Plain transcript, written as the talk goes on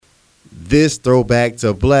This throwback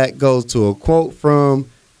to black goes to a quote from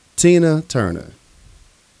Tina Turner.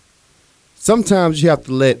 Sometimes you have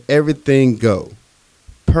to let everything go.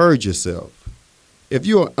 Purge yourself. If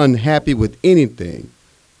you are unhappy with anything,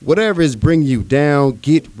 whatever is bringing you down,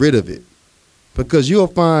 get rid of it. Because you'll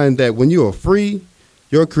find that when you are free,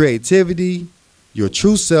 your creativity, your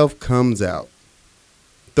true self comes out.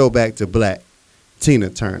 Throwback to black, Tina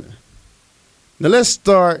Turner. Now let's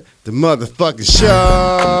start the motherfucking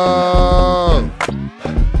show.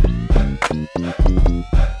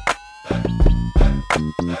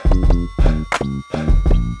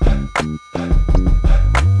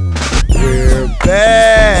 We're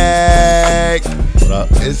back. What up?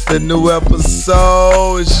 It's the new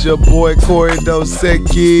episode. It's your boy Corey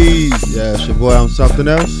Dosecki. Yeah, it's your boy, I'm something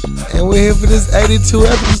else. And we're here for this 82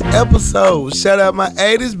 episode. Shout out my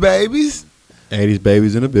 80s babies. 80s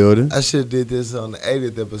babies in the building. I should have did this on the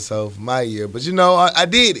 80th episode for my year. But you know, I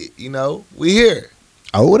did it. You know, we here.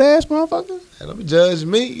 Old ass motherfucker? And don't judge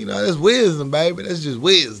me. You know, that's wisdom, baby. That's just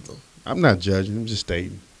wisdom. I'm not judging, I'm just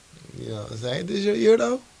stating. You know what I'm saying? Ain't this your year,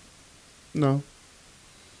 though? No.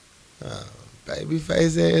 Baby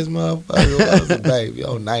face ass motherfucker. What was a baby?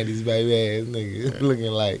 Oh, 90s baby ass nigga. Looking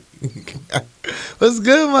like. What's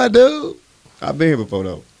good, my dude? I've been here before,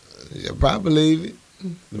 though. You probably believe it.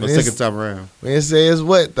 My second time around. We didn't say it's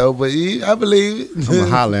wet, though, but I believe it. I'm a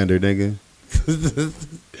Highlander, nigga.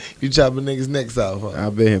 You chopping niggas' necks off, huh?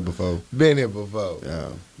 I've been here before. Been here before. Yeah.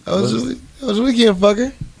 That was weekend,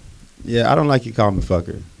 fucker. Yeah, I don't like you calling me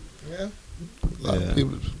fucker. Yeah. A lot of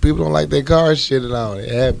people don't like their car shitting on. It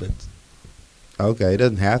happens. Okay, it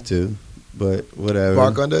doesn't have to, but whatever.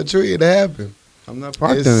 Park under a tree, it happened. I'm not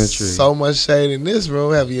parked It's under a tree. so much shade in this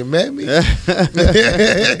room. Have you met me? Shit,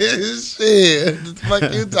 what the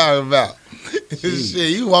fuck you talking about? Shit,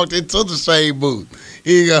 you walked into the shade booth.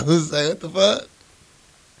 You gonna say, what the fuck?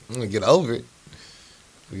 I'm gonna get over it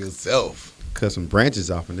for yourself. Cut some branches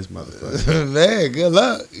off in this motherfucker. Man, good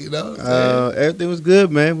luck. You know what I'm saying? Everything was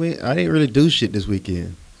good, man. I didn't really do shit this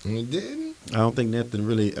weekend. You didn't? I don't think nothing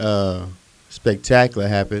really spectacular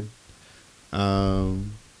happened.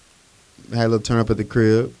 I had a little turn up at the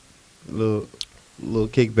crib, a little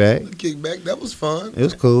kickback. Kickback, that was fun. It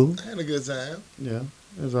was cool. I had a good time. Yeah,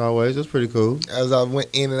 as always, it was pretty cool. As I went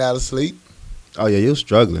in and out of sleep. Oh yeah, you was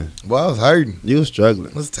struggling. Well, I was hurting. You was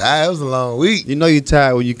struggling. I was tired. It was a long week. You know you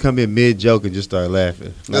tired when you come in mid joke and just start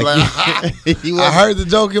laughing. I heard the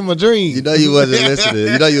joke in my dream. You know you wasn't listening.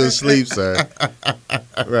 You know you was asleep, sir.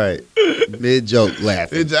 Right. Mid joke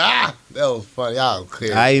laughing. That was funny. Y'all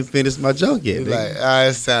clear. I ain't finished my joke yet. Like,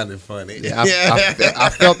 it sounded funny. Yeah, I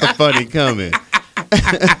felt the funny coming.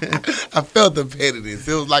 I felt the pettiness.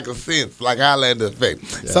 It was like a sense, like Highlander effect.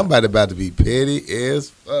 Yeah. Somebody about to be petty as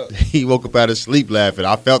fuck. He woke up out of sleep laughing.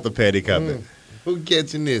 I felt the petty coming. Who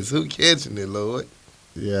catching this? Who catching it, Lord?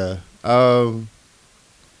 Yeah. My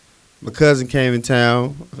cousin came in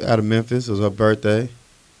town out of Memphis. It was her birthday.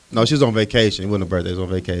 No, she was on vacation. It wasn't her birthday. It was on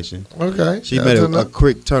vacation. Okay. She made a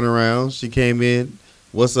quick turnaround. She came in,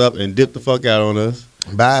 what's up, and dipped the fuck out on us.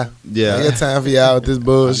 Bye. Yeah. I got time for y'all with this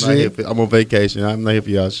bullshit. I'm on vacation. I'm not here for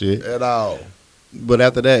y'all shit. At all. But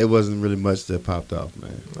after that, it wasn't really much that popped off,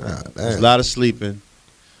 man. There's a lot of sleeping,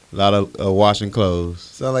 a lot of washing clothes.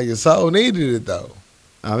 Sound like your soul needed it, though.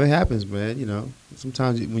 It happens, man. You know,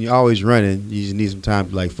 sometimes when you're always running, you just need some time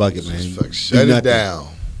to, like, fuck it, man. Just shut it down.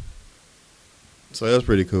 So it was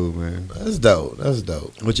pretty cool, man. That's dope. That's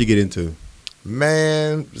dope. What you get into?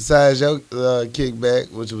 Man, besides your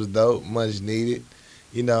kickback, which was dope, much needed.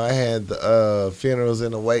 You know, I had the funerals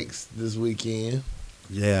and the wakes this weekend.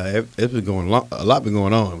 Yeah, it's been going a lot been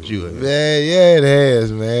going on with you. Yeah, it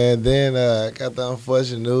has, man. Then I got the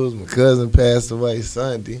unfortunate news. My cousin passed away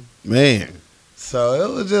Sunday. Man. So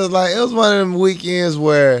it was just like, it was one of them weekends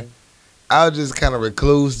where I was just kind of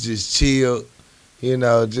recluse, just chill,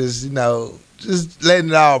 just letting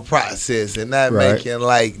it all process and not making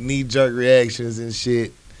like knee-jerk reactions and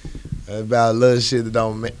shit about little shit that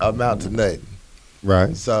don't amount to nothing.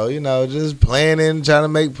 Right. So, just planning, trying to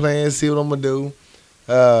make plans, see what I'm going to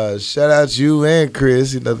do. Shout out you and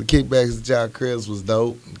Chris. The kickbacks with y'all Chris was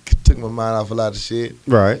dope. Took my mind off a lot of shit.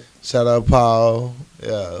 Right. Shout out Paul.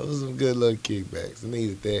 Yeah, it was some good little kickbacks. I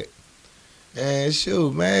needed that. And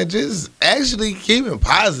shoot, man, just actually keeping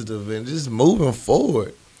positive and just moving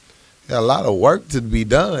forward. Got a lot of work to be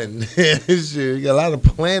done. You got a lot of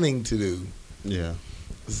planning to do. Yeah.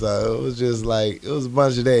 So it was just like, it was a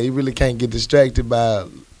bunch of that. You really can't get distracted by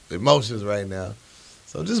emotions right now.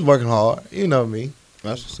 So just working hard. You know me.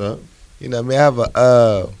 That's what's up. You know me. I have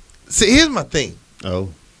a, see, here's my thing. Oh.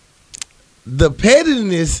 The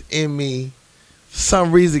pettiness in me, for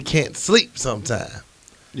some reason, can't sleep sometimes.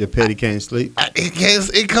 Your petty can't sleep.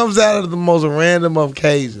 It comes out of the most random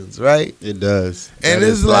occasions, right? It does. And that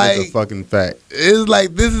it's is, like that is a fucking fact. It's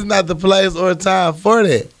like this is not the place or time for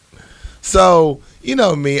that. So you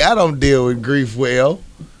know me, I don't deal with grief well.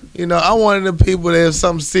 You know, I'm one of the people that if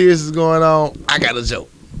something serious is going on, I got a joke.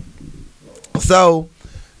 So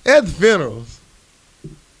at the funerals,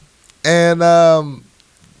 and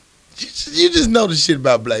you just know the shit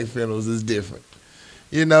about black funerals is different.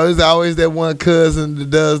 You know, there's always that one cousin that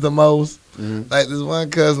does the most. Mm-hmm. Like this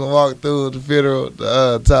one cousin walked through the funeral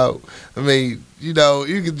talk. I mean, you know,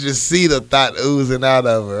 you could just see the thought oozing out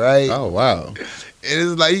of her, right? Oh wow! And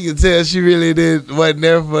it's like you can tell she really wasn't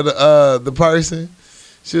there for the person.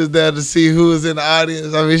 She was there to see who was in the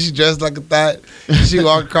audience. I mean, she dressed like a thought. She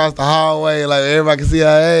walked across the hallway like everybody could see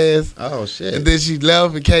her ass. Oh shit! And then she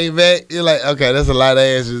left and came back. You're like, okay, that's a lot of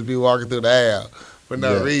ass just be walking through the aisle. For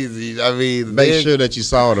no reason. I mean, make sure that you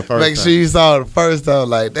saw it the first time. Make sure you saw it the first time.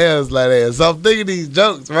 Like, that was like that. So I'm thinking these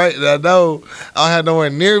jokes, right? And I know I don't have nowhere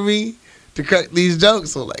near me to crack these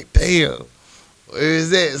jokes. So like, damn, where is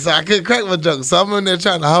that? So I couldn't crack my joke. So I'm in there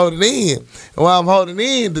trying to hold it in. And while I'm holding it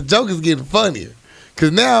in, the joke is getting funnier.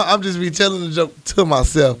 Because now I'm just retelling the joke to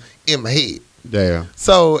myself in my head. Damn.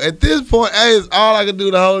 So at this point, all I can do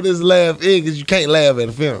to hold this laugh in because you can't laugh at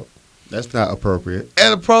a funeral. That's not appropriate.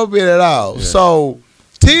 Inappropriate at all. Yeah. So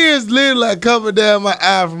tears literally like coming down my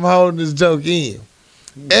eye from holding this joke in.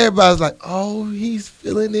 Everybody's like, oh, he's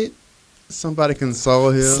feeling it. Somebody console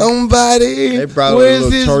him. Somebody. They brought Where's a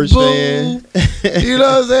little church fan. You know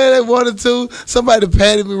what I'm saying? They wanted to. Somebody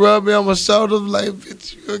patted me, rubbed me on my shoulders, like,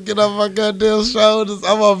 bitch, you gonna get off my goddamn shoulders.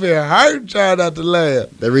 I'm over here hurt trying not to laugh.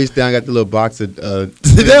 They reached down, got the little box of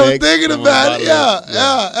they were thinking about it.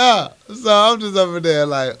 Yeah. So I'm just over there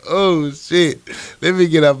like, oh, shit. Let me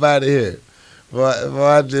get up out of here. Before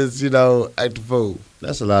I just, act a fool.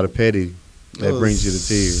 That's a lot of petty. That brings you to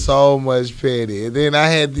tears. So much petty. And then I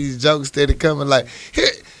had these jokes that are coming like,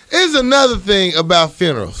 here's another thing about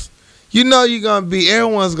funerals. You know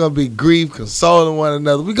everyone's going to be grief, consoling one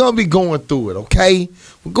another. We're going to be going through it, okay?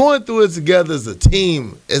 We're going through it together as a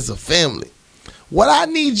team, as a family. What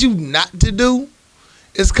I need you not to do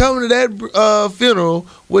is come to that funeral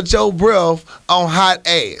with your breath on hot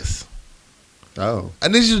ass. Oh. I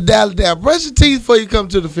need you to dial it down. Brush your teeth before you come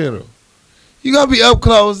to the funeral. You're going to be up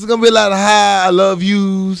close. There's going to be a lot of hi, I love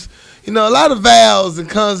yous. A lot of vowels and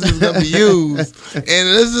consonants going to be used. And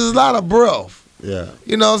there's just a lot of breath. Yeah.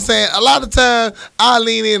 You know what I'm saying? A lot of times I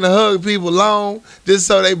lean in and hug people long just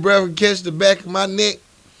so they breath can catch the back of my neck.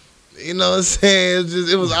 You know what I'm saying?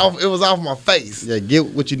 It was off my face. Yeah, get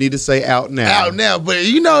what you need to say out now. Out now. But if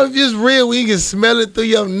it's real when you can smell it through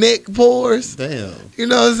your neck pores. Damn. You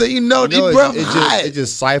know what I'm saying? The breath hot. It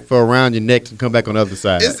just cipher around your neck and come back on the other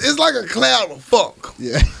side. It's like a cloud of funk.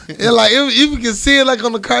 Yeah. And like if you can see it like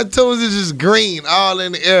on the cartoons, it's just green all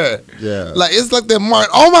in the air. Yeah. Like it's like that mark.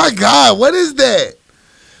 Oh my God, what is that?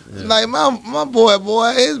 Yeah. Like my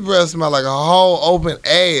boy, his breath smelled like a whole open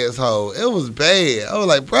asshole. It was bad. I was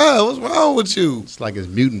like, bro, what's wrong with you? It's like his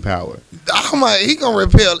mutant power. He gonna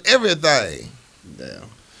repel everything. Damn.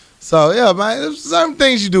 So yeah, man, there's certain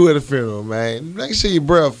things you do at a funeral, man. Make sure your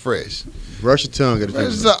breath fresh. Brush your tongue at a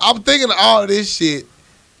funeral. So I'm thinking of all this shit.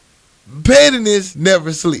 Pettiness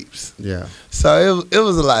never sleeps. Yeah. So it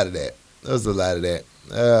was a lot of that. It was a lot of that.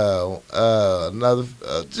 It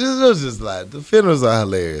was just like the funerals are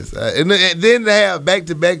hilarious, and then they have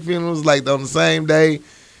back-to-back funerals like on the same day,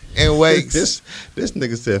 and wakes. this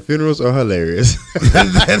nigga said funerals are hilarious.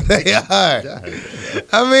 They are.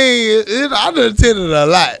 I mean, I done attended a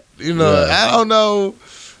lot. Yeah. I don't know.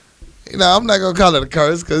 I'm not gonna call it a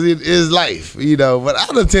curse because it is life. But I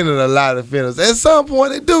done attended a lot of funerals. At some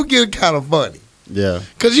point, it do get kind of funny. Yeah.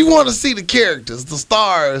 Because you want to see the characters, the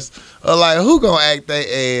stars, are like, who going to act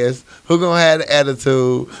their ass, who going to have the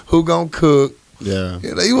attitude, who going to cook. Yeah.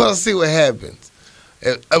 You want to see what happens.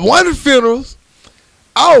 At one of the funerals,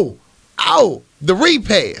 the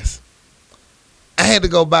repast, I had to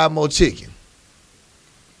go buy more chicken.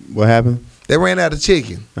 What happened? They ran out of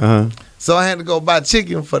chicken. Uh-huh. So I had to go buy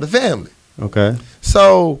chicken for the family. Okay.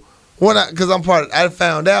 So because I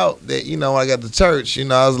found out that, when I got to church,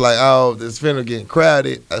 I was like, oh, this funeral getting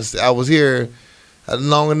crowded. I was here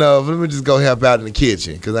long enough. Let me just go help out in the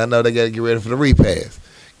kitchen because I know they got to get ready for the repast.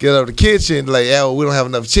 Get up to the kitchen, like, we don't have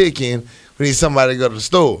enough chicken. We need somebody to go to the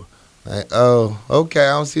store. Like, oh, okay.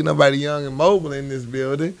 I don't see nobody young and mobile in this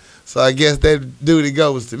building. So I guess that duty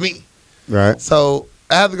goes to me. Right. So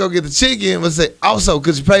I have to go get the chicken and say, also,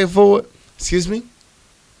 could you pay for it? Excuse me?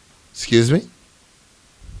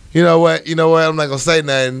 You know what? I'm not going to say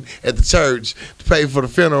nothing at the church to pay for the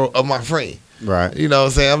funeral of my friend. Right. You know what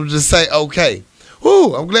I'm saying? I'm just say, okay.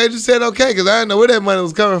 Ooh, I'm glad you said okay, because I didn't know where that money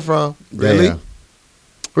was coming from. Really? Yeah.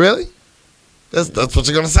 Really? That's what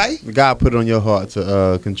you're gonna say? God put it on your heart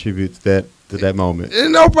to contribute to that moment.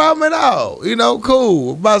 No problem at all.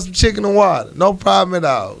 Cool. About some chicken and water. No problem at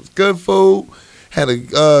all. It's good food. Had a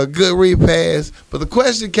good repast. But the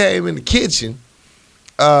question came in the kitchen.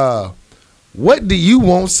 What do you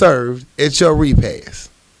want served at your repast?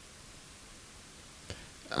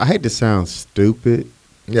 I hate to sound stupid.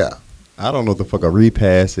 Yeah. I don't know what the fuck a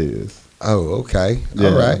repast is. Oh, okay. Yeah.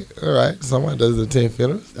 All right. Someone does attend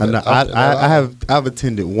funerals. I've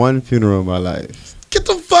attended one funeral in my life. Get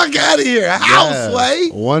the fuck out of here. House, way.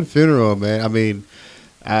 One funeral, man.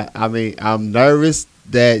 I mean, I'm nervous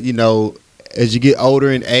that, as you get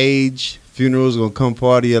older in age, funerals gonna come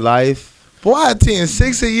part of your life. Boy, I attend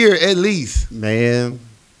 6 a year at least. Man,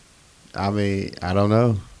 I don't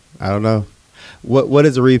know. What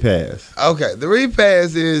is a repast? Okay, the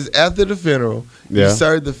repast is after the funeral, you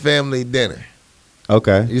serve the family dinner.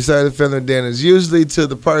 Okay. You serve the family dinners, usually to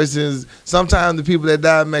the persons. Sometimes the people that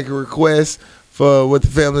die make a request for what the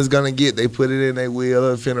family's going to get. They put it in their will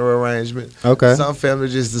or funeral arrangement. Okay. Some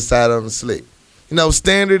families just decide on the slick.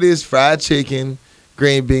 Standard is fried chicken,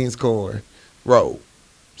 green beans, corn, roll.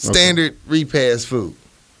 Standard repast food.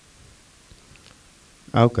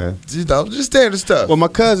 Okay. Just standard stuff. Well, my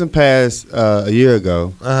cousin passed a year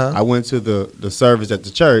ago. Uh-huh. I went to the service at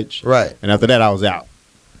the church. Right. And after that, I was out.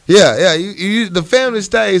 Yeah. You the family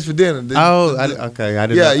stays for dinner. Okay. I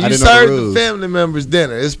didn't know. You serve the family members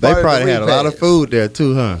dinner. It's part they probably of the had a lot of food there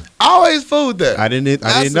too, huh? Always food there. I didn't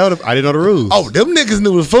know the rules. Oh, them niggas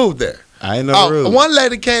knew the food there. I didn't know the rules. One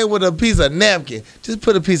lady came with a piece of napkin. Just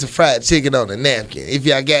put a piece of fried chicken on the napkin. If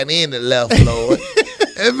y'all got any left, Lord.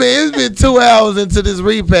 It's been 2 hours into this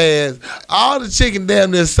repast. All the chicken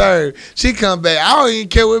damn near served. She come back. I don't even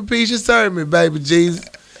care what piece you serve me, baby Jesus.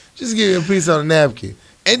 Just give me a piece on the napkin.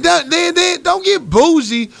 And don't get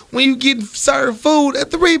bougie when you get served food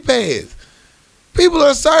at the repast. People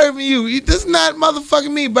are serving you. This is not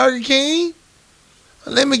motherfucking me, Burger King.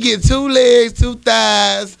 Let me get 2 legs, 2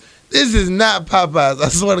 thighs. This is not Popeyes. I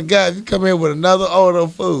swear to God, if you come here with another order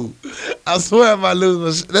of food, I swear I might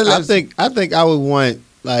lose my shit. I think I would want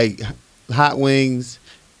like hot wings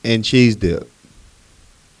and cheese dip.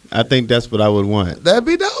 I think that's what I would want. That'd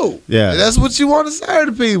be dope. Yeah. That's what you want to serve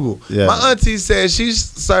to people. Yeah. My auntie said she's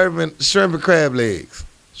serving shrimp and crab legs.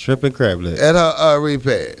 Shrimp and crab legs. At her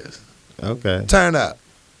repast. Okay. Turn up.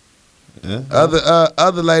 Yeah.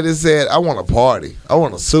 Other lady said, I want a party. I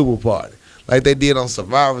want a super party. Like they did on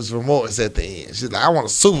Survivor's Remorse at the end. She's like, I want a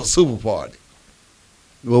super party.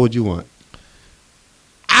 What would you want?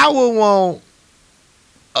 I would want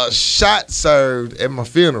a shot served at my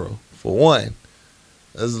funeral, for one.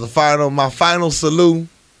 This is my final salute.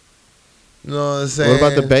 You know what I'm saying?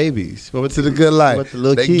 What about the babies? What about to the good life? What about the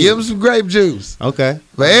little they kids? give them some grape juice. Okay.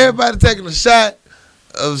 But everybody taking a shot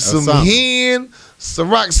of some hen,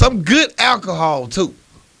 Ciroc, some good alcohol too.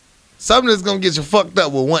 Something that's gonna get you fucked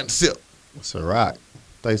up with one sip. Ciroc.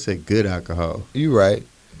 They say good alcohol. You right.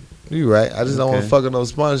 I just don't want to fuck with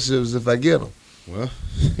those sponsorships if I get them.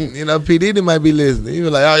 Well, P. Diddy might be listening. He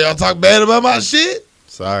was like, oh, y'all talk bad about my shit?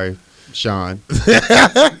 Sorry, Sean.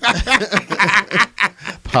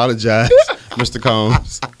 Apologize, Mr.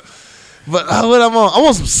 Combs. But what I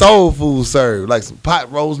want some soul food served, like some pot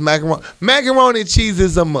roast macaroni. Macaroni and cheese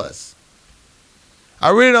is a must.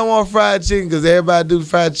 I really don't want fried chicken because everybody do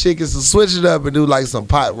fried chicken, so switch it up and do like some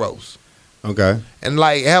pot roast. Okay. And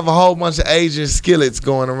like have a whole bunch of Asian skillets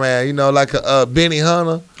going around, like a Benny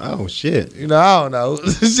Hunter. Oh shit. I don't know.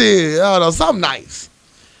 Shit, I don't know. Something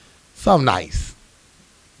nice.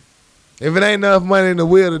 If it ain't enough money in the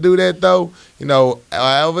wheel to do that though,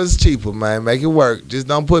 however it's cheaper, man, make it work. Just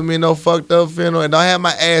don't put me in no fucked up funeral and don't have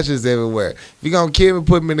my ashes everywhere. If you gonna kill me,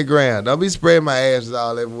 put me in the ground. Don't be spreading my ashes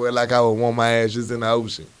all everywhere like I would want my ashes in the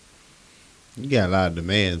ocean. You got a lot of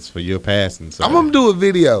demands for your passing. So. I'm gonna do a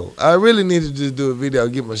video. I really need to just do a video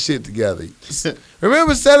and get my shit together.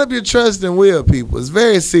 Remember, set up your trust and will, people. It's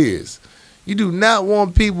very serious. You do not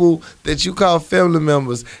want people that you call family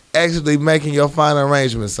members actually making your final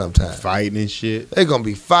arrangements sometimes. Fighting and shit. They're gonna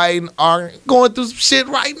be fighting, arguing, going through some shit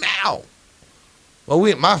right now. Well,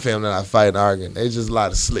 my family not fighting, arguing. There's just a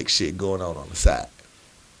lot of slick shit going on the side.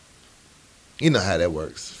 You know how that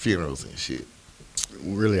works. Funerals and shit.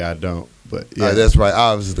 Really, I don't. But yeah, that's right.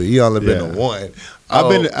 Obviously, you only been to one.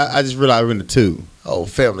 I just realized I've been to 2. Oh,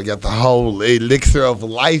 family got the whole elixir of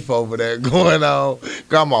life over there going on.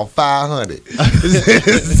 Grandma 500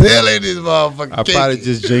 selling this motherfucker. I probably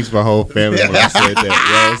just jinxed my whole family when I said that. You know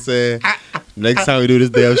what I'm saying? Next time we do this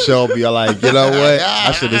damn show, I'll be like, you know what?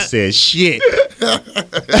 I should have said shit.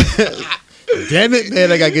 Damn it,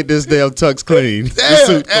 man! I gotta get this damn tux clean. This Damn,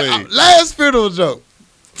 suit clean. last funeral joke.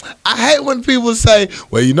 I hate when people say,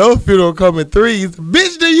 well, you know funeral come in threes.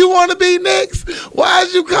 Bitch, do you want to be next? Why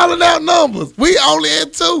is you calling out numbers? We only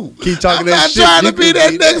at 2. Keep talking I'm that not shit. trying You to be can that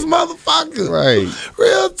be next that. motherfucker. Right.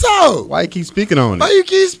 Real talk. Why you keep speaking on Why it? you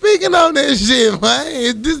keep speaking on that shit,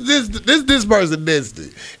 man? This person destiny.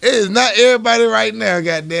 It is not everybody right now,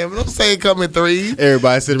 goddamn it. Don't say it come in threes.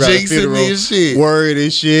 Everybody sitting around the Jinxing funeral, me and shit. worried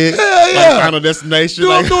and shit. Hell yeah. Like Final Destination.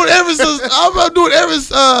 Dude, I'm Like, doing every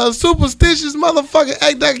superstitious motherfucking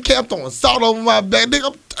act that kept throwing salt over my back. Nigga,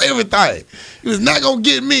 I'm everything. He was not gonna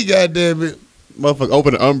get me, goddamn it. motherfucker,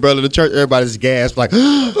 open the umbrella of the church. Everybody's gasped like,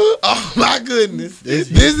 Oh my goodness. This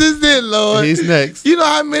is it, Lord. he's next. You know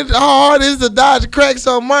how hard it is to dodge cracks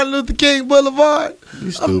on Martin Luther King Boulevard? You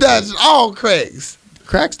I'm stupid. dodging all cracks.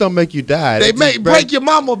 Cracks don't make you die. They just make break your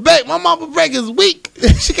mama back. My mama back is weak.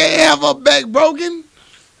 She can't have her back broken.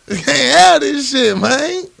 Can't have this shit,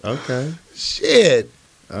 man. Okay, Shit.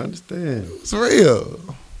 I understand. It's real.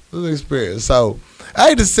 It's an experience. So I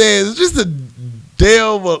hate to say it, it's just to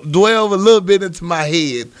dwell a little bit into my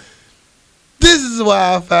head. This is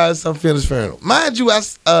why I find some finished funeral. Mind you, I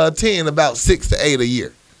attend about 6 to 8 a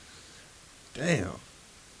year. Damn,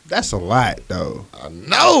 that's a lot though. I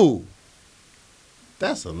know.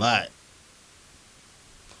 That's a lot.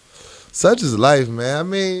 Such is life, man. I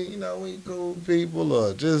mean, you know, when you cool people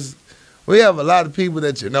or just, we have a lot of people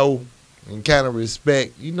that you know and kind of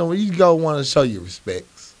respect. You know, you go want to show your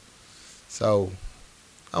respects. So,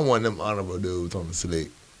 I'm one of them honorable dudes on the slick.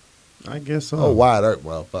 I guess so. Oh, wide earth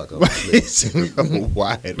motherfucker. On the slick.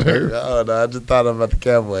 Wide earth. Oh, no, I just thought about the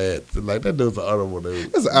cowboy hat. Like, that dude's an honorable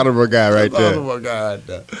dude. That's an honorable guy right That's an there. honorable guy right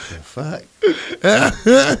there. Fuck.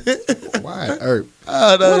 Oh, Wide earth.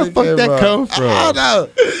 no, Where the fuck that come from? I don't know.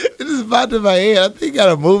 It just popped in my head. I think he got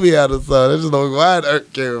a movie out or something. It's just like wide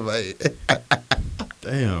earth came in my head.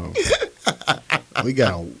 Damn. We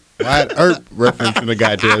got a wide earth reference in the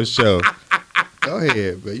goddamn show. Go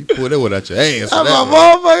ahead, man. You pulled that one out your ass. I'm for a that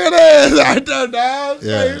motherfucking ass right there, dog.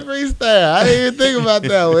 Yeah. Straight freestyle. I didn't even think about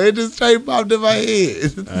that one. It just straight popped in my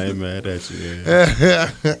head. one. I ain't mad at you.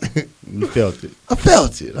 Yeah. You felt it. I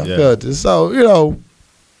felt it. I Yeah. felt it. So, you know,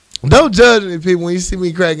 don't judge me, people, when you see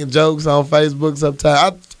me cracking jokes on Facebook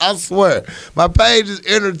sometimes. I swear, my page is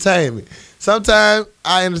entertainment. Sometimes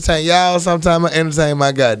I entertain y'all. Sometimes I entertain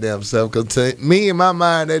my goddamn self. Because to me, in my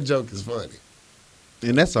mind, that joke is funny.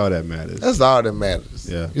 And that's all that matters. That's all that matters.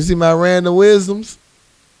 Yeah. You see my random wisdoms?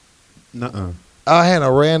 Nuh-uh. I had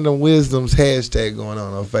a random wisdoms hashtag going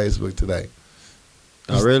on Facebook today.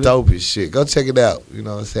 Oh, It's really? dope as shit. Go check it out. You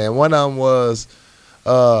know what I'm saying? One of them was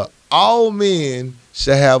all men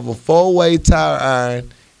should have a 4-way tire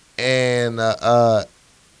iron and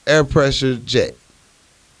air pressure jet.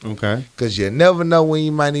 Okay. Because you never know when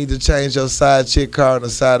you might need to change your side chick car on the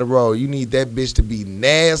side of the road. You need that bitch to be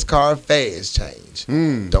NASCAR fast change.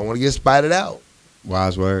 Don't want to get spotted out.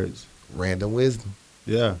 Wise words. Random wisdom.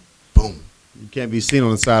 Yeah. Boom. You can't be seen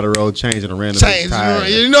on the side of the road changing a random Change. tire.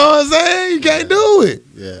 You know what I'm saying? You can't do it.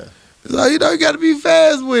 Yeah. So, you know, you got to be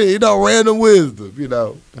fast with it. You know, random wisdom, you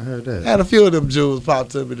know. I heard I that. had a few of them jewels pop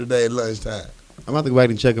to me today at lunchtime. I'm about to go back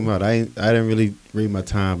and check them out. I didn't really read my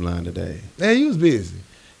timeline today. Man, you was busy.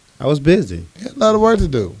 I was busy. You had a lot of work to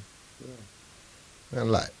do.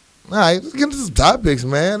 And like, all right, let's get into some topics,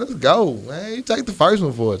 man. Let's go, man. You take the first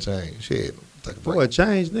one for a change. Shit. Take a break. Boy,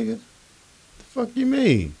 change, nigga. The fuck you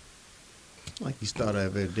mean? Like you start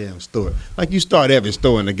every damn store. Like you start every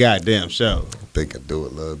store in the goddamn show. I think I do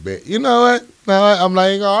it a little bit. You know what? No, I'm not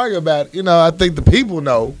even going to argue about it. You know, I think the people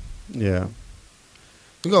know. Yeah.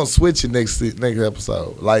 We're going to switch it next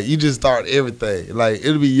episode. Like, you just start everything. Like,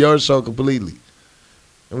 it'll be your show completely.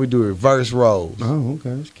 And we do reverse roles. Oh,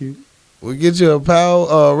 okay. That's cute. We get you a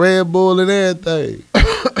power, Red Bull and everything.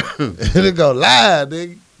 It'll go live,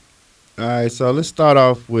 nigga. All right, so let's start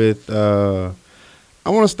off with I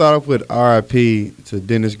want to start off with RIP to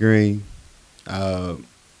Dennis Green,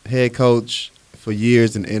 head coach for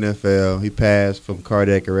years in the NFL. He passed from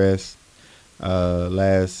cardiac arrest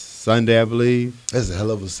last Sunday, I believe. That's a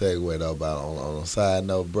hell of a segue, though, about on a side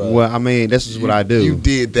note, bro. Well, I mean, this is what I do. You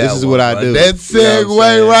did that. This is what I do. That You know what I'm segue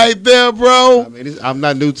saying? right there, bro. I mean, I'm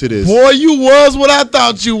not new to this. Boy, you was what I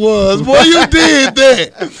thought you was. Boy, you did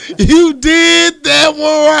that. You did that one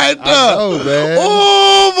right there. I know, man.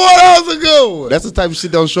 Oh, boy, that was a good one. That's the type of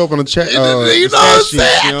shit don't show up on the chat. You know what I'm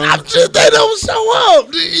saying? I'm just they don't show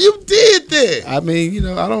up. You did that. I mean, you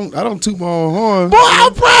know, I don't toot my own horn. Boy,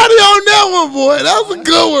 I'm proud of you on that one, boy. That was a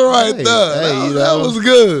good one right there. That was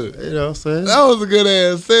good. You know what I'm saying? That was a good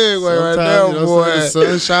ass segue right there, you know boy. The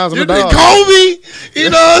sun shines on You the did dog. Kobe. You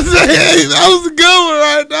know what I'm saying? That was a good one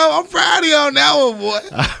right there. I'm proud of you on that one, boy.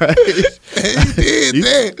 All right. He did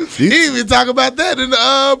that. He even talk about that in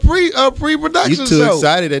the pre-production You show. too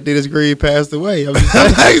excited that Dennis Green passed away. I'm just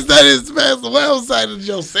I'm excited to pass away. I'm excited to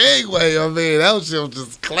your segue. I mean, that was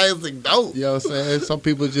just classic dope. You know what I'm saying? Some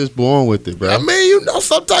people are just born with it, bro. I mean, you know,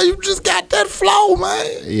 sometimes you just got that flow,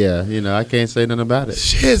 man. Yeah, you know, I can't say nothing about it.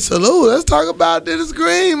 Shit, salute. Let's talk about Dennis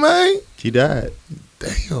Green, man. He died.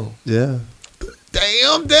 Damn. Yeah.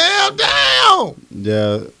 Damn.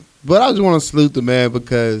 Yeah. But I just want to salute the man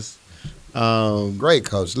because Great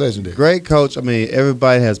coach, legendary. great coach. I mean,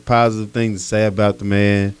 everybody has positive things to say about the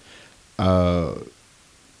man.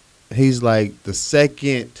 He's like the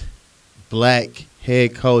second black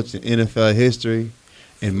head coach in NFL history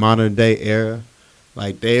in modern day era.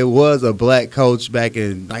 Like, there was a black coach back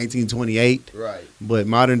in 1928, Right. but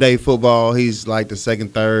modern day football, he's like the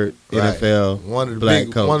second, third Right. NFL One of the black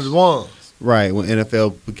big coach. one of the ones. Right, when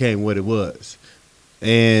NFL became what it was.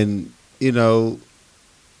 And, you know,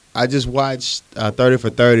 I just watched 30 for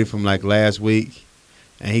 30 from like last week,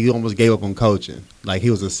 and he almost gave up on coaching. Like, he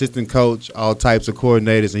was assistant coach, all types of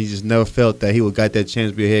coordinators, and he just never felt that he would got that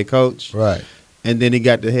chance to be a head coach. Right. And then he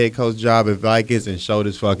got the head coach job at Vikings and showed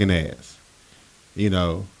his fucking ass. You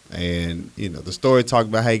know, and, you know, the story talked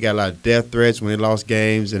about how he got a lot of death threats when he lost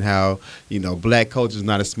games and how, you know, black coaches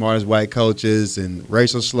not as smart as white coaches and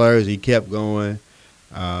racial slurs. He kept going.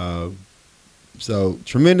 So,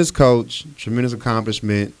 tremendous coach, tremendous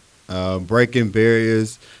accomplishment, breaking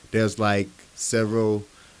barriers. There's like several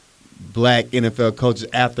black NFL coaches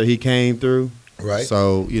after he came through. Right.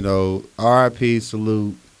 So, you know, RIP,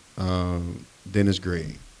 salute Dennis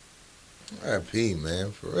Green. R.I.P.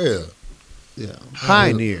 man, for real. Yeah.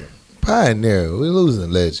 Pioneer. Pioneer. We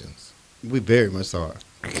losing legends. We very much are.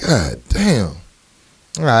 God damn.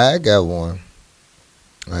 All right, I got one.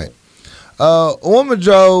 All right. A woman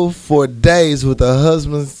drove for days with her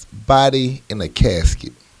husband's body in a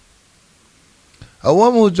casket. A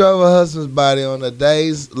woman who drove her husband's body on a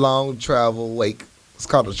days-long travel wake, it's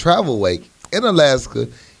called a travel wake, in Alaska,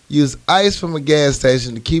 used ice from a gas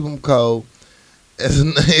station to keep him cold,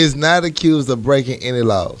 is not accused of breaking any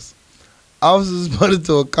laws. Officers responded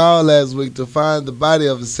to a call last week to find the body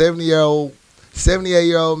of a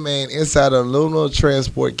 78-year-old man inside a lunar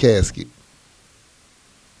transport casket.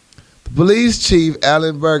 The police chief,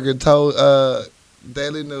 Alan Berger, told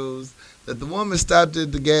Daily News that the woman stopped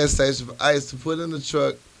at the gas station for ice to put in the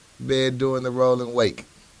truck bed during the rolling wake.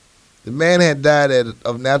 The man had died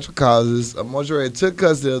of natural causes. A mortuary took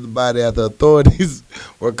custody of the body after authorities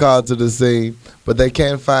were called to the scene, but they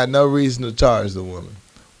can't find no reason to charge the woman.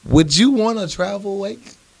 Would you want a travel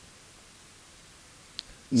wake?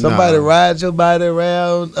 Somebody No. ride your body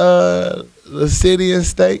around the city and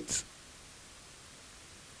states?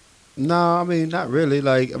 No, I mean, not really.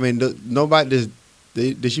 Like, I mean, nobody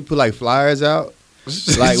did she put like flyers out?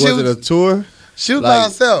 Like, was it a tour? Shoot like- by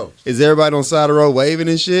herself. Is everybody on the side of the road waving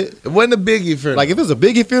and shit? It wasn't a Biggie funeral. Like, if it's a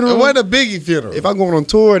Biggie funeral, it wasn't a Biggie funeral. if I'm going on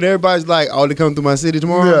tour and everybody's like, oh, they come through my city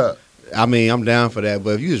tomorrow, yeah. I mean, I'm down for that.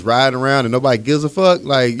 But if you just riding around and nobody gives a fuck,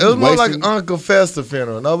 like, It was more like wasting, Uncle Fester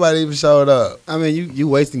funeral. Nobody even showed up. I mean, you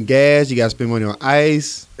wasting gas. You got to spend money on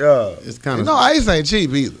ice. Yeah. It's kind You of know, ice ain't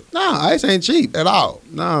cheap either. no, ice ain't cheap. At all.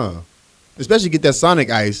 No, especially get that Sonic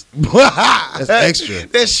ice. That's extra.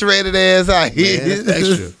 That shredded ass ice. Man,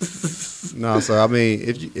 that's extra. No, so I mean,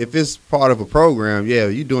 if it's part of a program, yeah,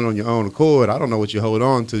 you doing it on your own accord. I don't know what you hold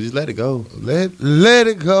on to. Just let it go. Let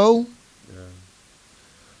it go. Yeah.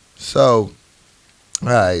 So, all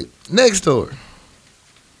right. Next story.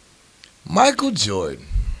 Michael Jordan.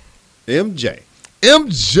 MJ.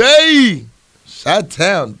 MJ.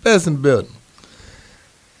 Chi-Town. Best in the building.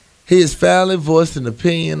 He has finally voiced an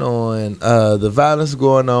opinion on the violence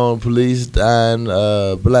going on, police dying,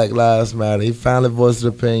 Black Lives Matter. He finally voiced an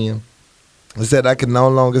opinion. He said, I can no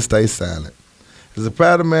longer stay silent. As a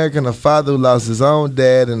proud American, a father who lost his own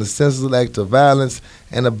dad in a senseless act of violence,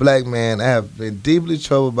 and a black man, I have been deeply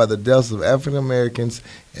troubled by the deaths of African Americans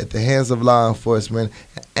at the hands of law enforcement,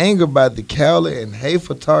 and angered by the cowardly and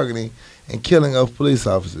hateful targeting and killing of police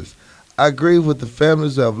officers. I agree with the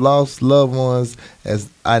families who have lost loved ones, as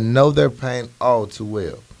I know their pain all too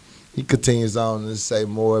well. He continues on to say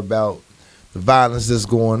more about the violence that's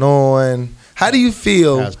going on. How do you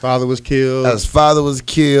feel? His father was killed. His father was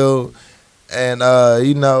killed. And,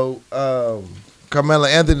 Carmelo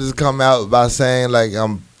Anthony just come out by saying, like,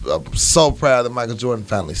 I'm so proud that Michael Jordan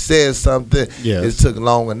finally said something. Yes. It took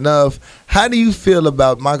long enough. How do you feel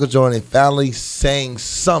about Michael Jordan finally saying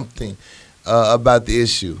something about the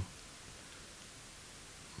issue?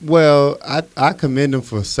 Well, I commend him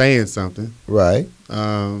for saying something. Right.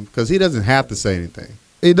 Because he doesn't have to say anything.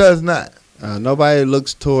 He does not. Nobody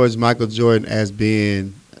looks towards Michael Jordan as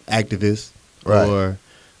being activist Right. or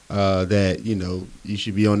that, you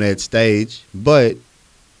should be on that stage. But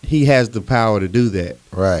he has the power to do that.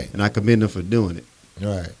 Right. And I commend him for doing it.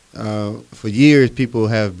 Right. For years, people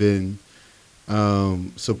have been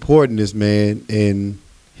supporting this man and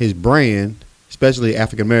his brand, especially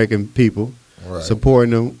African American people, Right.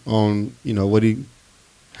 supporting him on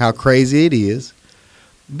how crazy it is.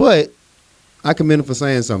 But I commend him for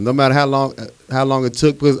saying something. No matter how long it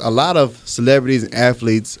took, because a lot of celebrities and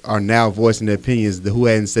athletes are now voicing their opinions who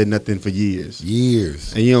hadn't said nothing for years.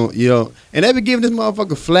 Years. And and they've been giving this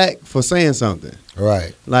motherfucker flack for saying something.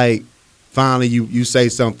 Right. Like, finally you say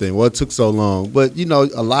something. Well, it took so long. But, a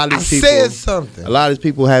lot of these people said something. A lot of these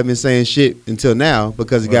people haven't been saying shit until now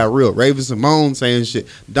because it got real. Raven Simone saying shit.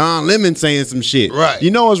 Don Lemon saying some shit. Right.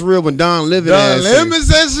 You know it's real when Don Lemon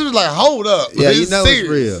said she was like, hold up. Yeah, it's it's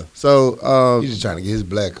real. So he's just trying to get his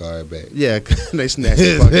black card back. yeah, they snatched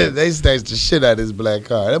the fuck up. They snatched the shit out of his black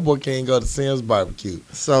card. That boy can't go to Sam's barbecue.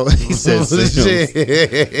 So he said Sims.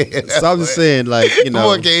 Shit. So I'm just saying, like,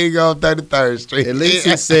 boy can't go on 33rd Street. at least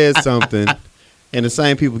he said something. And the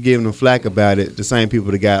same people giving him flack about it, the same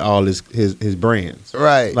people that got all his brands.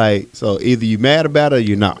 Right. Like, so either you mad about it or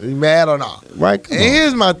you're not. You mad or not? Right? And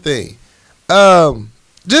here's my thing.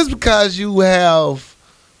 Just because you have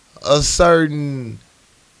a certain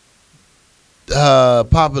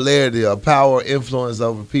popularity or power influence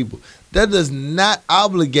over people, that does not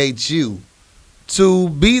obligate you to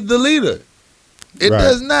be the leader. It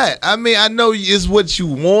does not. I mean, I know it's what you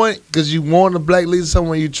want because you want a black leader,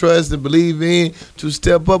 someone you trust and believe in to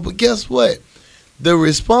step up. But guess what? The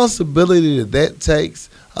responsibility that takes,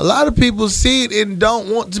 a lot of people see it and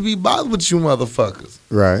don't want to be bothered with you motherfuckers.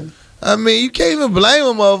 Right. I mean, you can't even blame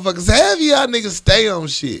them motherfuckers. Half of y'all niggas stay on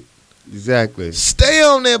shit. Exactly. Stay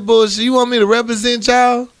on that bullshit. You want me to represent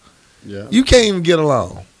y'all? Yeah. You can't even get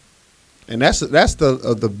along. And that's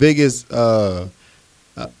the biggest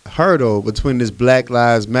hurdle between this Black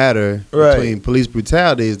Lives Matter, between police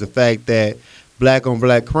brutality, is the fact that black on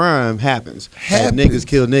black crime happens. And niggas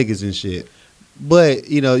kill niggas and shit. But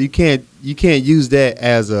you can't use that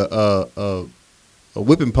as a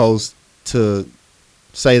whipping post to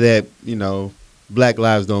say that black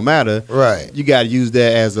lives don't matter. Right. You got to use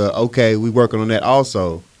that as okay, we working on that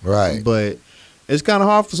also. Right. But it's kind of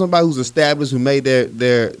hard for somebody who's established, who made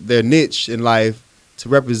their niche in life, to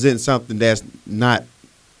represent something that's not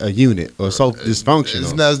a unit or so dysfunctional.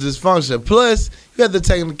 It's not dysfunctional. Plus, you have to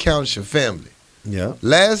take into account your family. Yeah.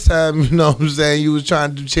 Last time, what I'm saying, you was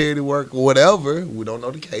trying to do charity work or whatever. We don't know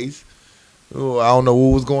the case. I don't know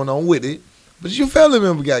what was going on with it. But your family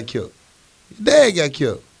member got killed. Your dad got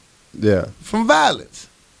killed. Yeah. From violence.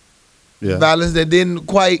 Yeah. Violence that didn't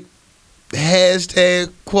quite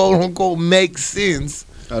quote unquote make sense.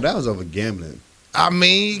 Oh, that was over gambling. I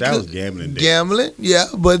mean, that was gambling. Gambling, yeah,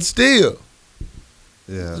 but still.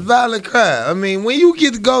 Yeah. It's violent crime. I mean, when you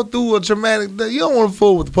get to go through a traumatic, you don't want to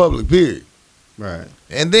fool with the public, period. Right.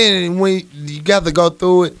 And then when you got to go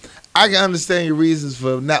through it, I can understand your reasons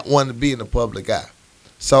for not wanting to be in the public eye.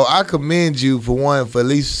 So I commend you for at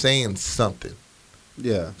least saying something.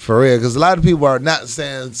 Yeah. For real. Because a lot of people are not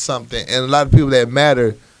saying something, and a lot of people that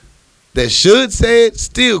matter that should say it,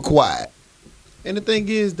 still quiet. And the thing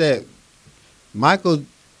is that Michael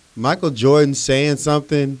Jordan saying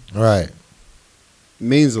something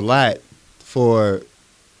means a lot for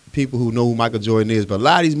people who know who Michael Jordan is. But a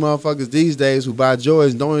lot of these motherfuckers these days who buy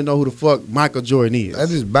Jordans don't even know who the fuck Michael Jordan is. They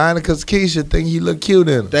just buying it because Keisha think he look cute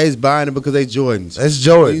in them. They just buying it because they Jordans. That's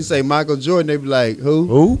Jordan. When you say Michael Jordan, they be like, who?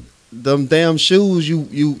 Who? Them damn shoes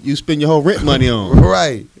you spend your whole rent money on.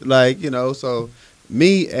 Right. Like, so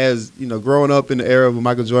me, as growing up in the era where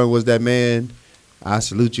Michael Jordan was that man, I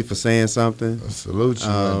salute you for saying something. I salute you,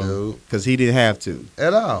 my dude. Because he didn't have to.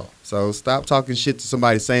 At all. So stop talking shit to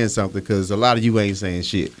somebody saying something, because a lot of you ain't saying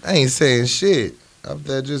shit. I ain't saying shit. I'm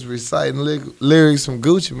there just reciting lyrics from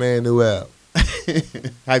Gucci Mane new album.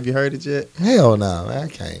 Have you heard it yet? Hell no, man. I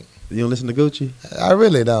can't. You don't listen to Gucci? I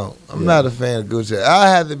really don't. I'm not a fan of Gucci. I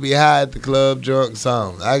have to be high at the club, drunk,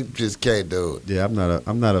 something. I just can't do it. Yeah, I'm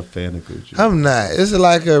not a fan of Gucci. I'm not. It's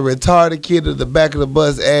like a retarded kid at the back of the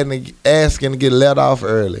bus asking to get let off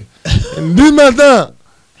early. And do my thumb.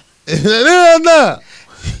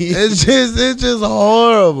 It's just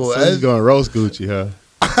horrible. So you gonna roast Gucci, huh?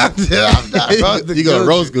 I'm not roasting You gonna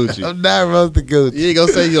roast Gucci? I'm not roasting Gucci. You ain't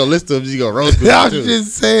gonna say you gonna listen to him. You gonna roast Gucci I'm too.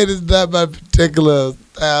 just saying it's not my particular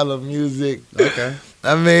style of music. Okay.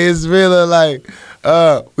 I mean, it's really like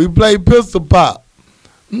We play Pistol Pop.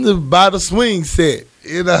 Buy the swing set.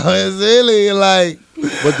 You know, it's really like.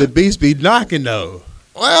 But the beats be knocking though.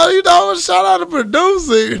 Well, you know, shout out to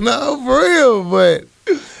producer, you know, for real. But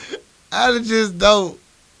I just don't.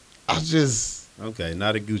 Okay,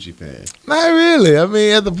 not a Gucci fan. Not really. I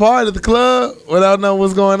mean, at the party, at the club, without knowing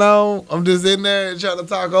what's going on, I'm just in there trying to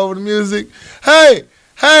talk over the music. Hey,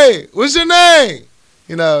 what's your name?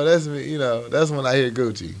 You know, that's me. You know, that's when I hear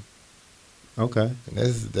Gucci. Okay. And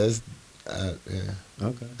that's yeah.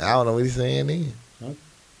 Okay. I don't know what he's saying then. Okay.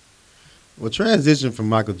 Well, transition from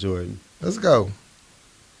Michael Jordan. Let's go.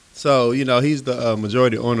 So, you know, he's the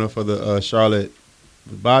majority owner for the Charlotte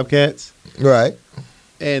Bobcats. Right.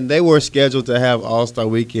 And they were scheduled to have All-Star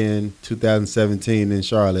Weekend 2017 in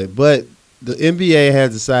Charlotte. But the NBA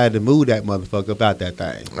has decided to move that motherfucker about that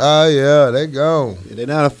thing. Oh, yeah, they go. They're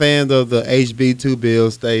not a fan of the HB2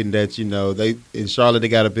 bill stating that, you know, in Charlotte they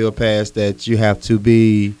got a bill passed that you have to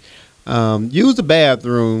be use the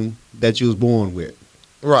bathroom that you was born with.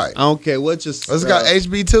 Right. I don't care what your... Let's go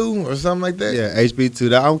HB2 or something like that? Yeah,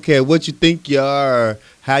 HB2. I don't care what you think you are, or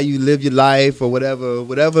how you live your life, or whatever.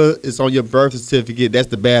 Whatever is on your birth certificate, that's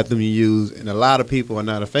the bathroom you use. And a lot of people are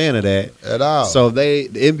not a fan of that. At all. So the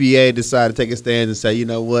NBA decided to take a stand and say, you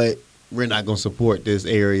know what? We're not going to support this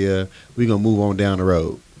area. We're going to move on down the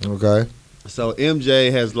road. Okay. So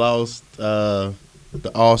MJ has lost the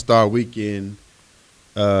All-Star Weekend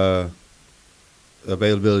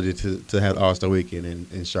availability to have All-Star Weekend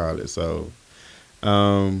in Charlotte. So,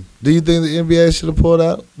 do you think the NBA should have pulled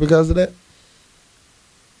out because of that?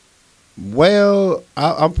 Well,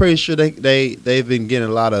 I'm pretty sure they've been getting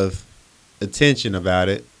a lot of attention about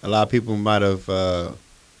it. A lot of people might have,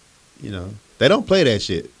 you know, they don't play that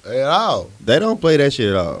shit at all. They don't play that shit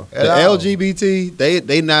at all. At the all. LGBT,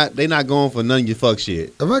 they not going for none of your fuck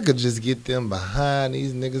shit. If I could just get them behind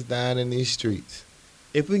these niggas dying in these streets.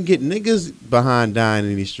 If we can get niggas behind dying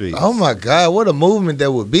in these streets. Oh my God, what a movement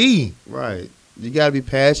that would be. Right. You gotta be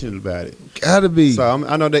passionate about it. Gotta be. So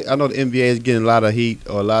I know the NBA is getting a lot of heat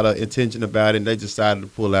or a lot of attention about it, and they decided to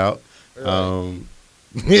pull out. Right.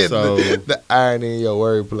 So the irony in your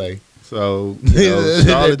wordplay. So you know,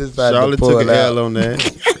 Charlotte took an L on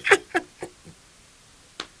that.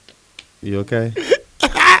 You okay?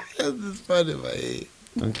 That's just funny in my head.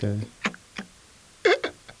 Okay.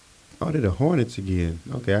 Oh, they're the Hornets again.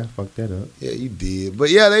 Okay, I fucked that up. Yeah, you did. But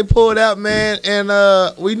yeah, they pulled out, man, and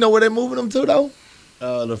we know where they're moving them to, though.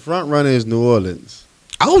 The front runner is New Orleans.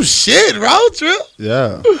 Oh shit, road trip.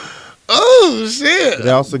 Yeah. Oh shit. They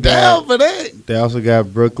also down for that. They also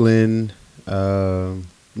got Brooklyn,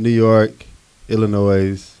 New York,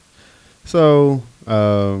 Illinois. So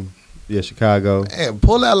yeah, Chicago. Man,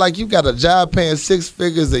 pull out like you got a job paying 6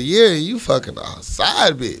 figures a year and you fucking a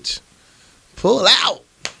side bitch. Pull out.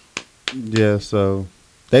 Yeah, so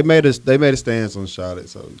they made a stance on Charlotte.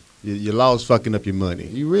 So you lost fucking up your money.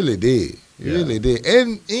 You really did. You really did.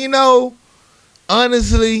 And you know,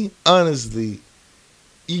 honestly,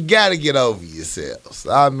 you gotta get over yourselves.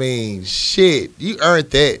 I mean, shit, you earned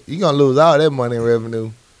that. You gonna lose all that money in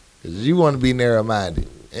revenue because you want to be narrow minded.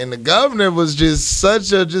 And the governor was just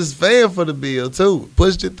such a fan for the bill too.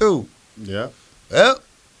 Pushed it through. Yeah. Well,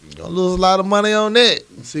 you're gonna lose a lot of money on that.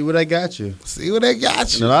 See where they got you. See where they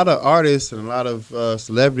got you. And a lot of artists and a lot of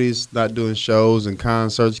celebrities not doing shows and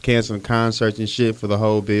concerts, canceling concerts and shit for the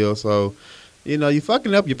whole bill. So, you know, you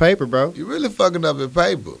fucking up your paper, bro. You really fucking up your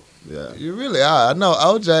paper. Yeah. You really are. I know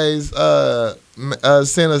OJ's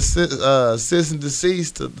sent a cease and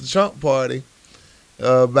desist to the Trump party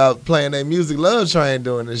about playing that Music Love Train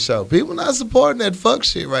during the show. People not supporting that fuck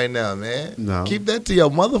shit right now, man. No. Keep that to your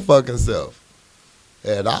motherfucking self.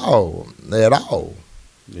 At all. At all.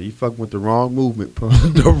 Yeah, you fucking with the wrong movement, pimp.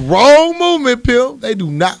 The wrong movement, pimp. They do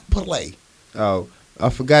not play. Oh, I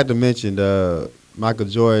forgot to mention Michael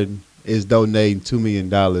Jordan is donating $2 million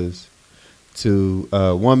to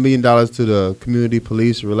 $1 million to the Community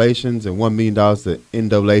Police Relations and $1 million to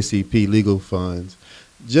NAACP legal funds,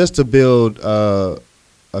 just to build a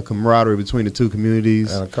camaraderie between the two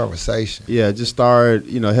communities And a conversation. Yeah, just start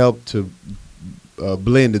help to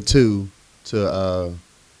blend the two to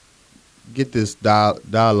get this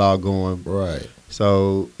dialogue going. Right.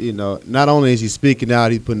 So not only is he speaking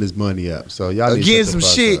out, he's putting his money up. So y'all need to again shut the some fuck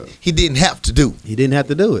shit up. he didn't have to do. He didn't have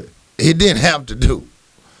to do it. He didn't have to do.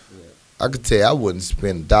 I could tell you I wouldn't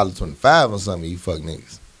spend $1.25 on some of you fuck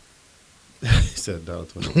niggas. He said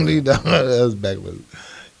 $1.25. That was back when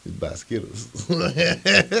you buy Skittles.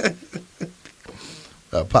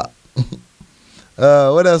 Pop.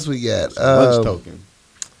 What else we got? Lunch token.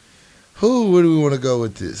 Where do we want to go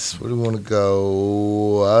with this? Where do we want to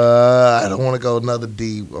go? I don't want to go another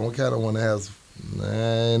deep. I kind of want to have I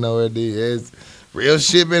ain't know where it is. Real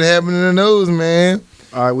shit been happening in the news, man.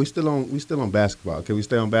 All right, we still on basketball. Can we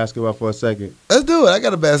stay on basketball for a second? Let's do it. I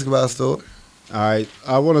got a basketball story. All right,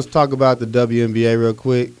 I want to talk about the WNBA real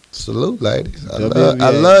quick. Salute, ladies. I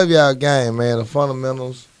love y'all game, man. The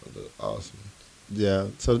fundamentals are awesome. Yeah,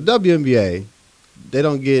 so the WNBA, they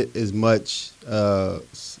don't get as much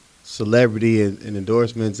celebrity and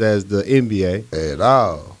endorsements as the NBA. At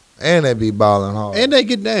all. And they be balling hard. And they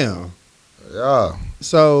get down. Yeah.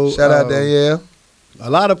 So shout out Danielle. A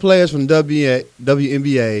lot of players from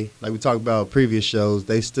WNBA, like we talked about previous shows,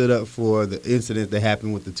 they stood up for the incident that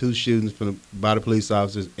happened with the two shootings by the police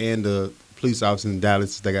officers and the police officers in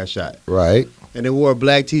Dallas that got shot. Right. And they wore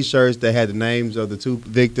black T-shirts that had the names of the two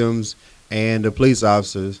victims and the police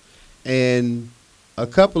officers. And a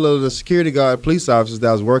couple of the security guard police officers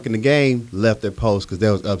that was working the game left their post because they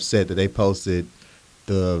was upset that they posted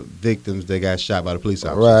the victims that got shot by the police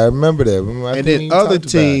officers. Right, I remember that. And then other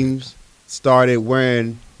teams started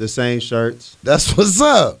wearing the same shirts. That's what's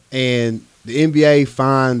up. And the NBA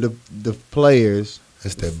fined the players.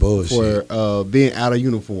 That's that bullshit. For being out of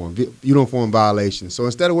uniform violations. So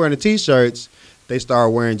instead of wearing the T-shirts, they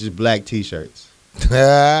started wearing just black T-shirts.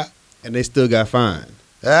 And they still got fined.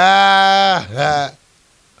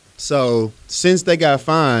 So since they got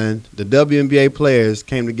fined, the WNBA players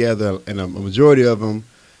came together, and a majority of them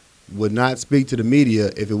would not speak to the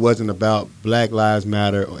media if it wasn't about Black Lives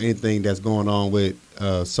Matter or anything that's going on with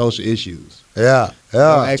social issues. Yeah.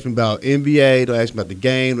 Don't ask me about NBA, don't ask me about the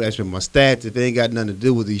game, don't ask me about my stats. If it ain't got nothing to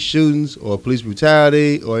do with these shootings or police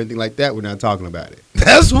brutality or anything like that, we're not talking about it.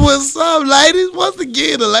 That's what's up, ladies. Once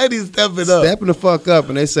again, the ladies stepping up. Stepping the fuck up,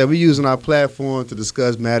 and they said we're using our platform to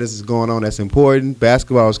discuss matters that's going on that's important.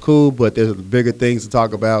 Basketball is cool, but there's bigger things to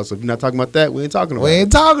talk about. So if you're not talking about that, we ain't talking about it. We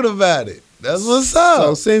ain't talking about it. That's what's up.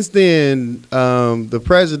 So since then, the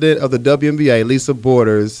president of the WNBA, Lisa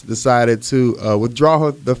Borders, decided to withdraw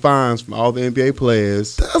the fines from all the NBA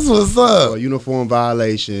players. That's what's up. For uniform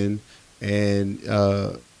violation, and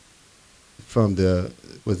from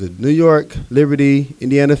was it New York Liberty,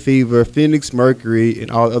 Indiana Fever, Phoenix Mercury, and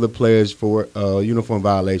all other players for uniform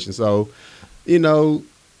violation. So,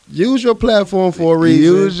 use your platform for a reason.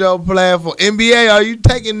 Use your platform. NBA, are you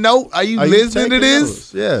taking note? Are you listening to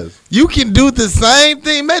this? Notes? Yes. You can do the same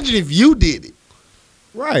thing. Imagine if you did it.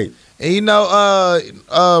 Right. And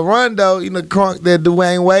Rondo, Crunk, that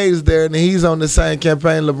Dwayne Wade's there, and he's on the same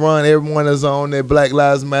campaign. LeBron, everyone is on that Black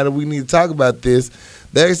Lives Matter. We need to talk about this.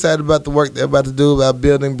 They're excited about the work they're about to do about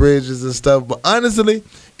building bridges and stuff. But honestly,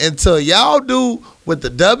 until y'all do what the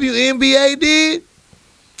WNBA did,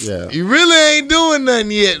 yeah, you really ain't doing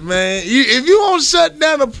nothing yet, man. If you won't shut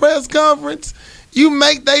down a press conference, you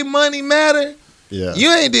make they money matter. Yeah,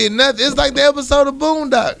 you ain't did nothing. It's like the episode of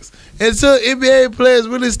Boondocks. Until NBA players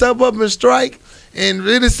really step up and strike and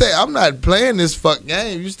really say, I'm not playing this fuck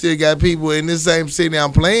game. You still got people in this same city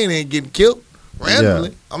I'm playing in getting killed randomly.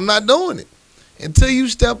 Yeah. I'm not doing it. Until you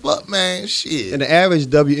step up, man, shit. And the average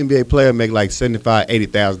WNBA player make like $75,000,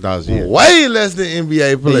 $80,000 a year. Way less than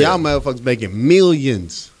NBA players. Y'all motherfuckers making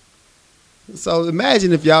millions. So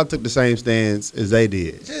imagine if y'all took the same stance as they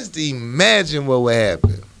did. Just imagine what would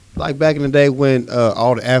happen. Like back in the day when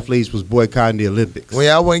all the athletes was boycotting the Olympics. When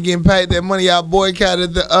y'all wasn't getting paid that money, y'all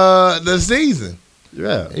boycotted the season.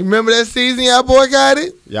 Yeah. You remember that season y'all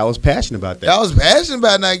boycotted? Y'all was passionate about that. Y'all was passionate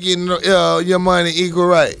about not getting your money equal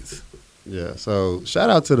rights. Yeah, so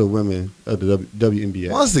shout out to the women of the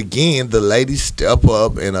WNBA. Once again, the ladies step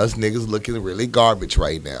up and us niggas looking really garbage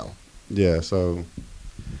right now. Yeah, so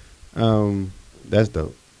that's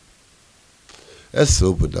dope. That's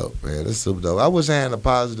super dope, man. That's super dope. I wish I had a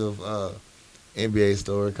positive NBA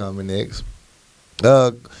story coming next.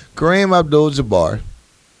 Kareem Abdul-Jabbar.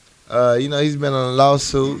 He's been on a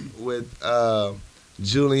lawsuit with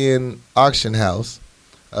Julian Auction House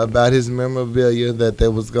about his memorabilia that they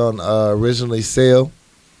was going to originally sell.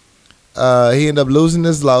 He ended up losing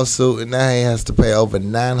this lawsuit, and now he has to pay over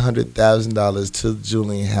 $900,000 to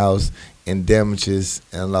Julian House in damages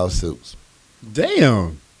and lawsuits.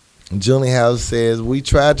 Damn. Julian House says, we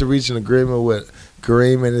tried to reach an agreement with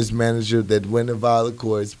Kareem and his manager that went involve the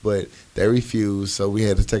courts, but they refused, so we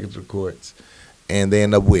had to take it to the courts. And they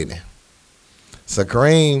ended up winning. So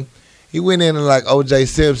Kareem, he went in and like O.J.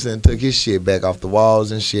 Simpson took his shit back off the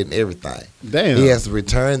walls and shit and everything. Damn. He has to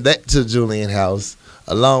return that to Julian House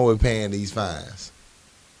along with paying these fines.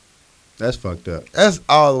 That's fucked up. That's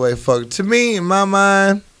all the way fucked. To me, in my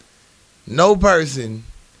mind, no person,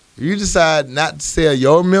 if you decide not to sell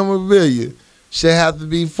your memorabilia should have to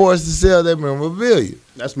be forced to sell their memorabilia.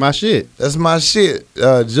 That's my shit. That's my shit.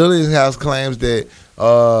 Julian's house claims that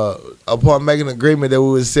upon making an agreement that we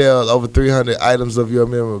would sell over 300 items of your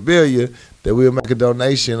memorabilia, that we'll make a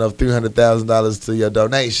donation of $300,000 to your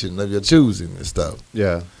donation of your choosing and stuff.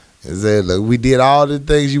 Yeah. And said, look, we did all the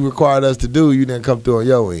things you required us to do. You didn't come through on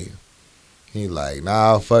your end. He like,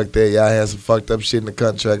 nah, fuck that. Y'all had some fucked up shit in the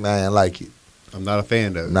contract, and I ain't like it. I'm not a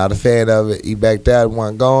fan of it. Not a fan of it. He backed out and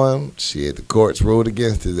wasn't going. Shit, the courts ruled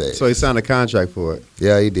against his ass. So he signed a contract for it.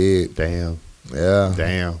 Yeah, he did. Damn. Yeah.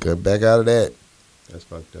 Damn. Got back out of that. That's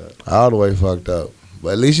fucked up. All the way fucked up.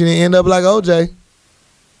 But at least you didn't end up like OJ.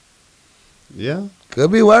 Yeah.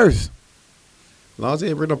 Could be worse. As long as he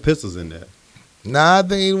ain't bring no pistols in there. Nah, I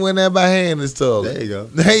think he went there by hand and stuff. There you go.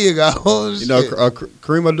 There you go. Oh, You know,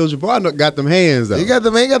 Kareem Abdul-Jabbar got them hands though. he got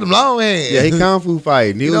them long hands. Yeah, he kung fu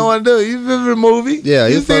fighting. You know what to do. You remember the movie? Yeah,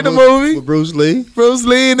 you he seen the fucking movie? with Bruce Lee. Bruce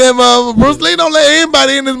Lee and them. Bruce Lee don't let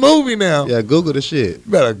anybody in this movie now. Yeah, Google the shit.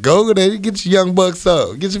 You better Google that. You get your young bucks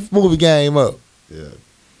up. Get your movie game up. Yeah.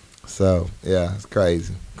 So yeah, it's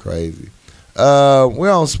crazy.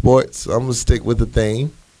 We're on sports. I'm gonna stick with the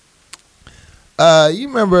theme. You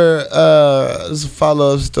remember this is a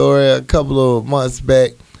follow-up story a couple of months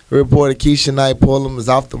back. Reported Keisha Knight Pullum is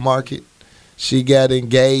off the market. She got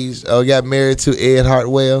engaged or got married to Ed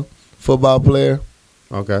Hartwell, football player.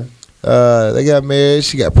 Okay. They got married.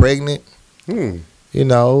 She got pregnant. Hmm. You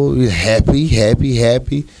know, happy.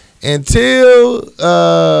 Until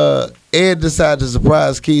Ed decided to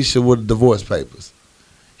surprise Keisha with the divorce papers.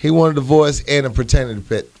 He wanted a divorce and a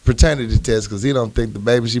paternity test because he don't think the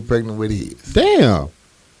baby she pregnant with is. Damn.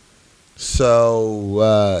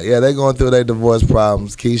 So, yeah, they going through their divorce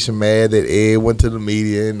problems. Keisha mad that Ed went to the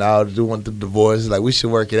media and all to do want the divorce. Like, we should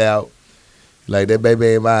work it out. Like, that baby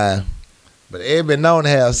ain't mine. But Ed been known to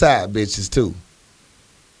have side bitches, too.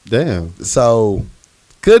 Damn. So,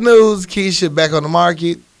 good news, Keisha back on the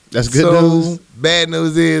market. That's good news. Bad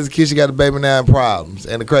news is Keisha got a baby now and problems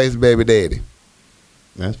and a crazy baby daddy.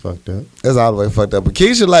 That's fucked up. That's all the way fucked up. But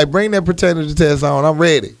Keisha, like, bring that paternity test on. I'm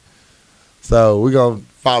ready. So we're going to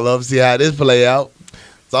follow up, see how this play out.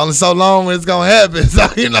 It's only so long when it's going to happen. So,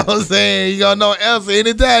 you know what I'm saying? You're going to know the answer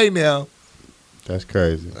anytime now. That's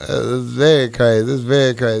crazy. It's very crazy. It's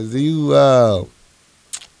very crazy. Oh,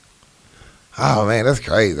 man, that's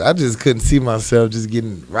crazy. I just couldn't see myself just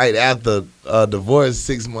getting right after a divorce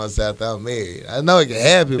 6 months after I'm married. I know it can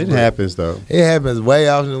happen. It happens, though. It happens way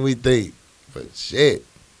often than we think. But shit.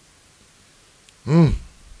 Poor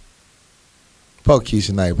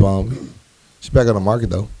Keisha Knight, Palm. She's back on the market,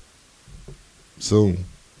 though. Soon.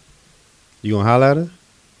 You gonna holler at her?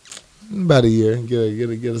 About a year.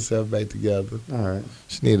 Get herself back together. All right.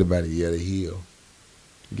 She need about a year to heal.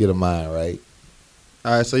 Get her mind right.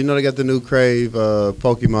 All right, so you know they got the new Crave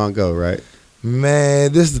Pokemon Go, right?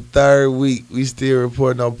 Man, this is the third week. We still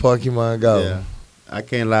reporting on Pokemon Go. Yeah. I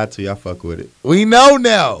can't lie to you. I fuck with it. We know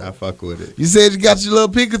now. I fuck with it. You said you got your little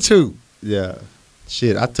Pikachu. Yeah.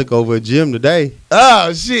 Shit, I took over a gym today.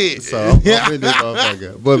 Oh, shit. So I'm in this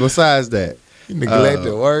motherfucker. But besides that, you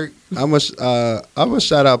neglected work. I'm a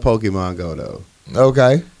shout out Pokemon Go, though.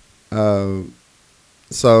 Okay.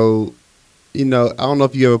 So, you know, I don't know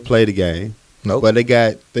if you ever played the game. Nope. But they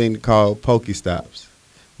got a thing called Pokestops,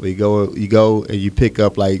 where you go and you pick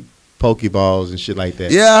up like Pokeballs and shit like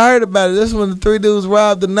that. Yeah, I heard about it. This is when the three dudes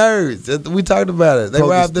robbed the nerds. We talked about it. They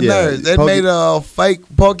robbed the nerds. They made a fake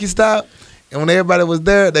Pokestop, and when everybody was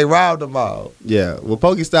there, they robbed them all. Yeah. Well,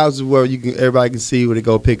 Pokestops is where everybody can see where they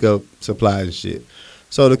go pick up supplies and shit.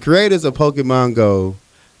 So the creators of Pokemon Go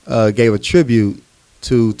gave a tribute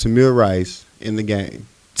to Tamir Rice in the game.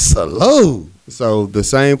 Salute. So the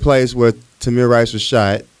same place where Tamir Rice was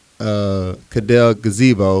shot, Cadell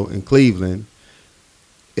Gazebo in Cleveland,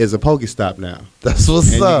 is a Pokestop now. That's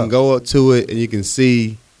what's and up. You can go up to it and you can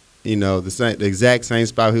see, you know, the exact same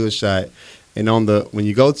spot he was shot. And when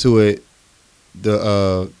you go to it,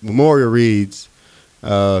 the memorial reads,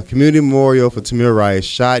 Community Memorial for Tamir Rice,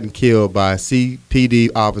 shot and killed by CPD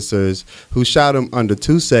officers who shot him under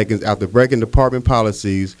 2 seconds after breaking department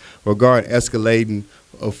policies regarding escalating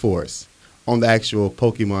of force on the actual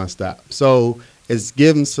Pokemon stop. So it's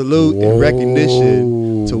giving salute and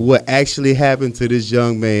recognition to what actually happened to this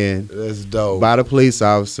young man. That's dope. By the police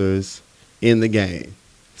officers in the game.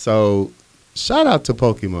 So shout out to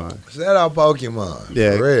Pokemon. Shout out Pokemon.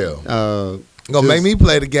 Yeah. For real. Gonna make me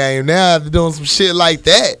play the game now after doing some shit like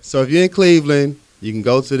that. So if you're in Cleveland, you can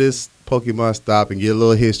go to this Pokemon stop and get a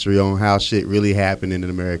little history on how shit really happened in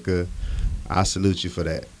America. I salute you for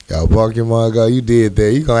that. Yo, Pokemon Go, you did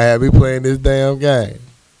that. You gonna have me playing this damn game.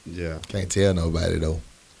 Yeah. Can't tell nobody though.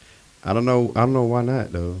 I don't know why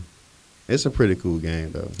not though. It's a pretty cool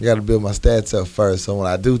game though. You got to build my stats up first. So when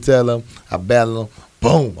I do tell them, I battle them.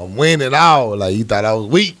 Boom, I'm winning all. Like you thought I was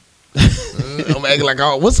weak. I'm acting like,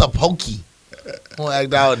 oh, what's a pokey? I'm gonna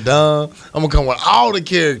act all dumb. I'm gonna come with all the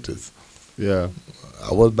characters. Yeah.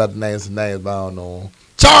 I was about to name some names, but I don't know them.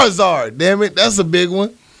 Charizard, damn it, that's a big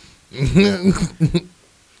one.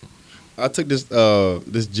 I took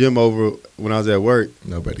this gym over when I was at work.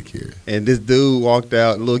 Nobody cared. And this dude walked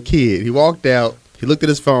out, a little kid. He walked out. He looked at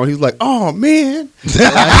his phone. He was like, "Oh man." It's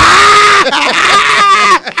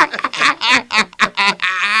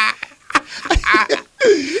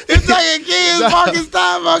like a kid's parking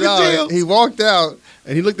stop, fucking He walked out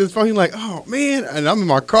and he looked at his phone. He like, "Oh man," and I'm in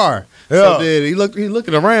my car. Yeah. So then he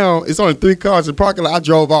looking around. It's only 3 cars in the parking lot. I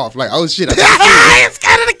drove off. Like, oh shit! It's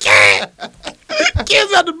kind of the kid.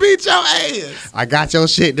 Kids about to beat your ass. I got your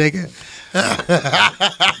shit, nigga.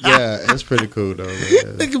 Yeah, it's pretty cool though.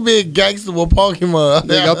 Man. Nigga be a gangster with Pokemon.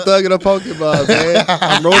 Nigga, I'm thugging a Pokemon, man.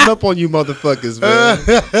 I'm rolling up on you motherfuckers, man.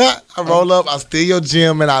 I roll up, I steal your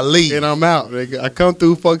gym, and I leave. And I'm out, nigga. I come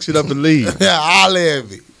through, fuck shit up, and leave. I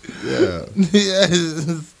live it. Yeah. Yeah,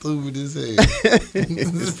 it's stupid as hell.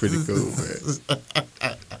 It's pretty cool,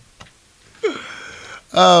 man.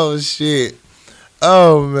 Oh shit.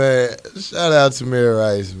 Oh man. Shout out to Tamir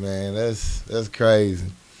Rice, man. That's crazy.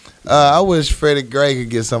 I wish Freddie Gray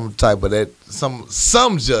could get some type of that, some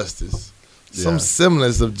justice, some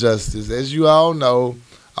semblance of justice. As you all know,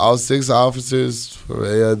 all 6 officers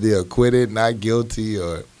were either acquitted, not guilty,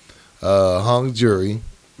 or hung jury.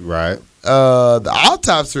 Right. The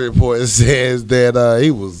autopsy report says that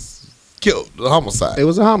he was killed, a homicide. It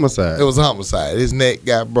was a homicide. It was a homicide. His neck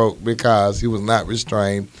got broke because he was not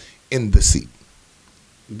restrained in the seat.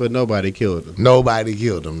 But nobody killed him. Nobody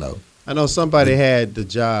killed him, though. I know somebody had the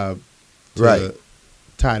job to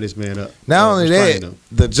tie this man up. Not only restrain that, him.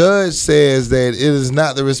 the judge says that it is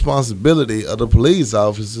not the responsibility of the police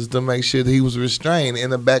officers to make sure that he was restrained in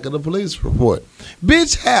the back of the police report.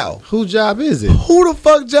 Bitch, how? Whose job is it? Who the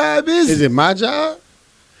fuck job is it? Is it my job?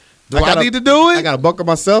 Do I need to do it? I gotta buckle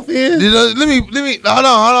myself in. Let me. Hold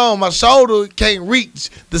on. My shoulder can't reach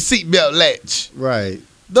the seatbelt latch. Right.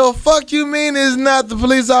 The fuck you mean it's not the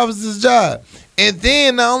police officer's job? And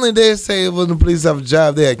then not only they say it was the police officer's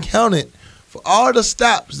job, they accounted for all the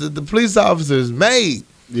stops that the police officers made.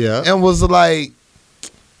 Yeah. And was like,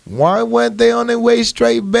 why weren't they on their way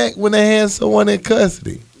straight back when they had someone in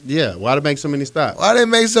custody? Yeah. Why to make so many stops? Why they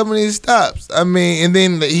make so many stops? I mean, and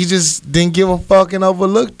then he just didn't give a fuck and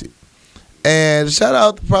overlooked it. And shout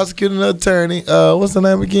out the prosecuting attorney. What's her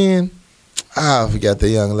name again? I forgot the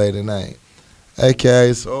young lady's name.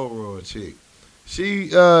 Okay, so overall chick. She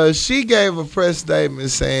gave a press statement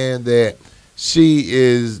saying that she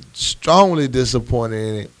is strongly disappointed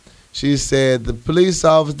in it. She said the police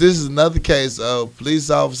officer, this is another case of police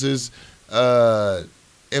officers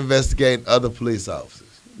investigating other police officers.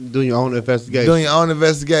 Doing your own investigation. Doing your own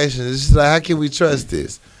investigation. It's just like, how can we trust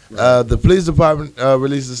this? Right. The police department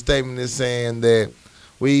released a statement that's saying that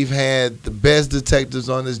we've had the best detectives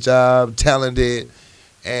on this job, talented,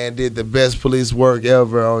 and did the best police work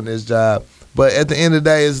ever on this job. But at the end of the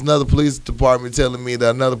day, it's another police department telling me that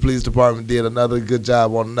another police department did another good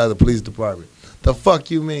job on another police department. The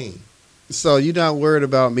fuck you mean? So you're not worried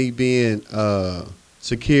about me being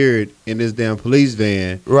secured in this damn police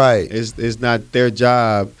van? Right. It's not their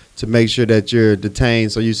job to make sure that you're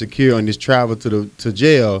detained so you're secure on this travel to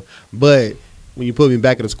jail. But when you put me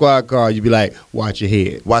back in the squad car, you be like, watch your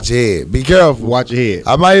head. Watch your head. Be careful. Watch your head.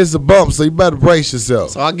 I might hit some bumps, so you better brace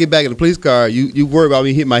yourself. So I get back in the police car. You worry about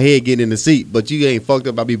me hitting my head getting in the seat, but you ain't fucked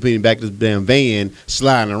up about me putting back this damn van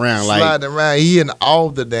sliding around. Sliding around. He hitting all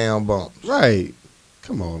the damn bumps. Right.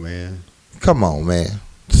 Come on, man. Come on, man.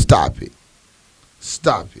 Stop it.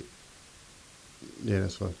 Stop it. Yeah,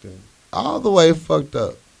 that's fucked up. All the way fucked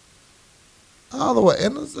up. All the way.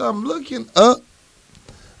 And I'm looking up.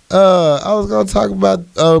 I was going to talk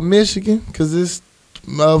about Michigan, because this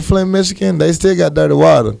Flint, Michigan, they still got dirty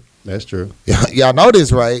water. That's true. Y'all know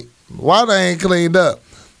this, right? Water ain't cleaned up.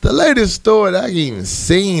 The latest story that I even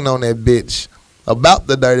seen on that bitch about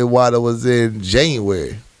the dirty water was in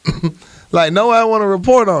January. Like, nobody want to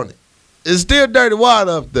report on it. It's still dirty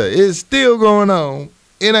water up there. It's still going on.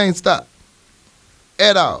 It ain't stopped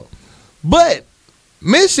at all. But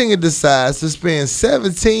Michigan decides to spend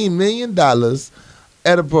 $17 million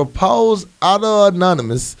at a proposed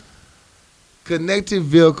auto-anonymous connected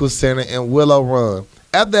vehicle center in Willow Run,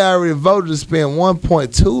 after they already voted to spend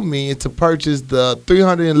 $1.2 million to purchase the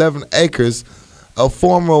 311 acres of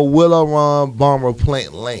former Willow Run Bomber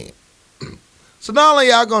plant land. So not only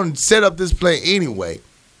y'all gonna set up this plant anyway,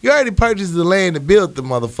 you already purchased the land to build the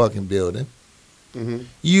motherfucking building. Mm-hmm.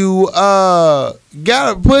 You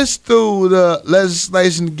gotta push through the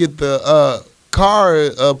legislation to get the car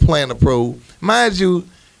plan approved. Mind you,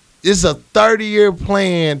 it's a 30-year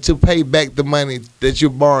plan to pay back the money that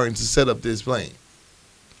you're borrowing to set up this plane.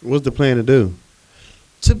 What's the plan to do?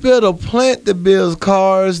 To build a plant that builds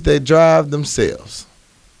cars that drive themselves.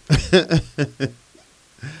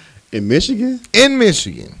 In Michigan? In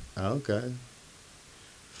Michigan. Okay.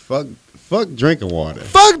 Fuck drinking water.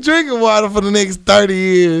 Fuck drinking water for the next 30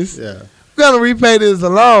 years. Yeah. We're going to repay this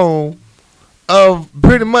loan of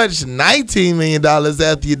pretty much $19 million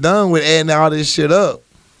after you're done with adding all this shit up.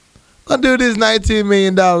 Gonna do this $19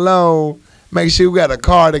 million loan, make sure we got a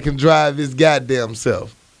car that can drive his goddamn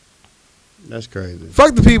self. That's crazy.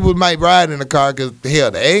 Fuck the people who might ride in the car because, hell,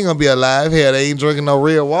 they ain't going to be alive. Hell, they ain't drinking no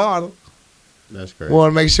real water. That's crazy. We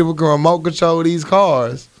want to make sure we can remote control these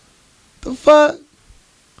cars. The fuck?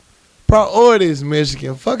 Priorities,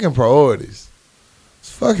 Michigan. Fucking priorities.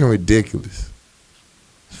 It's fucking ridiculous.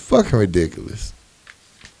 It's fucking ridiculous.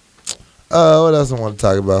 What else I want to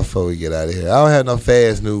talk about before we get out of here? I don't have no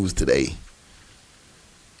fast news today.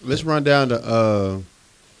 Let's run down the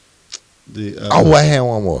I had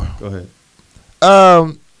one more. Go ahead.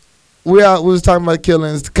 We was talking about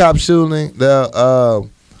killings, the cop shooting that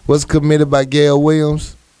was committed by Gail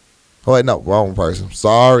Williams. Oh wait, no, wrong person.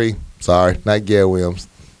 Sorry, not Gail Williams.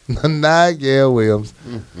 Not Gail Williams.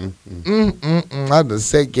 I just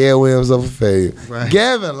set Gail Williams up for failure. Right.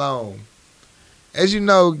 Gavin Long. As you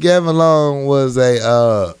know, Gavin Long was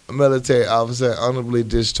a military officer honorably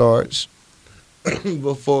discharged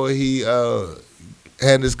before he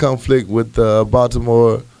had this conflict with Baton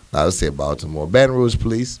Rouge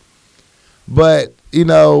police. But, you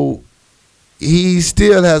know, he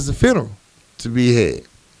still has a funeral to be had.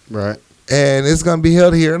 Right. And it's going to be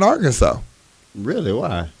held here in Arkansas. Really?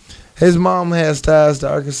 Why? His mom has ties to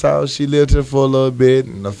Arkansas. She lived here for a little bit,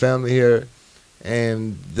 and the family here.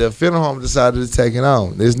 And the funeral home decided to take it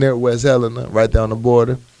on. It's near West Helena, right there on the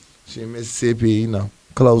border. She in Mississippi, you know,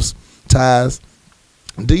 close ties.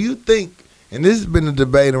 Do you think, and this has been a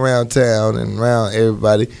debate around town and around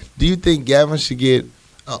everybody, do you think Gavin should get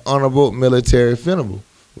an honorable military funeral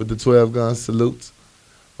with the 12-gun salutes?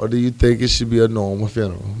 Or do you think it should be a normal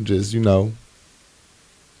funeral? Just, you know,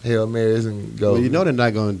 Hail Marys and go. Well, you know they're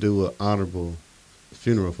not going to do an honorable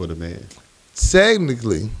funeral for the man.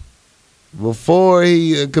 Technically, before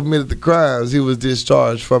he committed the crimes, he was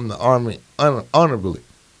discharged from the Army honorably.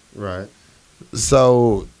 Right.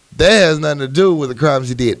 So that has nothing to do with the crimes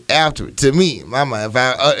he did after it. To me, in my mind, if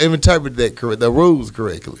I interpreted the rules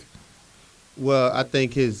correctly. Well, I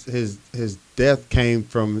think his death came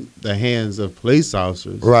from the hands of police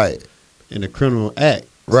officers. Right. In a criminal act.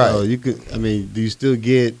 Right. So you could, I mean, do you still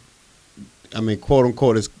get, I mean, quote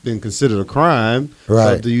unquote, it's been considered a crime.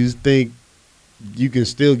 Right. So do you think you can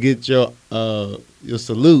still get your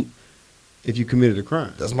salute if you committed a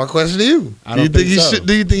crime? That's my question to you. I don't think so.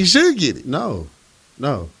 Do you think he should get it? No.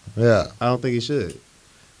 Yeah. I don't think he should.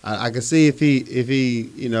 I can see if he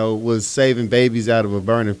you know was saving babies out of a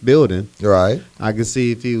burning building. Right. I can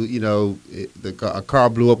see if he you know a car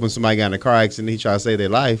blew up when somebody got in a car accident. He tried to save their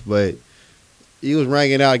life, but he was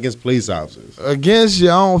ringing out against police officers, against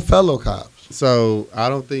your own fellow cops. So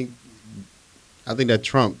I think that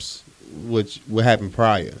trumps what happened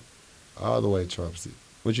prior. All the way trumps it.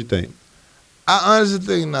 What you think? I honestly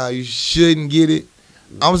think you shouldn't get it.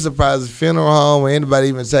 I'm surprised the funeral home or anybody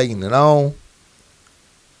even taking it on.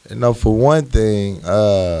 You know, for one thing,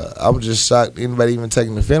 I'm just shocked anybody even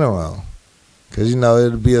taking the funeral home. Because, you know,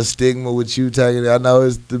 it'll be a stigma with you taking it. I know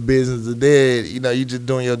it's the business of dead. You know, you just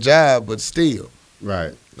doing your job, but still.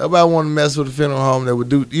 Right. Nobody want to mess with a funeral home that would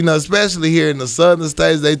do, you know, especially here in the southern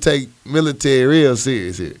states, they take military real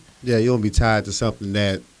serious here. Yeah, you won't be tied to something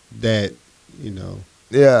that you know.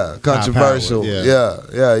 Yeah, controversial.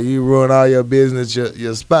 Yeah, you ruin all your business,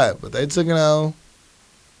 your spot. But they took it on.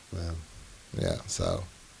 Well. Yeah, so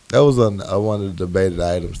that was one of the debated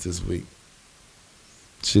items this week.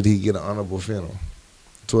 Should he get an honorable funeral?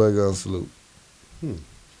 12-gun salute.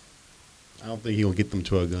 I don't think he'll get them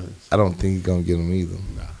 12 guns. I don't think he's going to get them either.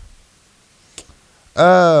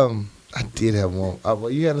 Nah. I did have one.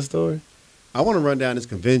 You had a story? I want to run down his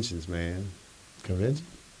conventions, man. Convention?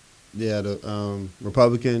 Yeah, the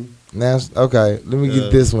Republican. Okay, let me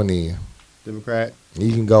get this one in. Democrat.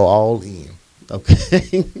 You can go all in.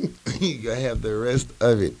 Okay. You got to have the rest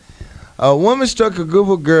of it. A woman struck a group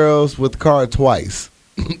of girls with a car twice.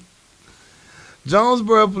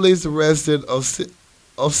 Jonesboro police arrested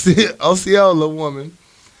Osceola woman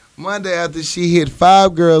Monday after she hit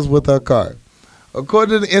 5 girls with her car.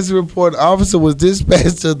 According to the incident report, the officer was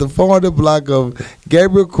dispatched to the 400 block of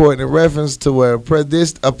Gabriel Court in reference to a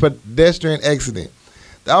pedestrian accident.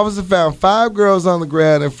 The officer found 5 girls on the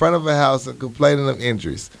ground in front of a house and complaining of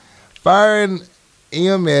injuries. Fire and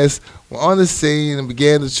EMS were on the scene and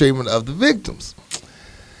began the treatment of the victims.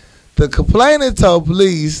 The complainant told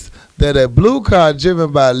police that a blue car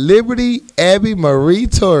driven by Liberty Abby Marie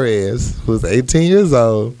Torres, who was 18 years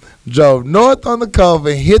old, drove north on the Cove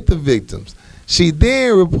and hit the victims. She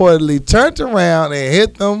then reportedly turned around and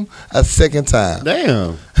hit them a second time.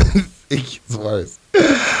 Damn. It gets worse.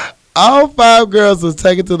 All 5 girls was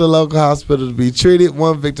taken to the local hospital to be treated.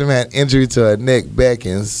 One victim had injury to her neck, back,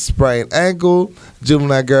 and sprained ankle.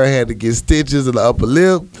 Juvenile girl had to get stitches in the upper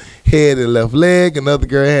lip, head, and left leg. Another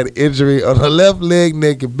girl had injury on her left leg,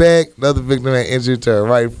 neck, and back. Another victim had injury to her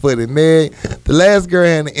right foot and neck. The last girl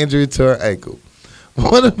had an injury to her ankle.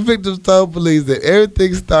 One of the victims told police that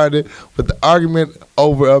everything started with the argument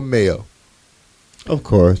over a mail. Of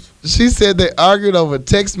course. She said they argued over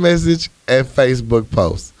text message and Facebook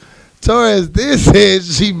posts. Torres then said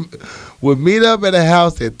she would meet up at a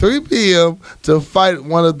house at 3 p.m. to fight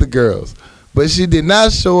one of the girls, but she did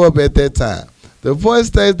not show up at that time. The report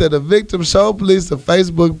states that the victim showed police a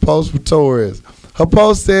Facebook post for Torres. Her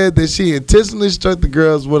post said that she intentionally struck the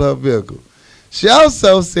girls with her vehicle. She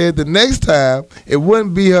also said the next time it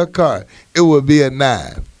wouldn't be her car, it would be a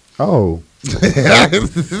 9. Oh.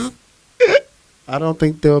 I don't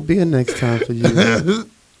think there'll be a next time for you.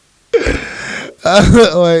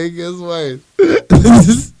 Wait, guess worse.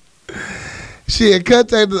 She had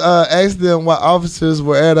contacted accident while officers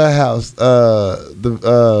were at her house,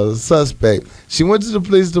 the suspect. She went to the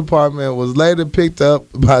police department and was later picked up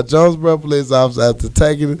by Jonesboro police officers after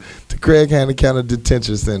taken to Craig County County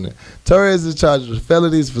Detention Center. Torres is charged with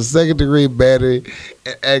felonies for second-degree battery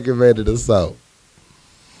and aggravated assault.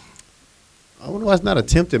 I wonder why it's not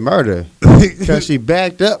attempted murder. Because she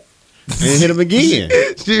backed up and hit him again.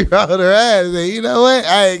 She rolled her ass and said, you know what?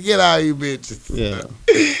 I ain't get all you bitches. Yeah.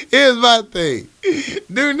 Here's my thing.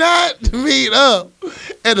 Do not meet up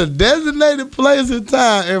at a designated place and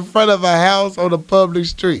time in front of a house on a public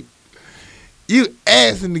street. You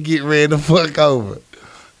asking to get ran the fuck over.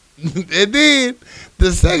 And then,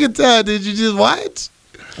 the second time, did you just watch?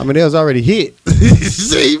 I mean, they was already hit.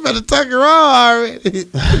 See, you better tuck her on already.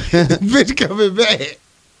 Bitch coming back.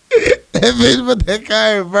 That bitch put that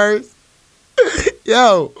car in reverse.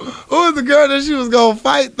 Yo, who was the girl that she was going to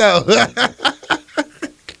fight, though?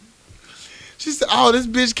 She said, oh, this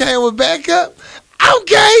bitch came with backup?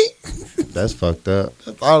 Okay. That's fucked up.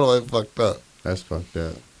 That's all the way fucked up. That's fucked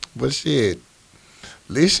up. But shit, at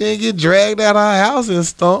least she didn't get dragged out of her house and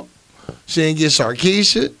stumped. She didn't get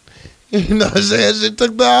Sharkeisha. You know what I'm saying? She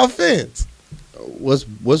took the offense.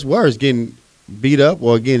 What's worse, getting beat up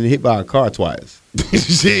or getting hit by a car twice?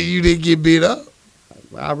 Shit, you didn't get beat up?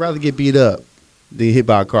 I'd rather get beat up than hit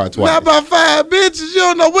by a car twice. Not by 5 bitches. You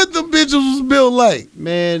don't know what them bitches was built like.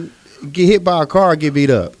 Man, get hit by a car or get beat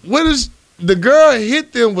up. What is the girl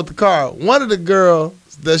hit them with the car? One of the girls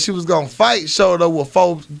that she was gonna fight showed up with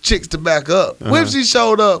 4 chicks to back up. What if she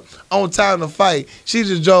showed up on time to fight? She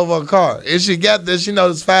just drove her car. And she got there, she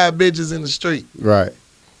knows there's 5 bitches in the street. Right.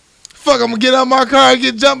 Fuck, I'm gonna get out my car and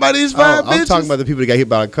get jumped by these 5 bitches? I'm talking about the people that got hit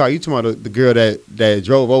by a car. You talking about the girl that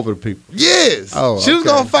drove over the people. Yes. Oh, she was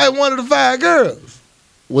gonna fight one of the 5 girls.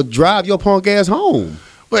 Well, drive your punk ass home.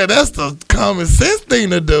 Well, that's the common sense thing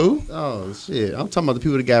to do. Oh, shit. I'm talking about the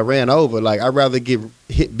people that got ran over. Like, I'd rather get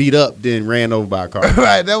beat up than ran over by a car.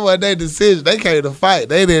 Right, that was their decision. They came to fight.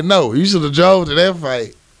 They didn't know. You should have drove to that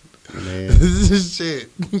fight. Man. Shit.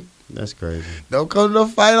 That's crazy. Don't come to the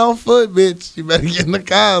fight on foot, bitch. You better get in the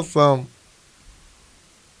car or something.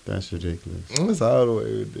 That's ridiculous. That's all the way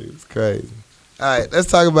ridiculous. It's crazy. All right, let's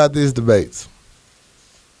talk about these debates.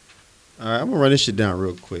 All right, I'm going to run this shit down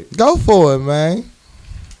real quick. Go for it, man.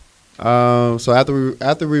 So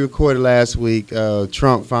after we recorded last week,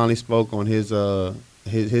 Trump finally spoke on his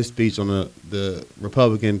speech on the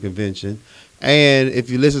Republican convention, and if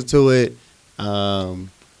you listen to it,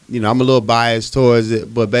 you know, I'm a little biased towards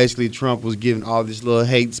it, but basically Trump was giving all this little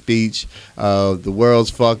hate speech. The world's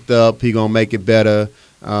fucked up. He gonna make it better.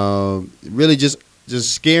 Really just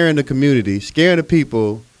scaring the community, scaring the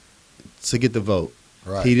people to get the vote.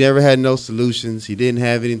 Right. He never had no solutions. He didn't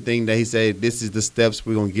have anything that he said, this is the steps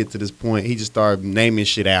we're going to get to this point. He just started naming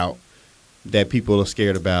shit out that people are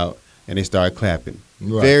scared about, and they started clapping.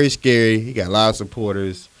 Right. Very scary. He got a lot of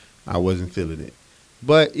supporters. I wasn't feeling it.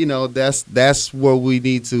 But, you know, that's what we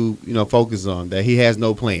need to, you know, focus on, that he has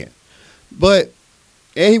no plan. But,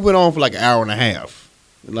 and he went on for like an hour and a half.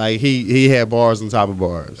 Like, he had bars on top of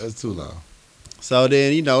bars. That's too long. So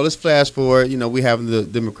then, let's flash forward. We having the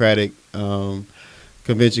Democratic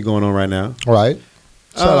convention going on right now. Right.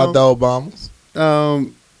 Shout out to Obamas.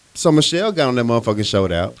 So Michelle got on that motherfucking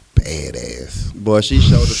showed out. Badass. Boy, she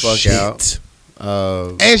showed the fuck out.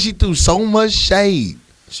 And she threw so much shade.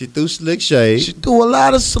 She threw slick shade. She threw a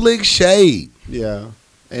lot of slick shade. Yeah.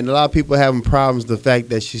 And a lot of people having problems with the fact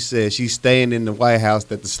that she said she's staying in the White House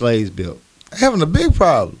that the slaves built. Having a big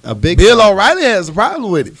problem. Bill O'Reilly has a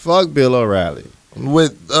problem with it. Fuck Bill O'Reilly.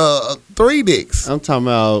 With 3 dicks. I'm talking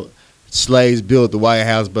about slaves built the White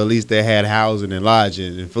House, but at least they had housing and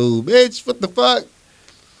lodging and food. Bitch, what the fuck?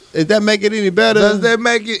 Does that make it any better? Does that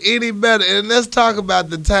make it any better? And let's talk about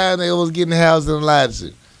the time they was getting housing and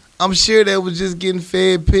lodging. I'm sure they was just getting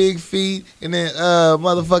fed pig feet and then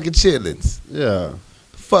motherfucking chitlins. Yeah.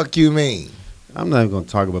 Fuck you mean? I'm not even gonna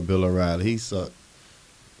talk about Bill O'Reilly. He sucked.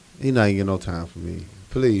 He not even get no time for me.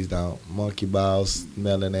 Please don't. Monkey balls,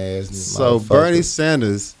 smelling ass. So Bernie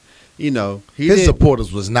Sanders, his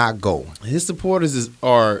supporters was not going. His supporters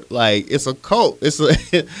are like, it's a cult. They're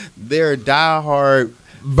diehard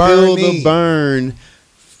Feel the Burn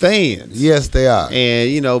fans. Yes, they are.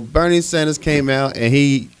 And Bernie Sanders came out and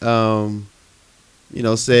he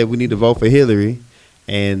said we need to vote for Hillary.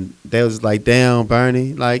 And they was like, damn,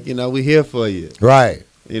 Bernie, like, we here for you. Right.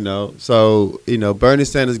 So, Bernie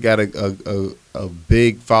Sanders got a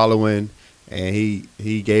big following, and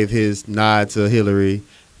he gave his nod to Hillary.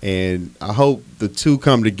 And I hope the two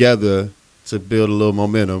come together to build a little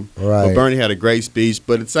momentum. Right. But Bernie had a great speech.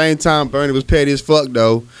 But at the same time, Bernie was petty as fuck,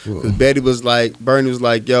 though. Because Bernie was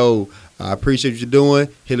like, yo, I appreciate what you're doing.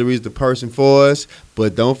 Hillary's the person for us.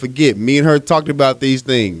 But don't forget, me and her talked about these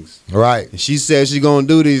things. Right. And she said she's going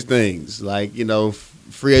to do these things, like,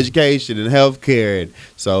 free education and health care.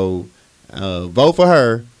 So vote for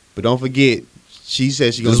her, but don't forget, she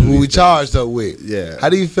said she's going to do this is what we things. charged her with. Yeah. How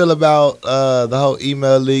do you feel about the whole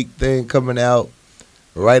email leak thing coming out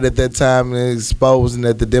right at that time and exposing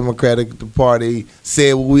that the Democratic Party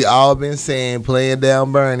said what we all been saying, playing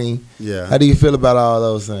down Bernie? Yeah. How do you feel about all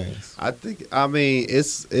those things? I mean,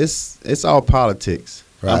 it's all politics.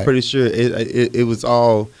 Right. I'm pretty sure it was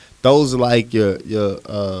all, those are like your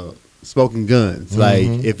smoking guns. Like,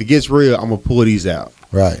 if it gets real, I'm going to pull these out.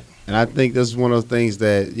 Right. And I think that's one of those things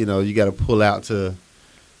that, you got to pull out to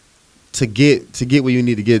get where you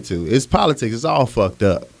need to get to. It's politics. It's all fucked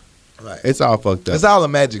up. Right. It's all fucked up. It's all a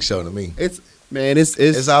magic show to me.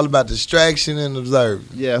 It's all about distraction and observing.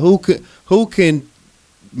 Yeah, who can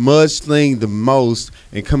mudsling the most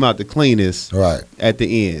and come out the cleanest right at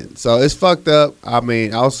the end. So it's fucked up. I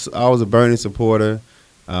mean, I was a Bernie supporter,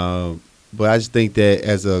 but I just think that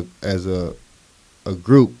as a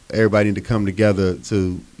group, everybody need to come together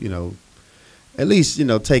to at least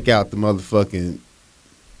take out the motherfucking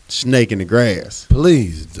snake in the grass.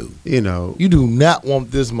 Please do. You do not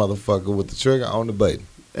want this motherfucker with the trigger on the button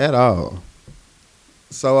at all.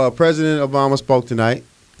 So President Obama spoke tonight.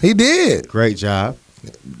 He did. Great job.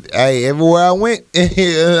 Hey, everywhere I went,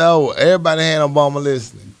 everybody had Obama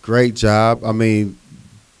listening. Great job. I mean,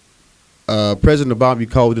 President Obama, you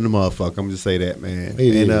cold in the motherfucker. I'm gonna just say that, man.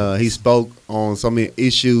 He spoke on so many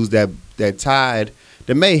issues that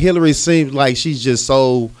made Hillary seem like she's just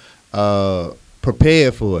so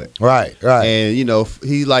prepared for it. Right. And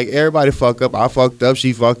he like, everybody fuck up. I fucked up.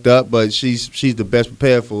 She fucked up, but she's the best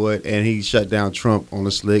prepared for it. And he shut down Trump on the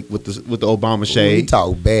slick with the Obama shade. He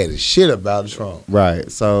talk bad as shit about Trump.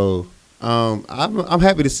 Right. So I'm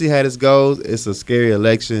happy to see how this goes. It's a scary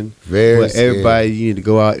election. Very scary. Everybody, you need to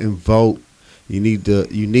go out and vote. You need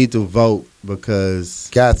to vote because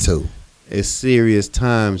got to. It's serious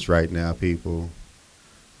times right now, people.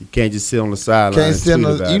 You can't just sit on the sidelines.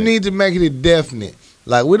 You need to make it definite.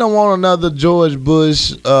 Like, we don't want another George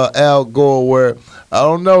Bush, Al Gore, where I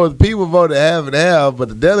don't know if people voted half and half, but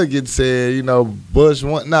the delegates said, Bush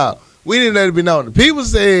won. No, we didn't let it be known. The people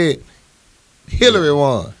said Hillary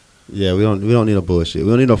won. Yeah, we don't need no bullshit. We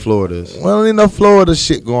don't need no Floridas. We don't need no Florida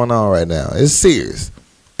shit going on right now. It's serious.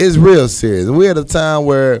 It's real serious. We're at a time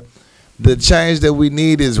where the change that we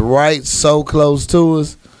need is right so close to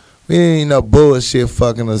us. We ain't no bullshit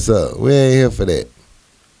fucking us up. We ain't here for that.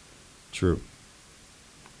 True.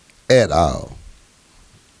 At all.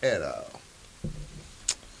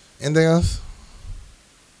 Anything else?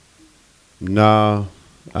 Nah,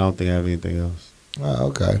 I don't think I have anything else. Oh,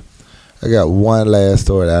 okay. I got one last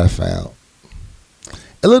story that I found.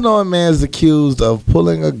 Illinois man is accused of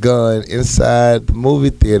pulling a gun inside the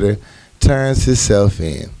movie theater, turns himself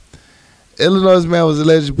in. Illinois man was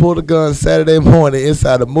alleged to pull the gun Saturday morning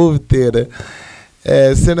inside the movie theater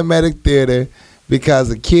at Cinematic Theater because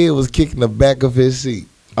a kid was kicking the back of his seat.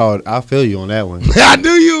 Oh, I feel you on that one. I knew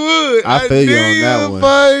you I feel you on that one.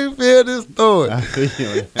 I feel this story. I feel you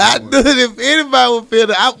on I that knew that if anybody would feel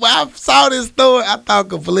that. When I saw this story, I thought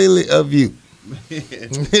completely of you.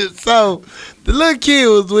 So the little kid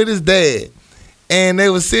was with his dad, and they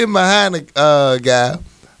was sitting behind a guy,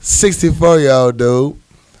 64-year-old dude,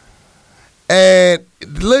 and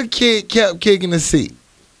the little kid kept kicking the seat.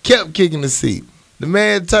 The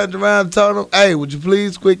man turned around and told him, "Hey, would you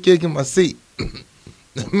please quit kicking my seat?"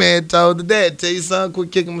 The man told the dad, "Tell your son,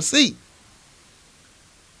 quit kicking my seat."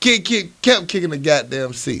 Kid kept kicking the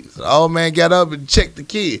goddamn seat. So the old man got up and checked the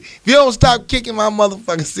kid. "If you don't stop kicking my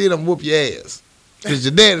motherfucking seat, I'm whoop your ass. Because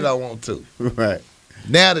your daddy don't want to." Right.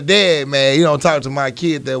 Now the dad, man, he don't talk to my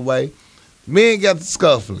kid that way. The men got the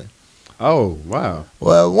scuffling. Oh, wow.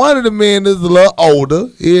 Well, one of the men is a little older.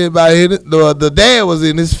 The dad was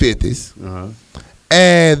in his 50s. Uh-huh.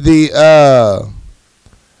 And the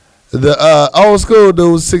old school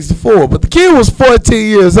dude was 64. But the kid was 14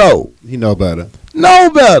 years old. He know better.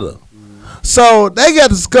 So they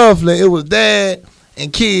got the scuffling. It was dad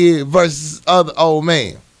and kid versus other old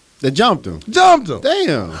man. They jumped him.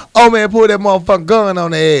 Damn. Old man pulled that motherfucking gun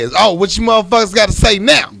on their ass. "Oh, what you motherfuckers got to say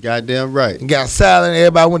now?" Goddamn right. And got silent.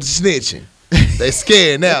 Everybody went to snitching. They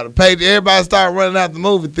scared now. Everybody started running out the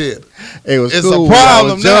movie theater. It's a cool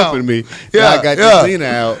problem was now. Jumping me. Yeah, I got the Zena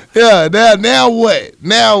out. Yeah. Now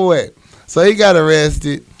what? So he got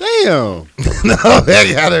arrested. Damn. No,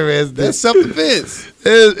 he got arrested. That's self-defense.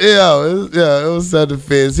 It was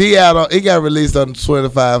self-defense. He got released on a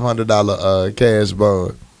 $2,500 cash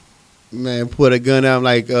bond. Man, put a gun out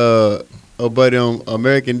like a buddy on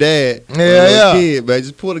American Dad. Yeah. Kid, man,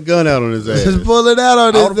 just pull the gun out on his ass. Just pull it out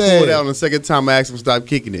on his ass. I would have pulled it out on the second time I asked him to stop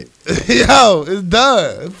kicking it. Yo, it's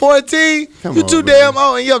done. 14, Come you on, too man. damn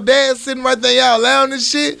old, and your dad sitting right there, y'all allowing this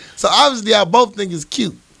shit. So obviously, y'all both think it's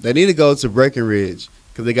cute. They need to go to Breckenridge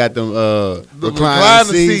because they got them recliner recliner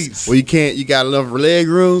seats. Well, you got enough leg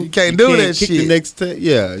room. You can't do that kick shit. The next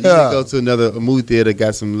you can go to a movie theater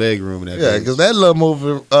got some leg room. In that Yeah, because that little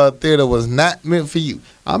movie theater was not meant for you.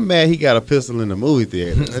 I'm mad he got a pistol in the movie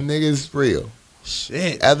theater. That nigga is real.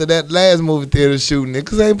 Shit. After that last movie theater shooting,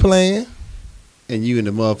 niggas ain't playing. And you in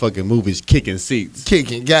the motherfucking movies kicking seats.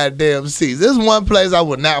 Kicking goddamn seats. There's one place I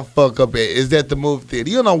would not fuck up at. Is at the movie theater.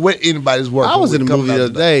 You don't know what anybody's working. I was in the movie the out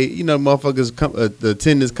other day. You know, motherfuckers the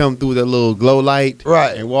attendants come through with that little glow light,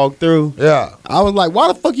 Right. and walk through. Yeah. I was like, why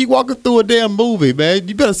the fuck you walking through a damn movie, man?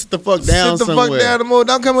 You better sit the fuck down Sit the somewhere. fuck down the movie.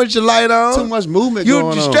 Don't come with your light on. Too much movement You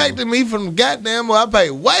going distracted me from the goddamn movie. I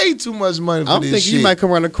paid way too much money for on. I'm this thinking shit. you might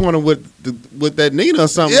come around the corner with that Nina or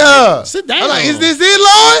something. Yeah. Sit down. I'm like, is this it,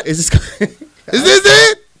 Lord? Is this? Is this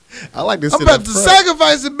it? I like this. I'm about to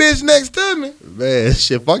sacrifice a bitch next to me. Man,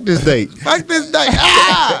 shit, fuck this date. Fuck this day.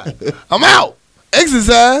 I'm out.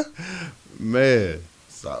 Exercise. Man,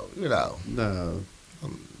 So, you know, no.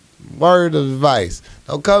 word of advice.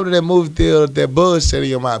 Don't come to that movie theater with that bullshit in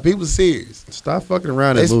your mind. People serious. Stop fucking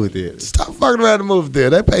around at movie theaters. Stop fucking around the movie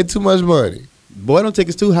theater. They pay too much money. Boy, don't take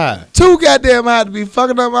us too high. Too goddamn high to be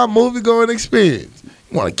fucking up my movie going experience.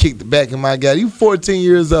 You want to kick the back of my guy. You 14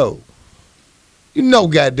 years old. You know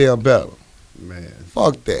goddamn better. Man.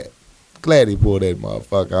 Fuck that. Glad he pulled that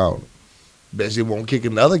motherfucker on. Bet you won't kick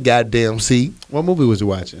another goddamn seat. What movie was you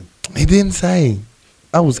watching? He didn't say.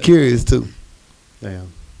 I was curious too.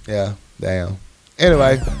 Damn. Yeah, damn.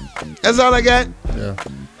 Anyway, that's all I got. Yeah.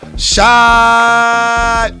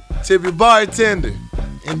 Shot. Tip your bartender.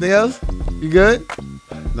 Anything else? You good?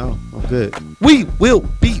 No, I'm good. We will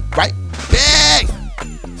be right back.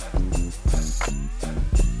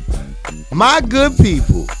 My good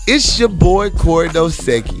people, it's your boy Corey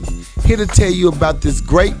Dosecki, here to tell you about this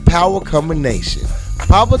great power combination.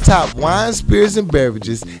 Papa Top Wine, Spirits, and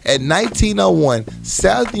Beverages at 1901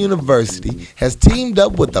 South University has teamed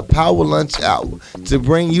up with the Power Lunch Hour to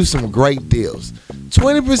bring you some great deals.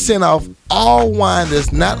 20% off all wine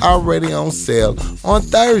that's not already on sale on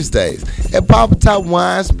Thursdays at Papa Top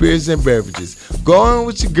Wine, Spirits, and Beverages. Go in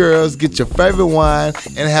with your girls, get your favorite wine,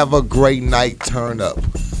 and have a great night turn up.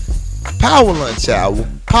 Power Lunch Hour,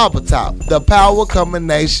 Papa Top, the power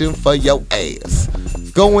combination for your ass.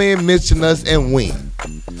 Go in, mention us, and win.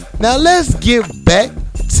 Now let's get back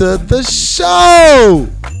to the show.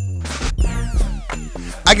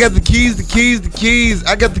 I got the keys.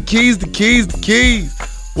 I got the keys.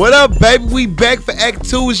 What up, baby? We back for Act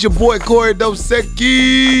 2. It's your boy Corey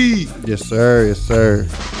Dosecki. Yes, sir.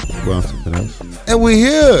 Go on something else. And we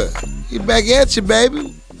here. We back at you,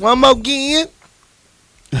 baby. One more again.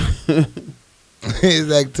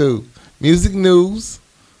 It's Act 2. Music news.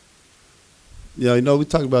 Yeah, you know, we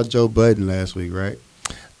talked about Joe Budden last week, right?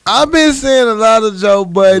 I've been seeing a lot of Joe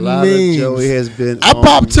Budden memes. Joey has been. I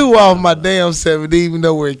popped 2 off my damn 7, didn't even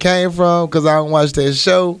know where it came from because I don't watch that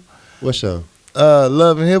show. What show?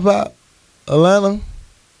 Love and Hip Hop, Atlanta.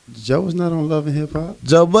 Joe was not on Love and Hip Hop.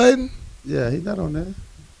 Joe Budden? Yeah, he's not on there.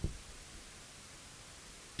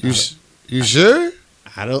 You sure?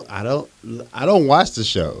 I don't watch the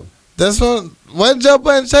show. That's what. Wasn't Joe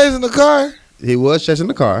Budden chasing the car? He was chasing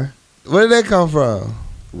the car. Where did that come from?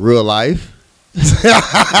 Real life. I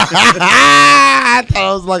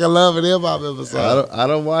thought it was like a Love and Hip Hop episode. I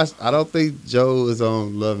don't think Joe is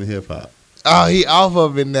on Love and Hip Hop. Oh, he off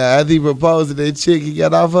of it now. After he proposed to that chick, he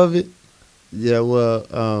got off of it. Yeah,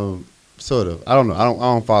 well, sort of. I don't know. I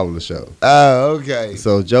don't follow the show. Oh, okay.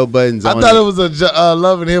 So Joe Budden's on. I thought it was a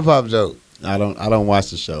Love and Hip Hop joke. I don't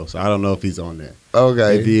watch the show, so I don't know if he's on there.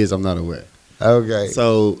 Okay. If he is, I'm not aware. Okay.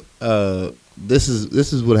 So this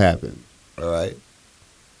is what happened. All right.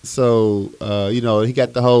 So he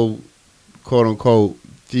got the whole quote unquote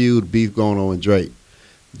feud beef going on with Drake.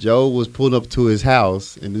 Joe was pulling up to his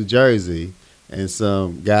house in New Jersey, and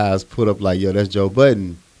some guys put up like, "Yo, that's Joe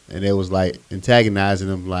Budden," and they was like antagonizing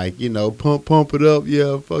him, like, pump it up,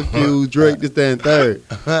 yeah, fuck you, Drake, this, that, and third.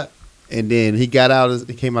 And then he came out of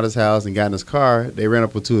his house and got in his car. They ran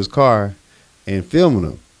up to his car and filming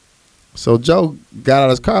him. So Joe got out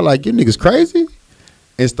of his car like, "You niggas crazy?"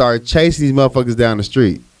 and started chasing these motherfuckers down the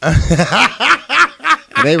street. And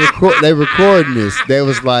they recording this. They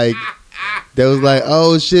was like,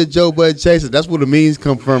 "Oh shit, Joe Budden chasing." That's where the memes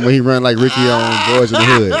come from when he run like Ricky on Boys in the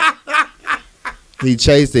Hood. He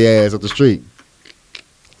chased their ass up the street.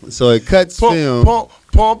 So it cuts film.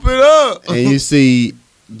 Pump it up. And you see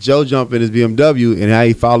Joe jump in his BMW and how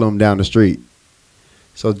he follow him down the street.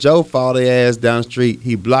 So Joe follow their ass down the street.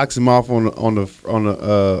 He blocks him off on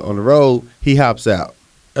the road. He hops out.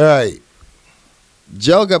 All right.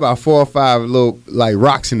 Joe got about 4 or 5 little like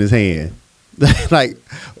rocks in his hand. Like,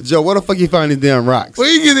 Joe, where the fuck you find these damn rocks? Where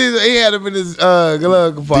you get these? He had them in his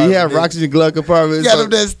glove compartment. Do you have rocks in your glove compartment? He got them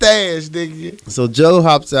that stash, nigga. So Joe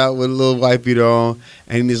hops out with a little white beater on,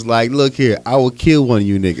 and he's like, "Look here, I will kill one of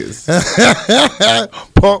you niggas."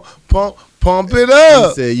 Pump it up.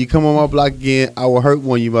 He said, "You come on my block again, I will hurt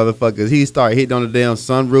one of you motherfuckers." He started hitting on the damn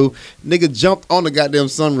sunroof. Nigga jumped on the goddamn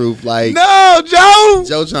sunroof like, "No, Joe!"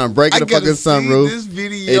 Joe trying to break the fucking sunroof. This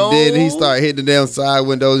video. And then he started hitting the damn side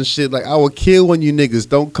windows and shit. Like, "I will kill one of you niggas.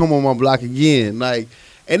 Don't come on my block again." Like,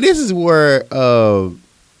 and this is where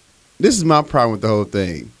this is my problem with the whole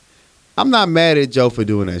thing. I'm not mad at Joe for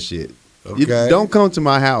doing that shit. Okay. You don't come to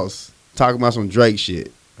my house talking about some Drake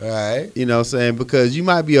shit. All right. You know what I'm saying? Because you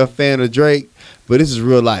might be a fan of Drake, but this is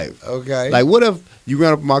real life. Okay. Like, what if you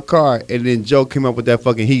ran up in my car and then Joe came up with that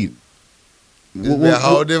fucking heat? It's been a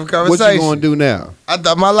whole different conversation. What you gonna do now? I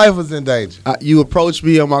thought my life was in danger. You approached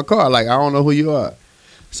me on my car, like, I don't know who you are.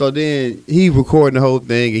 So then he recording the whole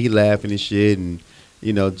thing and he laughing and shit, and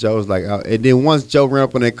Joe's like, and then once Joe ran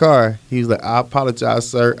up on that car, he was like, "I apologize,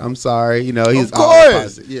 sir. I'm sorry." He's of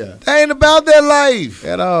course. Yeah. That ain't about that life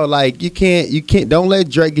at all. Like, you can't. Don't let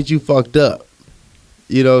Drake get you fucked up.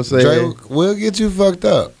 You know what I'm saying? Drake will get you fucked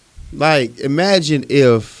up. Like, imagine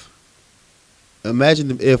if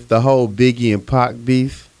the whole Biggie and Pac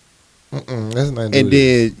beef. That's not. And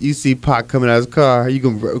then you see Pac coming out of his car, you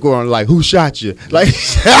can go on like, "Who shot you?" Like.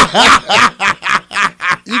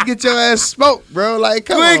 You get your ass smoked, bro. Like,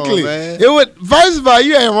 come on, man. First of all,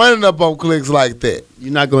 you ain't running up on clicks like that.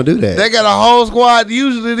 You're not gonna do that. They got a whole squad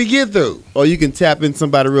usually to get through. Or you can tap in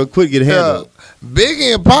somebody real quick, get a handle.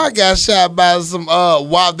 Biggie and Pac got shot by some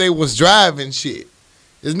while they was driving shit.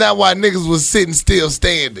 It's not why niggas was sitting still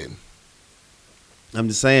standing. I'm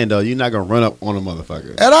just saying though, you're not gonna run up on a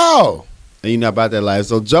motherfucker at all. And you're not about that life.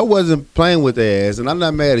 So Joe wasn't playing with their ass, and I'm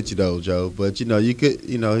not mad at you though, Joe. But you could,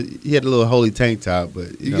 he had a little holy tank top,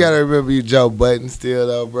 but you gotta remember you Joe Budden still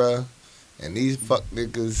though, bro. And these fuck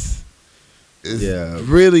niggas is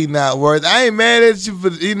really not worth. I ain't mad at you for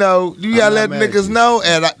you gotta let niggas know,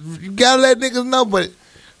 and you gotta let niggas know. But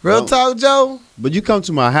real talk, Joe. But you come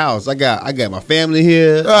to my house. I got my family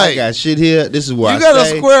here. Right. I got shit here. This is where you got a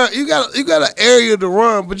square. You got an area to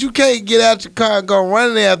run, but you can't get out your car and go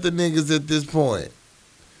running after niggas at this point,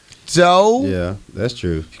 Joe. Yeah, that's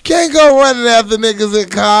true. You can't go running after niggas in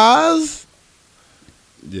cars.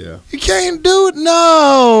 Yeah. You can't do it.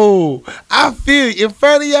 No, I feel you. In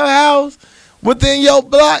front of your house, within your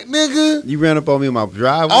block, nigga. You ran up on me in my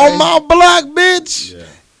driveway. On my block, bitch. Yeah.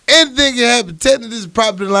 Anything can happen. Technically, this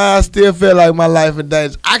property line, I still feel like my life in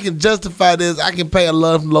danger. I can justify this. I can pay a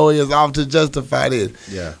lot of lawyers off to justify this.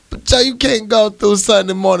 Yeah. But, Joe, you can't go through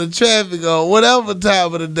Sunday morning traffic or whatever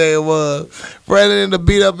time of the day it was, running in the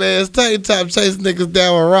beat-up-ass tank top, chasing niggas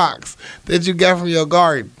down with rocks that you got from your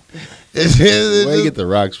garden. Where you get the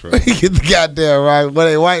rocks from? Where you get the goddamn rocks? But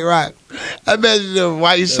they white rocks. I imagine the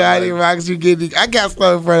white shiny rocks you get. I got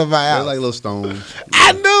some in front of my house. They're like little stones.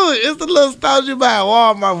 I knew it. It's the little stones you buy at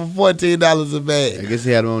Walmart for $14 a bag. I guess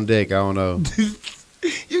he had them on deck. I don't know.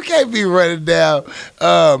 You can't be running down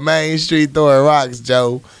Main Street throwing rocks,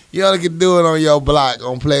 Joe. You only can do it on your block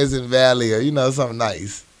on Pleasant Valley or, something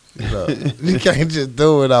nice. You can't just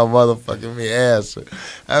do it on motherfucking me ass.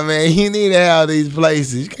 I mean, you need to have these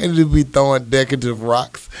places. You can't just be throwing decorative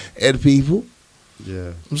rocks at people.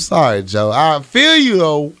 Yeah. I'm sorry, Joe. I feel you,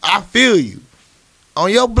 though. I feel you.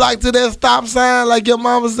 On your block to that stop sign, like your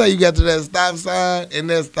mama say, you got to that stop sign and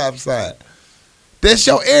that stop sign. That's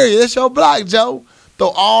your area. That's your block, Joe. Throw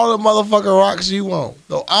all the motherfucking rocks you want.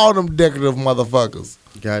 Throw all them decorative motherfuckers.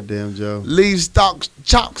 Goddamn, Joe. Leave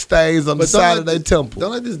chalk stains on the side of their temple.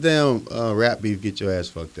 Don't let this damn rap beef get your ass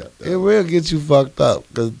fucked up, though. It will get you fucked up.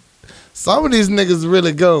 Because some of these niggas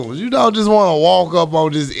really goons. You don't just want to walk up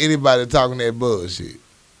on just anybody talking that bullshit.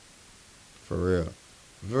 For real.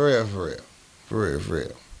 For real, for real. For real, for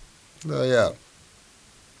real. So, yeah.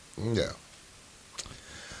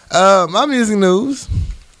 Yeah. My music news.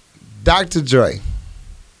 Dr. Dre.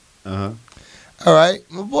 Uh-huh. All right.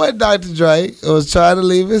 My boy Dr. Dre was trying to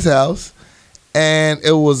leave his house, and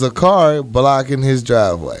it was a car blocking his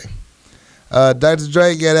driveway. Dr.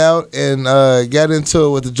 Dre got out and got into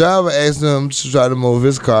it with the driver, asking him to try to move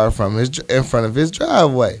his car from in front of his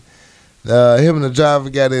driveway. Him and the driver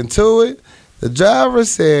got into it. The driver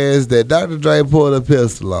says that Dr. Dre pulled a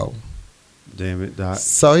pistol on him. Damn it, Doc.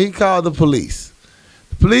 So he called the police.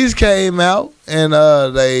 Police came out and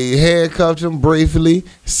they handcuffed him briefly,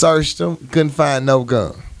 searched him, couldn't find no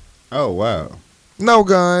gun. Oh, wow. No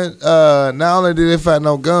gun. Not only did they find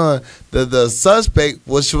no gun, the suspect,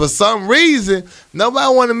 which for some reason,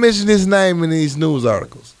 nobody wanted to mention his name in these news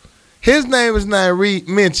articles. His name is not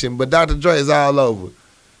mentioned, but Dr. Dre is all over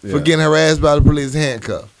for getting harassed by the police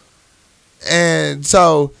handcuffed. And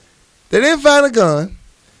so they didn't find a gun.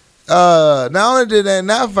 Not only did they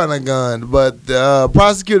not find a gun, but the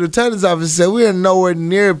prosecutor attorney's office said we are nowhere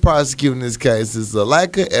near prosecuting this case. It's a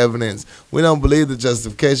lack of evidence. We don't believe the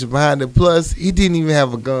justification behind it. Plus, he didn't even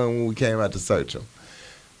have a gun when we came out to search him.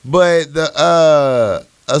 But the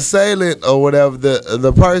assailant or whatever,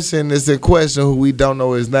 the person that's in question, who we don't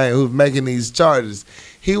know his name, who's making these charges,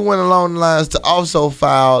 he went along the lines to also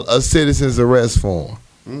file a citizen's arrest form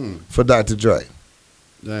for Dr. Dre.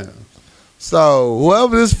 Damn. So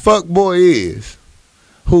whoever this fuck boy is,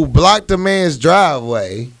 who blocked a man's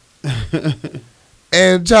driveway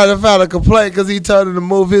and tried to file a complaint because he told him to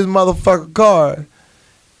move his motherfucking car,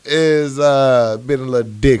 is been a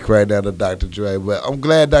little dick right now to Dr. Dre. But I'm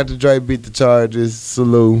glad Dr. Dre beat the charges.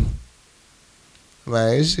 Salute.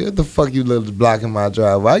 Man, shit, what the fuck you little blocking my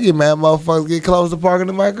driveway? I get mad motherfuckers get close to parking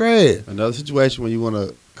in my crib. Another situation when you want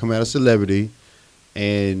to come at a celebrity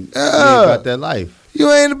and you ain't about that life. You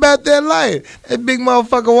ain't about that life. That big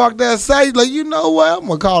motherfucker walked outside, like, you know what? I'm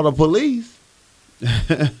going to call the police.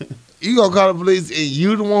 You going to call the police and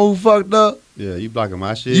you the one who fucked up? Yeah, you blocking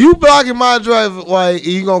my shit. You blocking my driveway and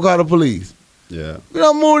you going to call the police. Yeah. We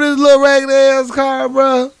don't move this little ragged ass car,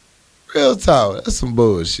 bro. Real talk. That's some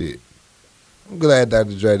bullshit. I'm glad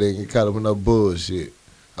Dr. Dre didn't get caught up with no bullshit.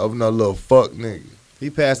 Over no little fuck nigga. He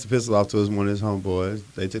passed the pistol off to one of his homeboys.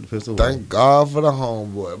 They took the pistol away. Thank God for the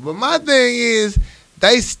homeboy. But my thing is,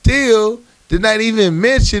 they still did not even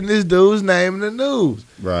mention this dude's name in the news.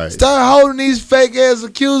 Right. Start holding these fake ass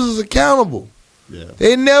accusers accountable. Yeah.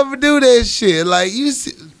 They never do that shit. Like you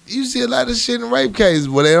see a lot of shit in rape cases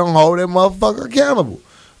where they don't hold that motherfucker accountable.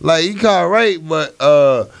 Like you call rape, but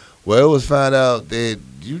well, it was found out that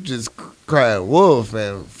you just crying wolf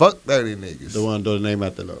and fuck 30 niggas. The one to throw the name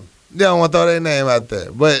out there though. They don't want to throw their name out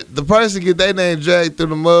there. But the person get their name dragged through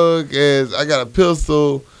the mug as I got a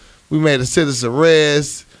pistol. We made a citizen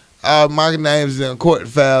arrest. All my names in court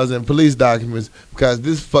files and police documents because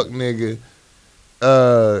this fuck nigga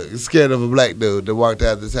is scared of a black dude that walked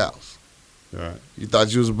out of this house. Right. You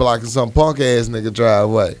thought you was blocking some punk ass nigga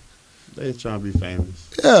driveway. They trying to be famous.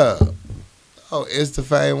 Yeah. Oh, Insta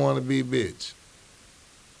fame wanna be bitch.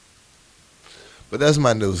 But that's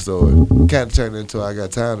my news story. Kind of turned into I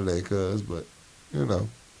got time today, cuz, but you know.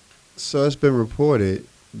 So it's been reported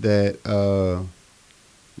that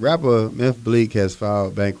rapper Memphis Bleek has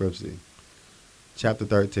filed bankruptcy. Chapter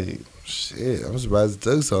 13. Shit, I'm surprised it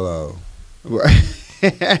took so long. Right.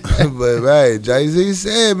 But right, Jay-Z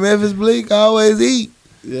said Memphis Bleek always eat.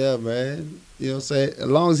 Yeah, man. You know what I'm saying? As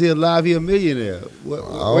long as he alive, he a millionaire.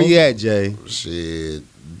 Where you at, Jay? Shit.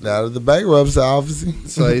 Out of the bankruptcy office.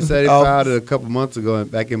 So he said he filed it a couple months ago,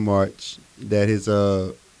 back in March, that his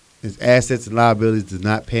His assets and liabilities did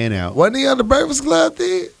not pan out. Wasn't he on the Breakfast Club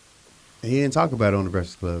then? He didn't talk about it on the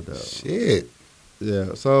Breakfast Club, though. Shit.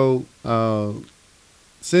 Yeah. So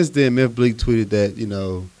since then, Myth Bleak tweeted that, you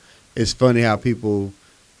know, it's funny how people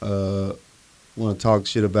want to talk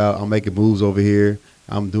shit about, I'm making moves over here,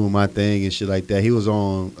 I'm doing my thing and shit like that. He was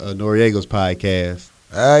on Noriega's podcast.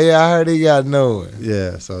 Yeah, I heard he got knowing.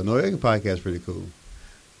 Yeah, so Noriega's podcast is pretty cool.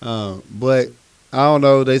 But I don't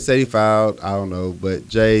know. They say he filed. I don't know. But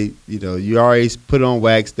Jay, you know, you already put on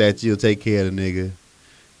wax that you'll take care of the nigga.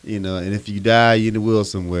 You know, and if you die, you in the will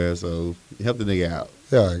somewhere. So help the nigga out.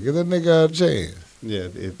 Yeah, give that nigga a chance. Yeah,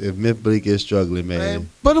 if Myth Bleak is struggling, man.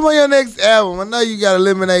 Put him on your next album. I know you got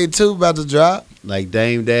Lemonade 2 about to drop. Like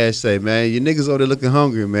Dame Dash say, man, your niggas over there looking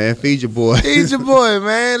hungry, man. Feed your boy. Feed your boy,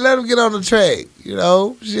 man. Let him get on the track. You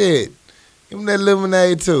know, shit. Give him that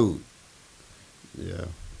Lemonade 2. Yeah.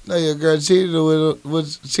 No, your girl cheated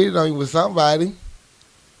on you with somebody.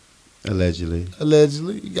 Allegedly.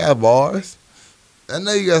 You got bars. I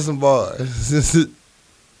know you got some bars.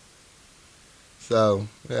 So,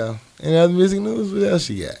 yeah. Any other music news? What else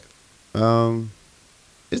you got?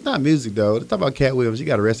 It's not music, though. Let's talk about Cat Williams. She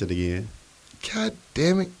got arrested again. God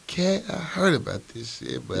damn it, Cat. I heard about this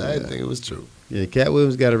shit, but I didn't think it was true. Yeah, Cat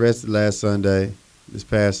Williams got arrested this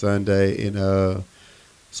past Sunday, in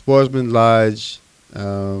Sportsman Lodge at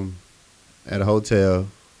a hotel.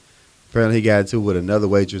 Apparently, he got into it with another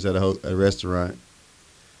waitress at a restaurant.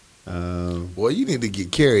 Boy, you need to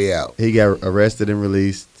get Carrie out. He got arrested and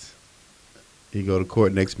released. He go to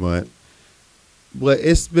court next month. But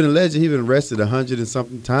it's been alleged he's been arrested 100 and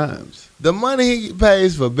something times. The money he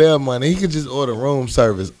pays for bail money, he could just order room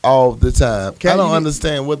service all the time. I don't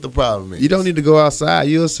understand what the problem is. You don't need to go outside.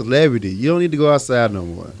 You're a celebrity. You don't need to go outside no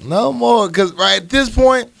more. No more, because right at this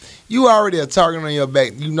point, you already a target on your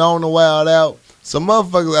back. You known to wild out. So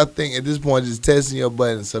motherfuckers, I think, at this point, just testing your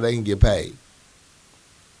buttons so they can get paid.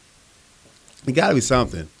 It got to be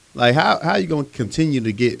something. Like, how you going to continue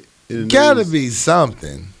to get in the Gotta news? be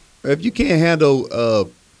something. If you can't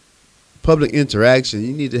handle public interaction,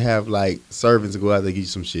 you need to have, like, servants go out there and get you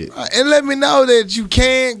some shit. And let me know that you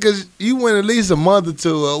can, because you went at least a month or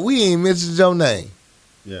two. We ain't mentioned your name.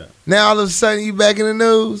 Yeah. Now, all of a sudden, you back in the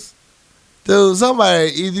news? Dude,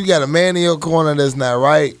 somebody, either you got a man in your corner that's not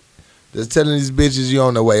right, that's telling these bitches you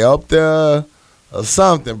on the way up there, or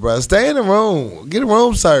something, bro. Stay in the room. Get a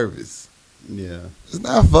room service. Yeah. It's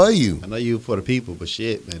not for you. I know you for the people, but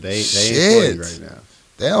shit, man, they ain't for you right now.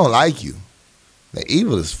 They don't like you. They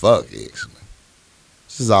evil as fuck, actually.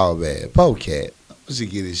 This is all bad. Poor Cat. I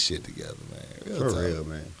should get his shit together, man. Real,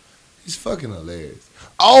 man. He's fucking hilarious.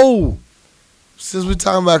 Oh! Since we're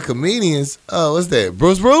talking about comedians, what's that?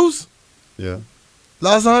 Bruce? Yeah.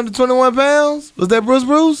 Lost 121 pounds? Was that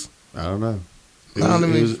Bruce? I don't know. He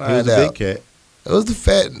was a big cat. It was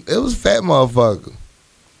fat motherfucker.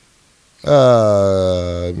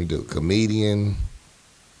 Let me do comedian.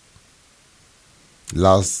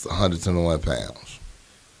 Lost 121 pounds.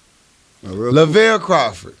 Lavelle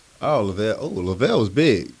Crawford. Oh, Lavelle. Oh, Lavelle was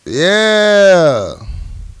big. Yeah.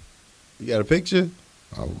 You got a picture?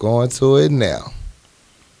 I'm going to it now.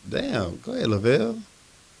 Damn. Go ahead, Lavelle.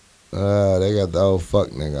 They got the old fuck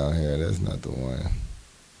nigga on here. That's not the one.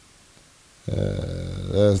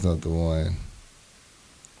 That's not the one.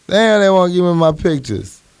 Damn, they won't give me my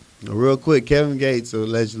pictures. Real quick, Kevin Gates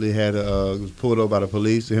allegedly was pulled over by the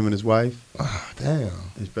police, him and his wife. Damn.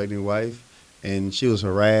 His pregnant wife. And she was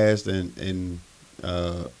harassed and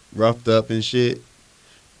roughed up and shit.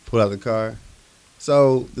 Pulled out the car.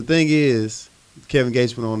 So the thing is, Kevin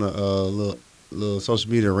Gates went on a little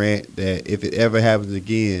social media rant that if it ever happens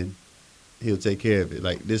again, he'll take care of it.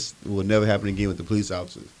 Like, this will never happen again with the police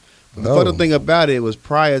officers. But the funny thing about it was,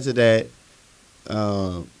 prior to that,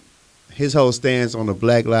 his whole stance on the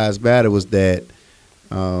Black Lives Matter was that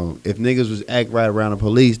if niggas was act right around the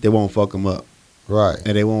police, they won't fuck them up. Right.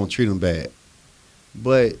 And they won't treat them bad.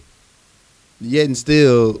 But yet and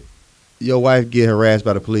still, your wife get harassed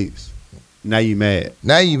by the police. Now you mad.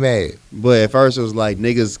 But at first it was like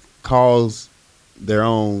niggas cause their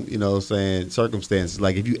own, you know what I'm saying, circumstances.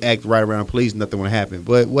 Like, if you act right around the police, nothing will happen.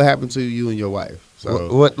 But what happened to you and your wife?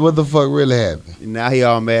 So what the fuck really happened? Now he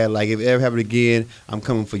all mad. Like, if it ever happened again, I'm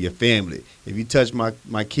coming for your family. If you touch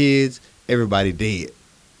my kids, everybody dead.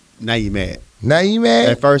 Now you mad.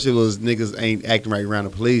 At first it was niggas ain't acting right around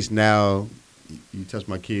the police. Now you touch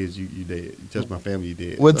my kids, you dead. You touch my family, you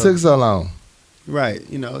dead. What took so long? Right.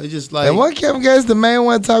 You know, it's just like. And what Kevin Gates, the main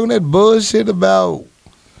one talking that bullshit about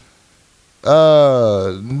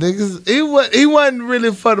niggas? He wasn't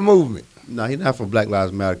really for the movement. No, he not for Black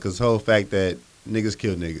Lives Matter, because the whole fact that niggas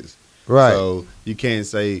kill niggas. Right. So you can't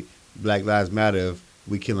say Black Lives Matter if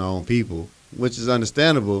we kill our own people, which is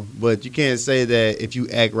understandable. But you can't say that if you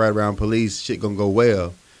act right around police, shit gonna go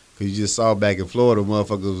well. Because you just saw back in Florida,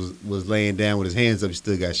 motherfucker was laying down with his hands up, he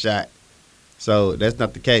still got shot. So that's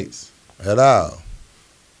not the case. At all.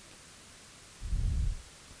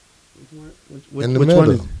 Which In the which middle.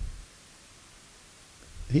 one is?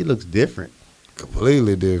 He looks different.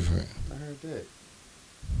 Completely different. I heard that.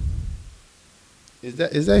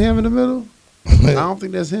 Is that him in the middle? I don't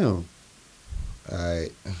think that's him. All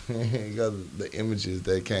right. Because of the images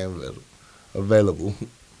that came available.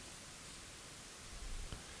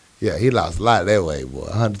 Yeah, he lost a lot that way, boy.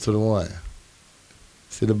 121.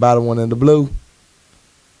 See the bottom one in the blue?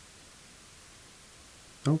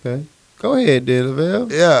 Okay. Go ahead,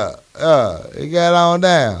 Denzel. Yeah, he got on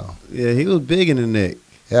down. Yeah, he was big in the neck.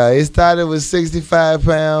 Yeah, he started with 65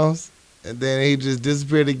 pounds, and then he just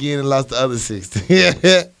disappeared again and lost the other 60.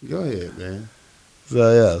 Go ahead, man.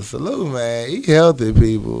 So, yeah, salute, man. Eat healthy,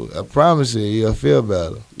 people. I promise you, you'll feel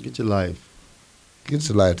better. Get your life. Get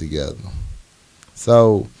your life together.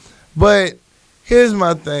 So, but here's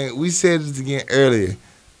my thing. We said this again earlier.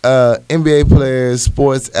 NBA players,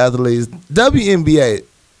 sports athletes, WNBA,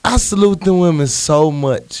 I salute them women so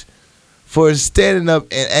much for standing up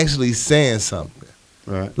and actually saying something.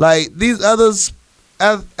 Right. Like these other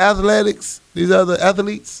athletics, these other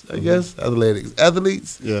athletes, I guess,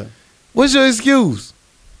 athletes. Yeah. What's your excuse?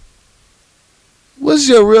 What's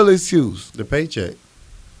your real excuse? The paycheck.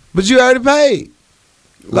 But you already paid.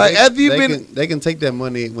 Like after you've been, they can take that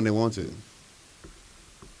money when they want to.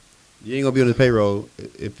 You ain't gonna be on the payroll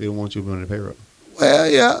if they want you to be on the payroll. well,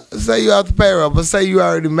 yeah, say you off the payroll, but say you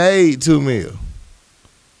already made $2 million.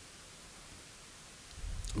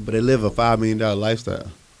 But they live a $5 million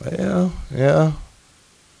lifestyle. Yeah.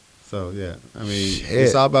 So yeah, I mean, Shit.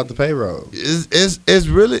 it's all about the payroll. It's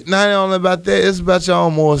really not only about that. It's about your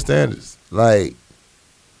own moral standards. Like,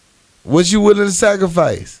 what you willing to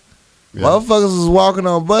sacrifice? Yeah. Motherfuckers was walking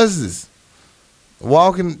on buses,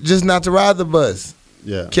 walking just not to ride the bus,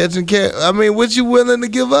 Yeah. catching cat. I mean, what you willing to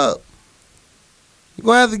give up? You're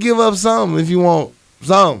gonna have to give up something if you want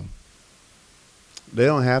something, They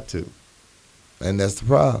don't have to. and that's the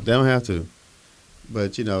problem. They don't have to.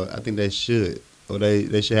 But you know, I think they should, or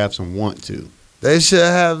they should have some want to. They should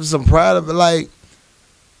have some pride of it. Like,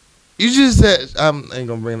 you just said, I ain't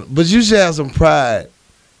gonna bring it, but you should have some pride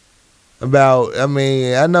about, I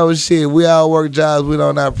mean, I know shit, we all work jobs we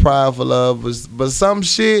don't have prideful of, but some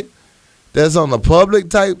shit that's on the public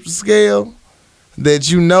type scale that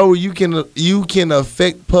you know you can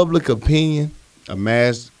affect public opinion. A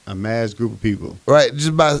mass group of people. Right?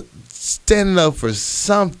 Just by standing up for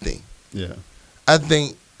something. Yeah. I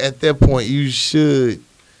think at that point you should.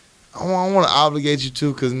 I don't want to obligate you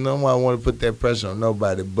to, because nobody want to put that pressure on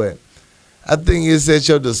nobody. But I think it's at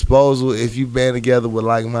your disposal if you band together with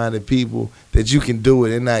like-minded people that you can do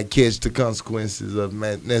it and not catch the consequences of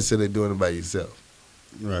necessarily doing it by yourself.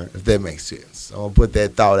 Right. If that makes sense. I want to put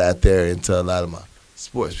that thought out there into a lot of my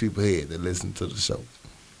sports people here that listen to the show.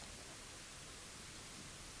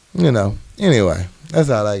 You know. Anyway, that's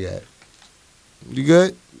all I got. You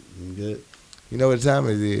good? I'm good. You know what time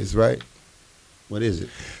it is, right? What is it?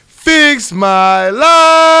 Fix my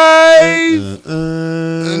life.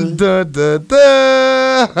 Dun, dun, dun.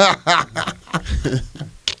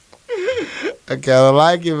 I kind of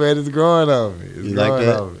like it, man. It's growing on me. You like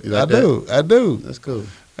that? You like I do. That's cool.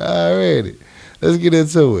 Alrighty. Let's get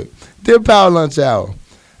into it. Dear Power Lunch Hour,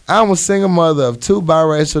 I'm a single mother of 2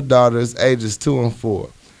 biracial daughters, ages 2 and 4.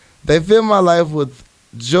 They fill my life with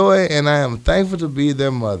joy, and I am thankful to be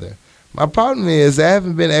their mother. My problem is I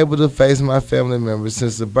haven't been able to face my family members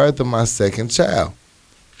since the birth of my second child.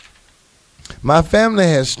 My family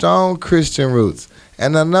has strong Christian roots,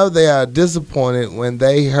 and I know they are disappointed when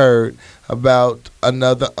they heard about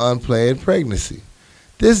another unplanned pregnancy.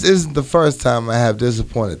 This isn't the first time I have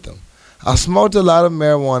disappointed them. I smoked a lot of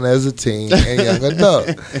marijuana as a teen and young adult,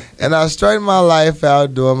 and I straightened my life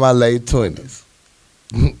out during my late 20s.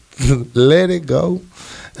 Let it go.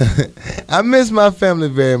 I miss my family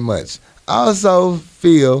very much. I also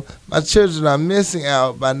feel my children are missing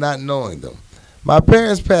out by not knowing them. My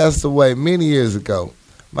parents passed away many years ago.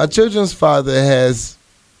 My children's father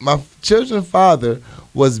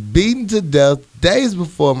was beaten to death days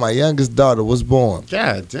before my youngest daughter was born.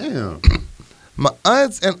 God damn. My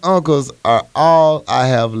aunts and uncles are all I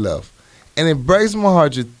have left, and it breaks my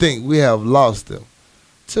heart to think we have lost them.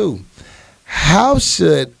 2, how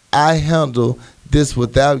should I handle this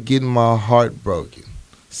without getting my heart broken?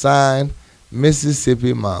 Signed,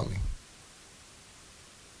 Mississippi Mommy.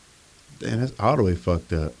 Damn, that's all the way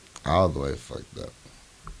fucked up. All the way fucked up.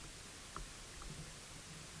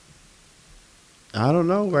 I don't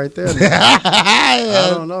know right there. I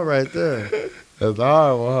don't know right there. That's a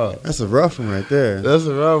hard one, huh? That's a rough one right there. That's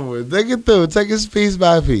a rough one. Take it through. Take it piece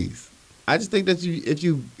by piece. I just think that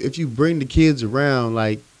if you bring the kids around,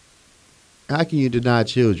 like, how can you deny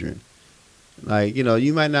children? Like,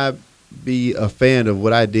 you might not be a fan of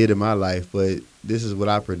what I did in my life, but this is what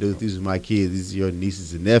I produced. These are my kids. These are your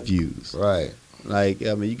nieces and nephews. Right. Like,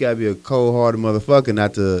 I mean, you gotta be a cold-hearted motherfucker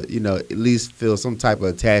not to, at least feel some type of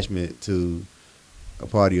attachment to a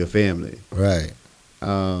part of your family. Right.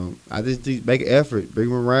 I just think make an effort, bring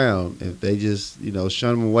them around. If they just,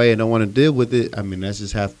 shun them away and don't want to deal with it, I mean,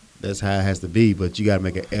 that's how it has to be. But you gotta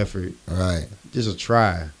make an effort. Right. Just a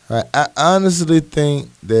try. Right. I honestly think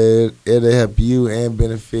that it'll help you and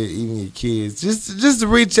benefit even your kids. Just to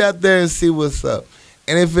reach out there and see what's up.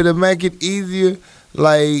 And if it'll make it easier,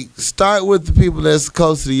 like, start with the people that's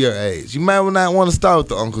closer to your age. You might not want to start with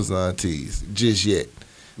the uncles and aunties just yet.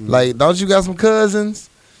 Mm-hmm. Like, don't you got some cousins?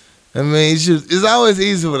 I mean, it's always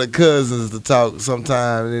easier for the cousins to talk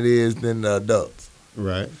sometimes than it is than the adults.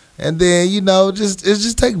 Right. And then,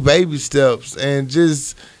 just take baby steps and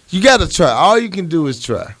you got to try. All you can do is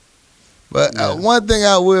try. But one thing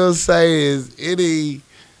I will say is any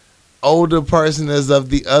older person that's of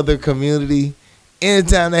the other community,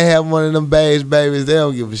 anytime they have one of them beige babies, they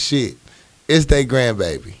don't give a shit. It's their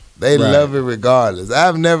grandbaby. They love it regardless.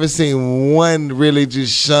 I've never seen one really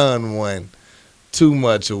just shun one too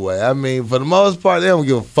much away. I mean, for the most part, they don't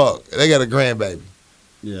give a fuck. They got a grandbaby.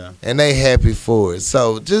 Yeah. And they happy for it.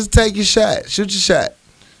 So just take your shot. Shoot your shot.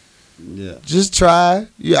 Yeah. Just try.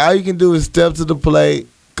 All you can do is step to the plate,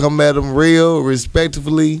 come at them real,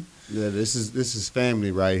 respectfully. Yeah, this is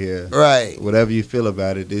family right here. Right. Whatever you feel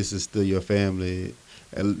about it, this is still your family.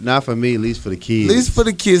 And not for me, at least for the kids. At least for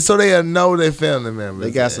the kids, so they'll know their family members.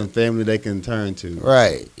 They got some family they can turn to.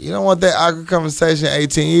 Right. You don't want that awkward conversation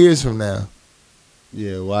 18 years from now.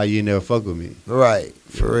 Yeah, why you never fuck with me? Right.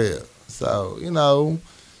 For real. So,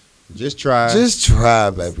 just try. Just try,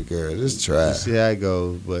 baby girl. Just try. Just see how it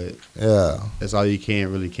goes, but that's all you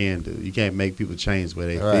really can do. You can't make people change where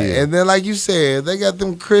they feel. And then, like you said, they got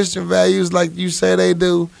them Christian values like you say they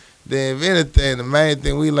do. Then, if anything, the main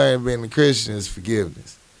thing we learn being a Christian is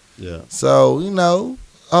forgiveness. Yeah. So,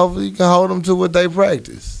 hopefully you can hold them to what they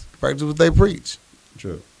practice. Practice what they preach.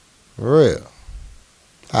 True. For real.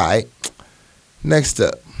 All right. Next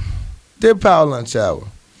up. Dear Power Lunch Hour,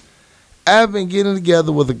 I've been getting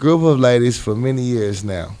together with a group of ladies for many years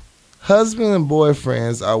now. Husband and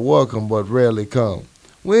boyfriends are welcome but rarely come.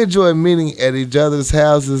 We enjoy meeting at each other's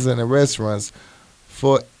houses and in restaurants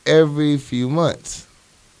for every few months.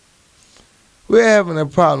 We're having a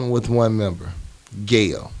problem with one member,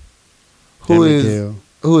 Gail, who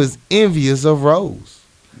is envious of Rose.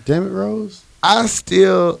 Damn it, Rose. A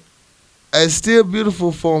still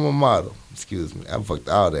beautiful former model. Excuse me, I fucked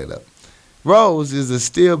all that up. Rose is a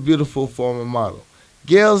still beautiful former model.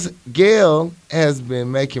 Gail has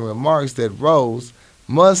been making remarks that Rose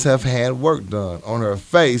must have had work done on her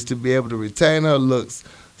face to be able to retain her looks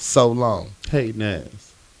so long. Hating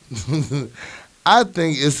ass. I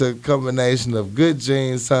think it's a combination of good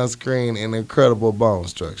genes, sunscreen, and incredible bone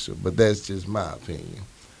structure, but that's just my opinion.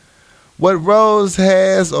 What Rose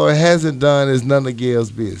has or hasn't done is none of Gail's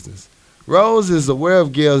business. Rose is aware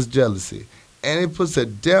of Gail's jealousy, and it puts a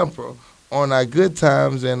damper on our good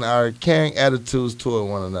times and our caring attitudes toward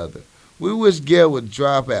one another. We wish Gail would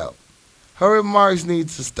drop out. Her remarks need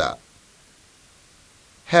to stop.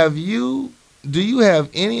 Do you have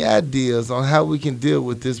any ideas on how we can deal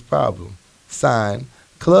with this problem? Signed,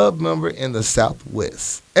 club member in the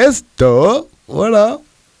Southwest. Esther, what up?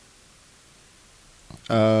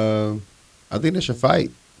 I think they should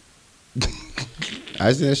fight. I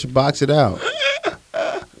just think they should box it out.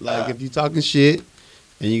 Like, if you talking shit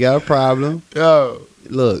and you got a problem,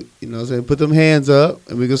 look, you know what I'm saying, put them hands up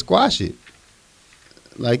and we can squash it.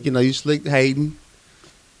 Like, you slick hating.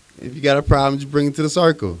 If you got a problem, just bring it to the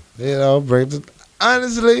circle.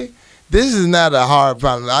 Honestly, this is not a hard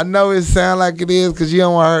problem. I know it sounds like it is because you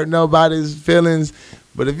don't want to hurt nobody's feelings.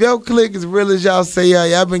 But if your clique is real as y'all say,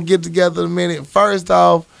 y'all been get together a minute, first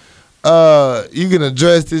off, you can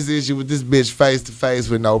address this issue with this bitch face to face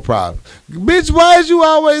with no problem. Bitch, why is you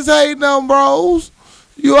always hating on bros?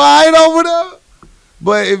 You alright over there?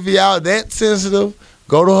 But if y'all that sensitive,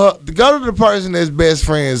 go to the person that's best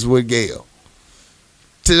friends with Gail.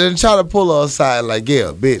 To then try to pull her aside like,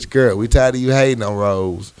 Gail, bitch, girl, we tired of you hating on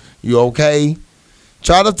Rose. You okay?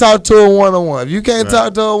 Try to talk to her one-on-one. If you can't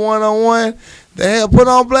talk to her one-on-one, then hell, put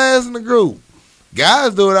on blast in the group.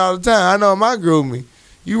 Guys do it all the time. I know in my group,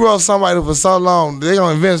 you roll somebody for so long, they're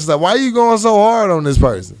going to eventually say, why you going so hard on this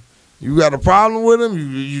person? You got a problem with him?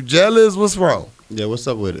 You jealous? What's wrong? Yeah, what's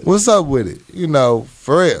up with it? What's up with it? You know,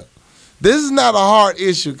 for real. This is not a hard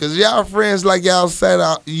issue because y'all friends like y'all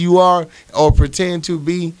said you are or pretend to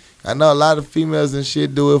be. I know a lot of females and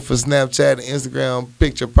shit do it for Snapchat and Instagram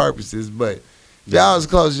picture purposes, but if y'all as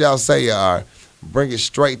close as y'all say you are, bring it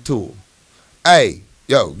straight to them. Hey,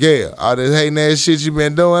 yo, yeah, all this hating ass shit you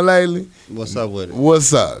been doing lately. What's up with it?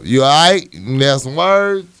 What's up? You all right? You have some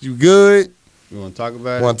words? You good? You want to talk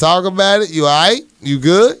about it? Want to talk about it? You all right? You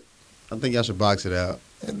good? I think y'all should box it out.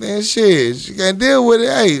 And then shit, she can't deal with it.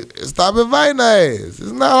 Hey, stop inviting her ass.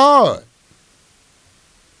 It's not hard.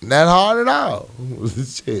 Not hard at all.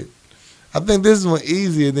 Shit. I think this is one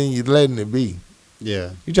easier than you letting it be.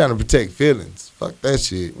 Yeah. You trying to protect feelings. Fuck that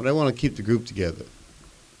shit. Well, they want to keep the group together.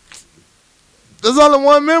 There's only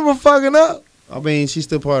one member fucking up. I mean, she's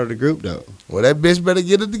still part of the group, though. Well, that bitch better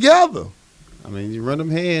get it together. I mean, you run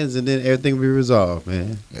them hands and then everything will be resolved,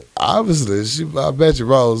 man. Obviously, I bet you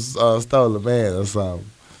Rose stole a man or something.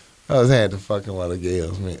 I was had to fucking one of the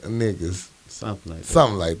girls, man. Niggas. Something like that.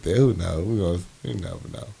 Something like that. Who knows? You never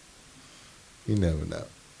know. You never know.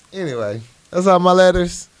 Anyway, that's all my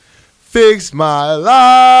letters. Fix my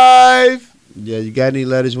life. Yeah, you got any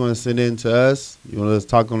letters you want to send in to us? You want us to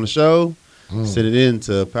talk on the show? Send it in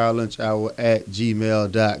to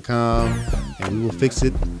powerlunchhour@gmail.com and we will fix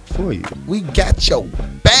it for you. We got your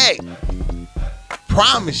back.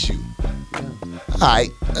 Promise you. All right,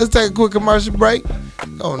 let's take a quick commercial break.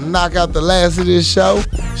 Gonna knock out the last of this show.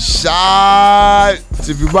 Shot.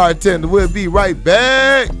 If you bartender, we'll be right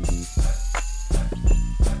back.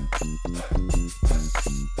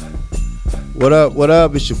 What up? What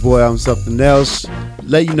up? It's your boy, I'm Something Else.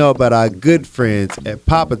 Let you know about our good friends at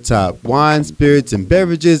Papa Top Wine, Spirits, and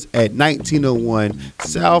Beverages at 1901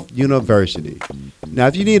 South University. Now,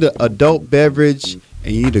 if you need an adult beverage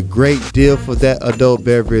and you need a great deal for that adult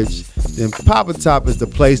beverage, then Papa Top is the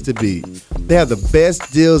place to be. They have the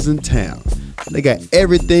best deals in town. They got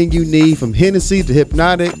everything you need from Hennessy to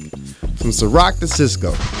Hypnotic, from Ciroc to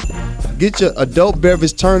Cisco. Get your adult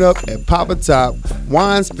beverage turn up at Papa Top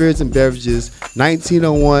Wine, Spirits, and Beverages,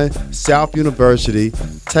 1901 South University.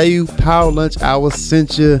 Tell you Power Lunch Hour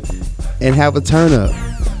sent you and have a turn up.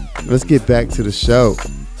 Let's get back to the show.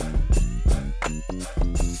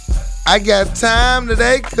 I got time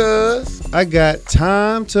today, cuz. I got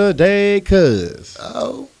time today, cuz.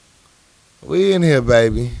 Oh, we in here,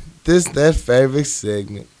 baby. This that favorite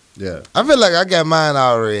segment. Yeah. I feel like I got mine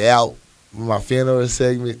already out. My funeral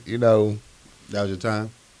segment, you know. That was your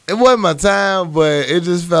time? It wasn't my time, but it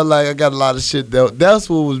just felt like I got a lot of shit. That's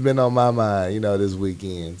what was been on my mind, you know, this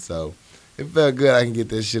weekend. So it felt good I can get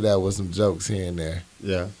that shit out with some jokes here and there.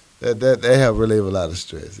 Yeah. That helped relieve a lot of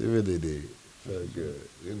stress. It really did. Felt good.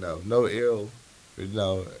 You know, no ill,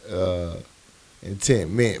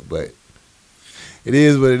 intent meant, but it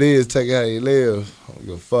is what it is. Take it how you live. I don't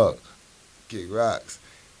give a fuck. Kick rocks.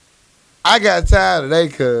 I got time today,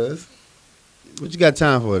 cuz. What you got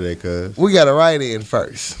time for today, cuz? We got to write in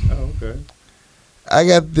first. Oh, okay. I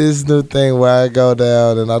got this new thing where I go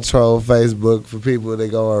down and I troll Facebook for people that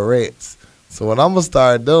go on rents. So what I'm going to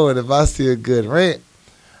start doing, if I see a good rent,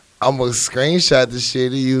 I'm going to screenshot the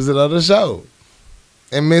shit and use it on the show.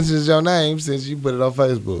 And mentions your name since you put it on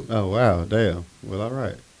Facebook. Oh, wow. Damn. Well, all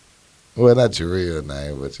right. Well, not your real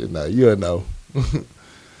name, but you'll know.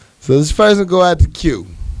 So this person go out to Q.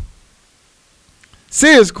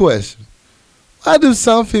 Serious question. Why do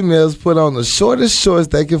some females put on the shortest shorts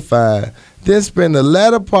they can find, then spend the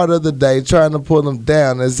latter part of the day trying to pull them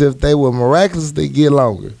down as if they will miraculously get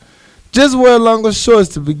longer? Just wear longer shorts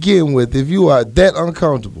to begin with if you are that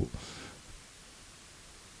uncomfortable.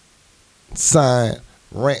 Signed,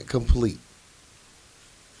 Rant Complete.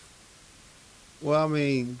 Well, I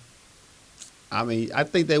mean, I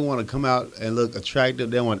think they want to come out and look attractive.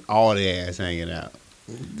 They want all their ass hanging out.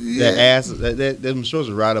 Yeah. That ass, them shorts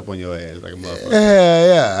are right up on your ass like a motherfucker.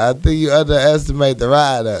 Yeah. I think you underestimate the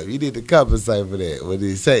ride up. You need to compensate for that, what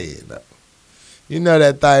he's saying. You know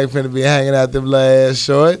that thing finna be hanging out them little ass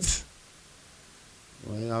shorts.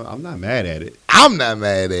 Well, I'm not mad at it. I'm not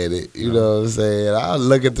mad at it. You know what I'm saying? I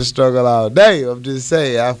look at the struggle all day. I'm just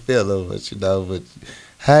saying, I feel it, but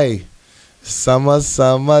hey,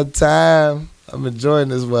 summertime. I'm enjoying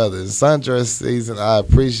this weather. It's sundress season. I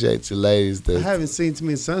appreciate you ladies. I haven't seen too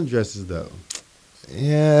many sundresses, though.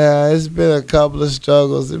 Yeah, it's been a couple of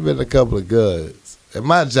struggles. It's been a couple of goods. And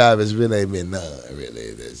my job has really ain't been none,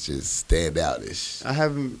 really. That's just standoutish. I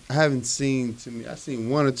haven't seen too many. I've seen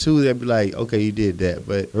one or two that be like, okay, you did that.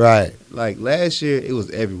 But right. Like last year, it was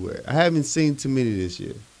everywhere. I haven't seen too many this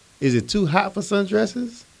year. Is it too hot for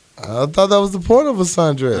sundresses? I thought that was the point of a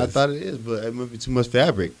sundress. I thought it is, but it might be too much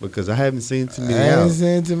fabric because I haven't seen too many I ain't out.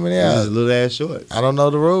 seen too many It's out. just little ass shorts. I don't know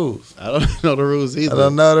the rules. I don't know the rules either. I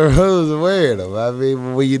don't know the rules of wearing them. I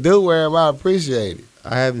mean, when you do wear them, I appreciate it.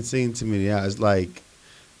 I haven't seen too many out. It's like,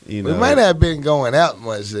 you know, We might not have been going out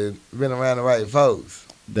much and been around the right folks.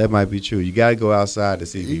 that might be true. You gotta go outside to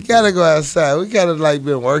see You people. gotta go outside. We gotta like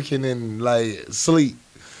been working and like sleep.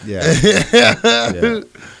 Yeah. Yeah.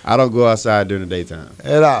 I don't go outside during the daytime,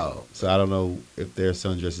 At all. so I don't know if there's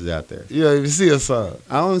sundresses out there. You don't even see a sun.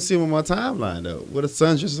 I don't see them on my timeline though. What are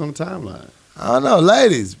sundresses on the timeline? I don't know,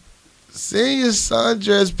 ladies. Send your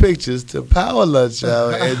sundress pictures to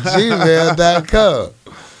powerlunchhour@gmail.com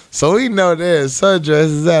so we know there's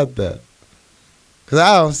sundresses out there. Cause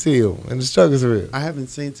I don't see them, and the struggle's real. I haven't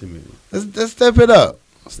seen too many. Let's step it up.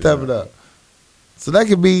 Step Yeah. it up. So that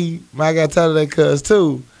could be my guy Tyler that cuz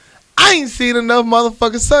too. I ain't seen enough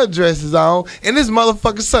motherfucking sundresses on in this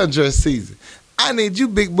motherfucking sundress season. I need you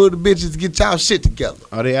big booty bitches to get y'all shit together.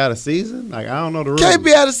 Are they out of season? Like I don't know the rules. Can't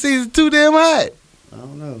be out of season too damn hot. I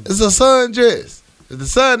don't know. It's a sundress. If the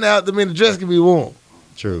sun out, that mean the dress can be warm.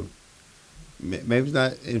 True. Maybe it's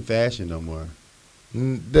not in fashion no more.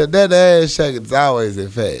 That ass shaking is always in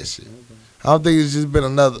fashion. I don't think it's just been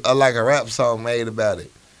another like a rap song made about it.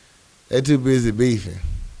 They too busy beefing.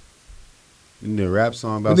 You need a rap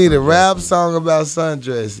song about. We need a sundresses. rap song about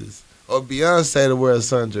sundresses or Beyonce to wear a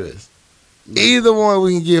sundress. Either one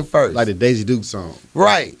we can get first. Like the Daisy Duke song.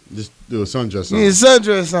 Right. Just do a sundress You need song. a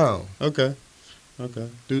sundress song. Okay.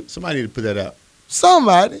 Dude, somebody need to put that out.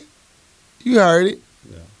 Somebody. You heard it.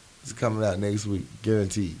 Yeah. It's coming out next week,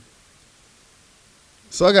 guaranteed.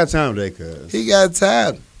 So I got time today, cuz. He got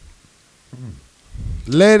time.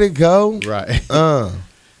 Let it go. Right.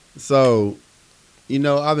 So, you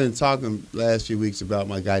know, I've been talking last few weeks about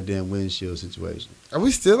my goddamn windshield situation. Are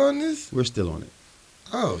we still on this? We're still on it.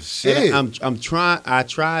 Oh shit. And I'm trying. I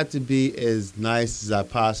try to be as nice as I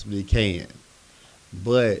possibly can,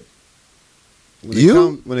 but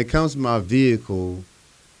when it comes to my vehicle,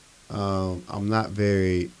 I'm not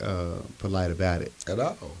very polite about it. At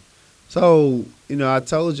all. So, you know, I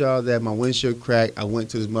told y'all that my windshield cracked. I went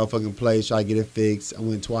to this motherfucking place, tried to get it fixed. I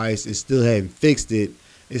went twice. It still hadn't fixed it.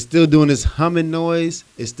 It's still doing this humming noise.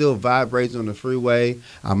 It still vibrates on the freeway.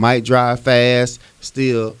 I might drive fast.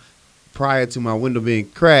 Still, prior to my window being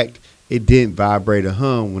cracked, it didn't vibrate or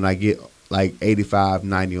hum when I get like 85,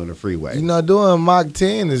 90 on the freeway. You know, doing Mach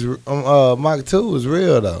 10 is Mach 2 is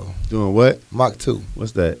real though. Doing what? Mach 2.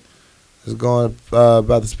 What's that? It's going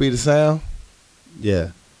about the speed of sound.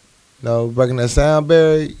 Yeah. You know, breaking that sound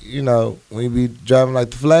barrier, you know, when you be driving like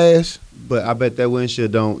the Flash. But I bet that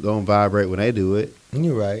windshield don't vibrate when they do it.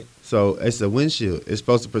 You're right. So it's a windshield. It's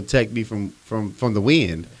supposed to protect me from the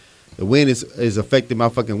wind. The wind is affecting my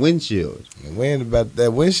fucking windshield.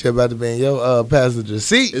 That windshield about to be in your passenger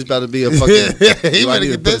seat. It's about to be a fucking. You I better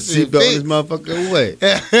need to get put a that shit seatbelt on this fixed. motherfucker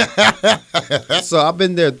away. So I've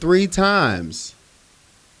been there 3 times,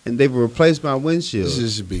 and they've replaced my windshield. This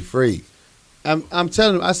shit should be free. I'm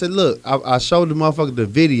telling him. I said, look, I showed the motherfucker the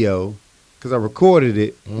video because I recorded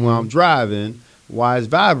it while I'm driving. Why it's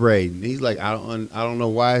vibrating? He's like, I don't know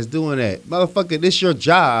why it's doing that, motherfucker. This your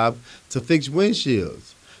job to fix windshields.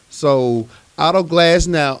 So Auto Glass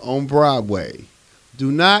Now on Broadway.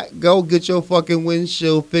 Do not go get your fucking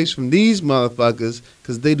windshield fixed from these motherfuckers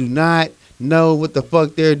because they do not know what the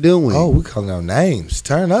fuck they're doing. Oh, we calling out names.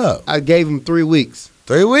 Turn up. I gave them 3 weeks.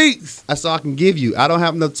 3 weeks. That's all I can give you. I don't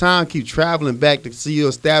have enough time to keep traveling back to see your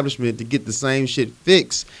establishment to get the same shit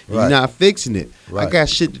fixed. And Right. You're not fixing it. Right. I got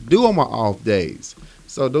shit to do on my off days.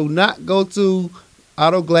 So do not go to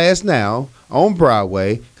Auto Glass Now on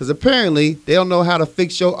Broadway because apparently they don't know how to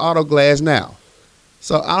fix your Auto Glass Now.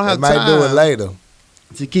 So I don't They have might time do it later.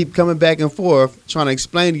 to keep coming back and forth trying to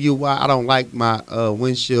explain to you why I don't like my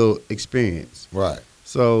windshield experience. Right.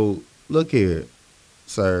 So look here,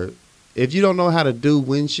 sir. If you don't know how to do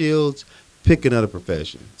windshields, pick another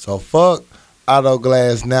profession. So fuck Auto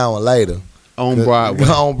Glass Now and later. On Broadway.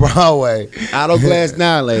 On Broadway. Auto Glass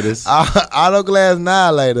Now, ladies. Auto Glass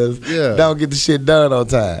Now later. Yeah. Don't get the shit done on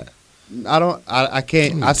time. I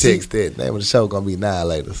can't. I Text that. Name of the show gonna be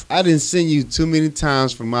Annihilators. I didn't send you too many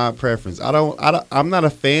times for my preference. I'm not a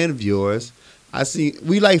fan of yours.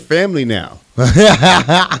 We like family now.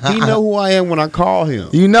 He know who I am when I call him.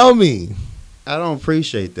 You know me I don't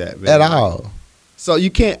appreciate that, man. at all. So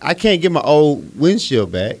I can't get my old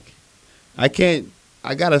windshield back. I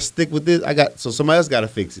gotta stick with this. So somebody else gotta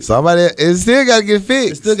fix it. Somebody, it still gotta get It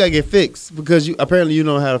fixed. still gotta get fixed because apparently you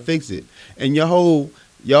know how to fix it, and your whole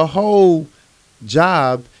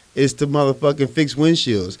job is to motherfucking fix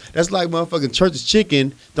windshields. That's like motherfucking Church's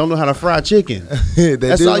Chicken don't know how to fry chicken.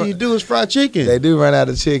 That's all you do is fry chicken. They do run out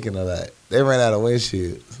of chicken a lot. They ran out of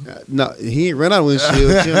windshields. No, he ain't run out of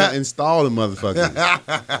windshields. He not install the motherfucker.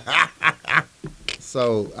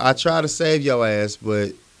 So I try to save your ass,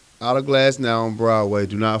 but Auto Glass now on Broadway,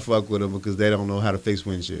 do not fuck with them because they don't know how to fix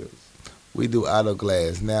windshields. We do Auto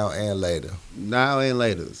Glass now and later. Now and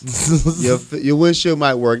later. your windshield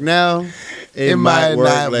might work now. It might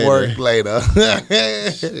not work later. Yeah,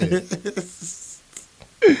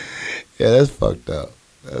 that's fucked up.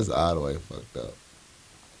 That's all the way fucked up.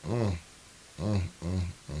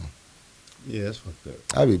 Yeah, that's fucked up.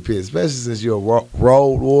 I'd be pissed, especially since you're a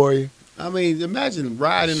road warrior. I mean, imagine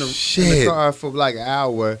riding in the car for like an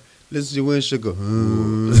hour, listen to your windshield go,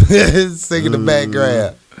 singing the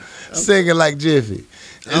background. Singing like Jiffy.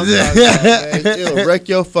 It'll wreck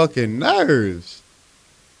your fucking nerves.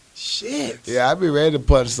 Shit. Yeah, I'd be ready to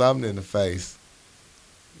punch something in the face.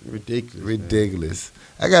 Ridiculous.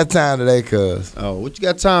 I got time today, cuz. Oh, what you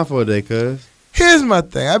got time for today, cuz? Here's my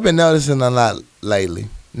thing. I've been noticing a lot lately.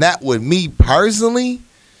 Not with me personally,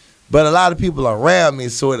 but a lot of people around me,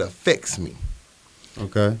 so it affects me.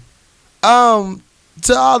 Okay.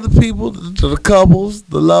 To all the people, to the couples,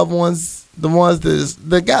 the loved ones, the ones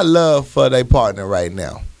that got love for their partner right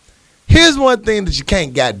now. Here's one thing that you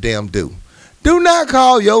can't goddamn do. Do not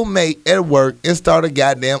call your mate at work and start a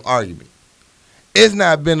goddamn argument. It's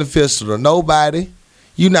not beneficial to nobody.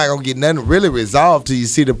 You're not going to get nothing really resolved till you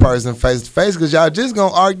see the person face to face because y'all just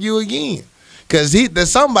going to argue again. Because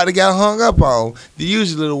somebody got hung up on,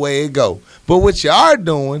 usually the way it go. But what you are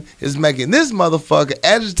doing is making this motherfucker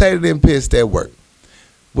agitated and pissed at work,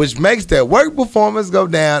 which makes their work performance go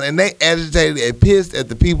down, and they agitated and pissed at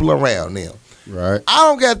the people around them. Right. I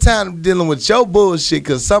don't got time dealing with your bullshit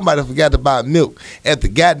because somebody forgot to buy milk at the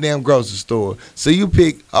goddamn grocery store. So you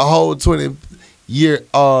pick a whole 20-year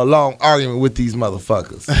long argument with these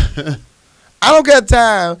motherfuckers. I don't got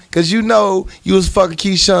time because you know you was fucking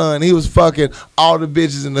Keyshawn. He was fucking all the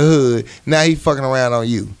bitches in the hood. Now he fucking around on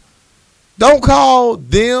you. Don't call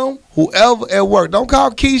them, whoever at work. Don't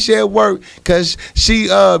call Keisha at work because she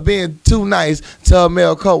being too nice to her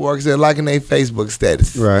male coworkers and liking their Facebook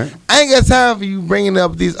status. Right. I ain't got time for you bringing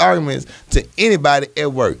up these arguments to anybody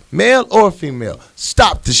at work, male or female.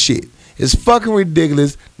 Stop the shit. It's fucking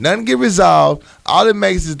ridiculous. Nothing get resolved. All it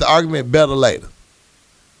makes is the argument better later.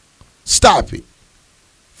 Stop it.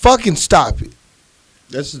 Fucking stop it.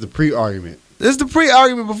 This is the pre-argument. This is the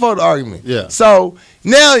pre-argument before the argument. Yeah. So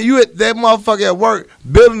now you at that motherfucker at work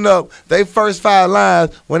building up they first 5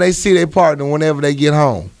 lines when they see their partner whenever they get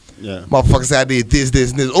home. Yeah. Motherfucker say I did this,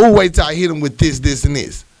 this, and this. Oh, wait till I hit him with this, this, and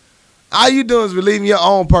this. All you doing is relieving your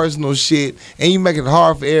own personal shit and you making it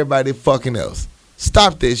hard for everybody fucking else.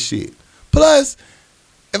 Stop that shit. Plus,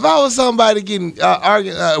 if I was somebody getting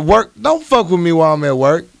arguing at work, don't fuck with me while I'm at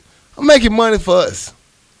work. I'm making money for us.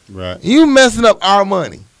 Right. You messing up our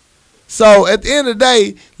money. So at the end of the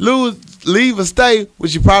day, leave or stay,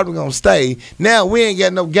 which you probably gonna stay. Now we ain't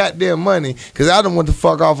got no goddamn money because I don't want to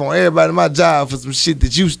fuck off on everybody in my job for some shit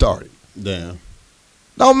that you started. Damn.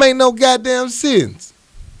 Don't make no goddamn sense.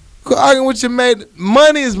 Quit arguing with your mate.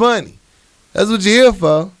 Money is money. That's what you're here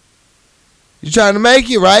for. You trying to make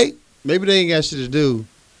it, right? Maybe they ain't got shit to do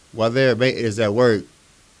while their mate is at work.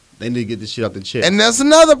 They need to get this shit off the chest. And that's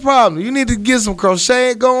another problem. You need to get some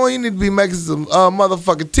crochet going. You need to be making some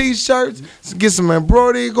motherfucking t-shirts. Get some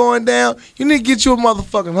embroidery going down. You need to get you a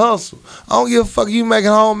motherfucking hustle. I don't give a fuck you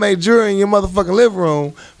making homemade jewelry in your motherfucking living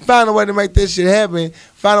room. Find a way to make that shit happen.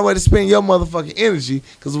 Find a way to spend your motherfucking energy.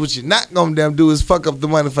 Because what you're not going to damn do is fuck up the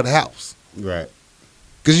money for the house. Right.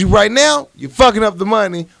 Because you right now, you're fucking up the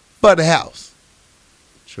money for the house.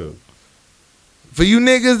 True. For you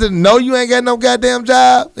niggas that know you ain't got no goddamn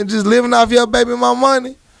job and just living off your baby mama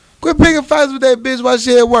money, quit picking fights with that bitch while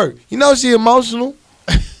she at work. You know she emotional.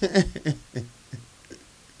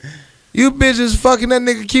 You bitches fucking that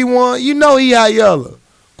nigga Key1. You know he high yellow.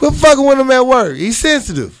 Quit fucking with him at work. He's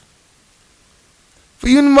sensitive. For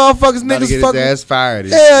you motherfuckers About niggas to get fucking. his ass fired.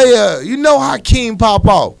 Hell yeah. You know Hakeem pop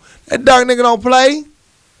off. That dark nigga don't play.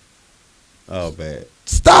 Oh, bad.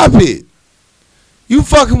 Stop it. You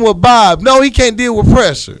fucking with Bob. No, he can't deal with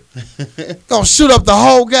pressure. Gonna shoot up the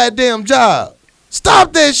whole goddamn job.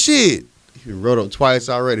 Stop that shit. You wrote up twice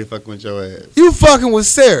already fucking with your ass. You fucking with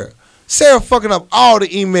Sarah. Sarah fucking up all the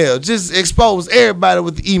emails. Just expose everybody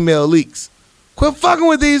with the email leaks. Quit fucking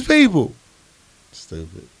with these people.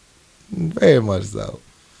 Stupid. Very much so.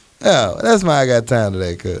 Yeah, that's why I got time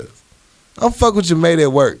today, cuz. Don't fuck with your mate at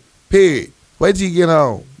work. Period. Wait till you get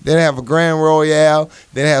home. Then have a grand royale.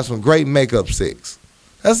 Then have some great makeup sex.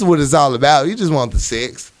 That's what it's all about. You just want the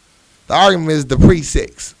sex. The argument is the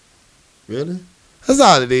pre-sex. Really? That's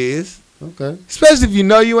all it is. Okay. Especially if you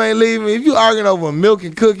know you ain't leaving. If you arguing over milk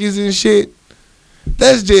and cookies and shit,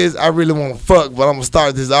 that's just, I really want to fuck, but I'm going to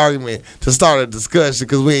start this argument to start a discussion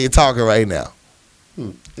because we ain't talking right now.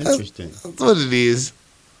 Interesting. That's what it is.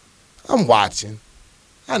 I'm watching.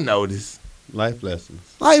 I notice. Life lessons.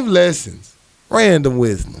 Life lessons. Random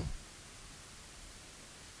wisdom.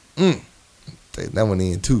 Take that one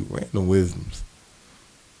in too. Random wisdoms.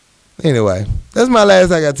 Anyway, that's my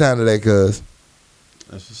last I got time today, cuz.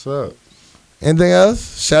 That's what's up. Anything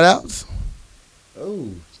else? Shout outs? Oh,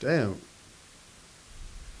 damn.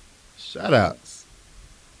 Shout outs.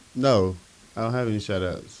 No, I don't have any shout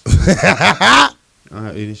outs. I don't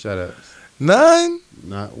have any shout outs. None?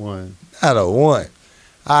 Not one. Not a one.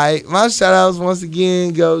 All right, my shout outs once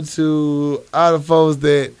again go to all the folks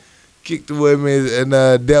that kicked it with me and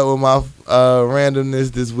dealt with my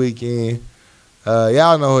randomness this weekend.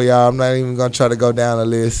 Y'all know who y'all. I'm not even going to try to go down the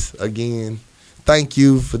list again. Thank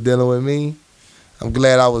you for dealing with me. I'm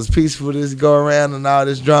glad I was peaceful this go around and all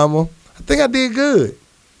this drama. I think I did good.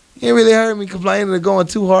 You ain't really heard me complaining or going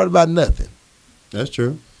too hard about nothing. That's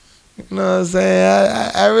true. You know what I'm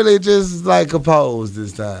saying? I really just like composed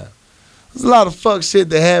this time. There's a lot of fuck shit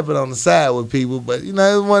that happened on the side with people, but you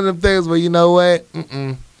know, it's one of them things where you know what?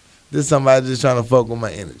 This somebody just trying to fuck with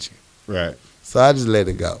my energy. Right. So I just let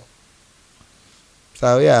it go.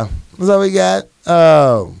 So yeah, that's all we got.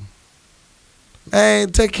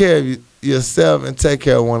 Man, take care of yourself and take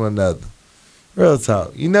care of one another. Real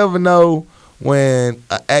talk. You never know when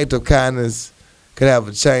an act of kindness could have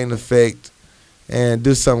a chain effect and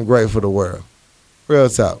do something great for the world. Real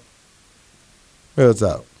talk. Real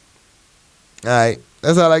talk. All right,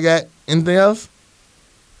 that's all I got. Anything else?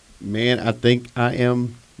 Man, I think I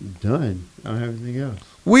am done. I don't have anything else.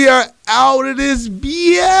 We are out of this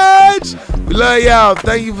bitch. We love y'all.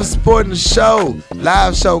 Thank you for supporting the show.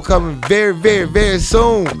 Live show coming very, very, very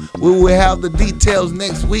soon. We will have the details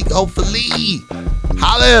next week, hopefully.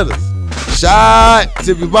 Holla at us. Shot.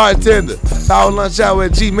 Tip your bartender.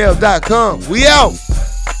 Powerlunchhour@gmail.com. We out.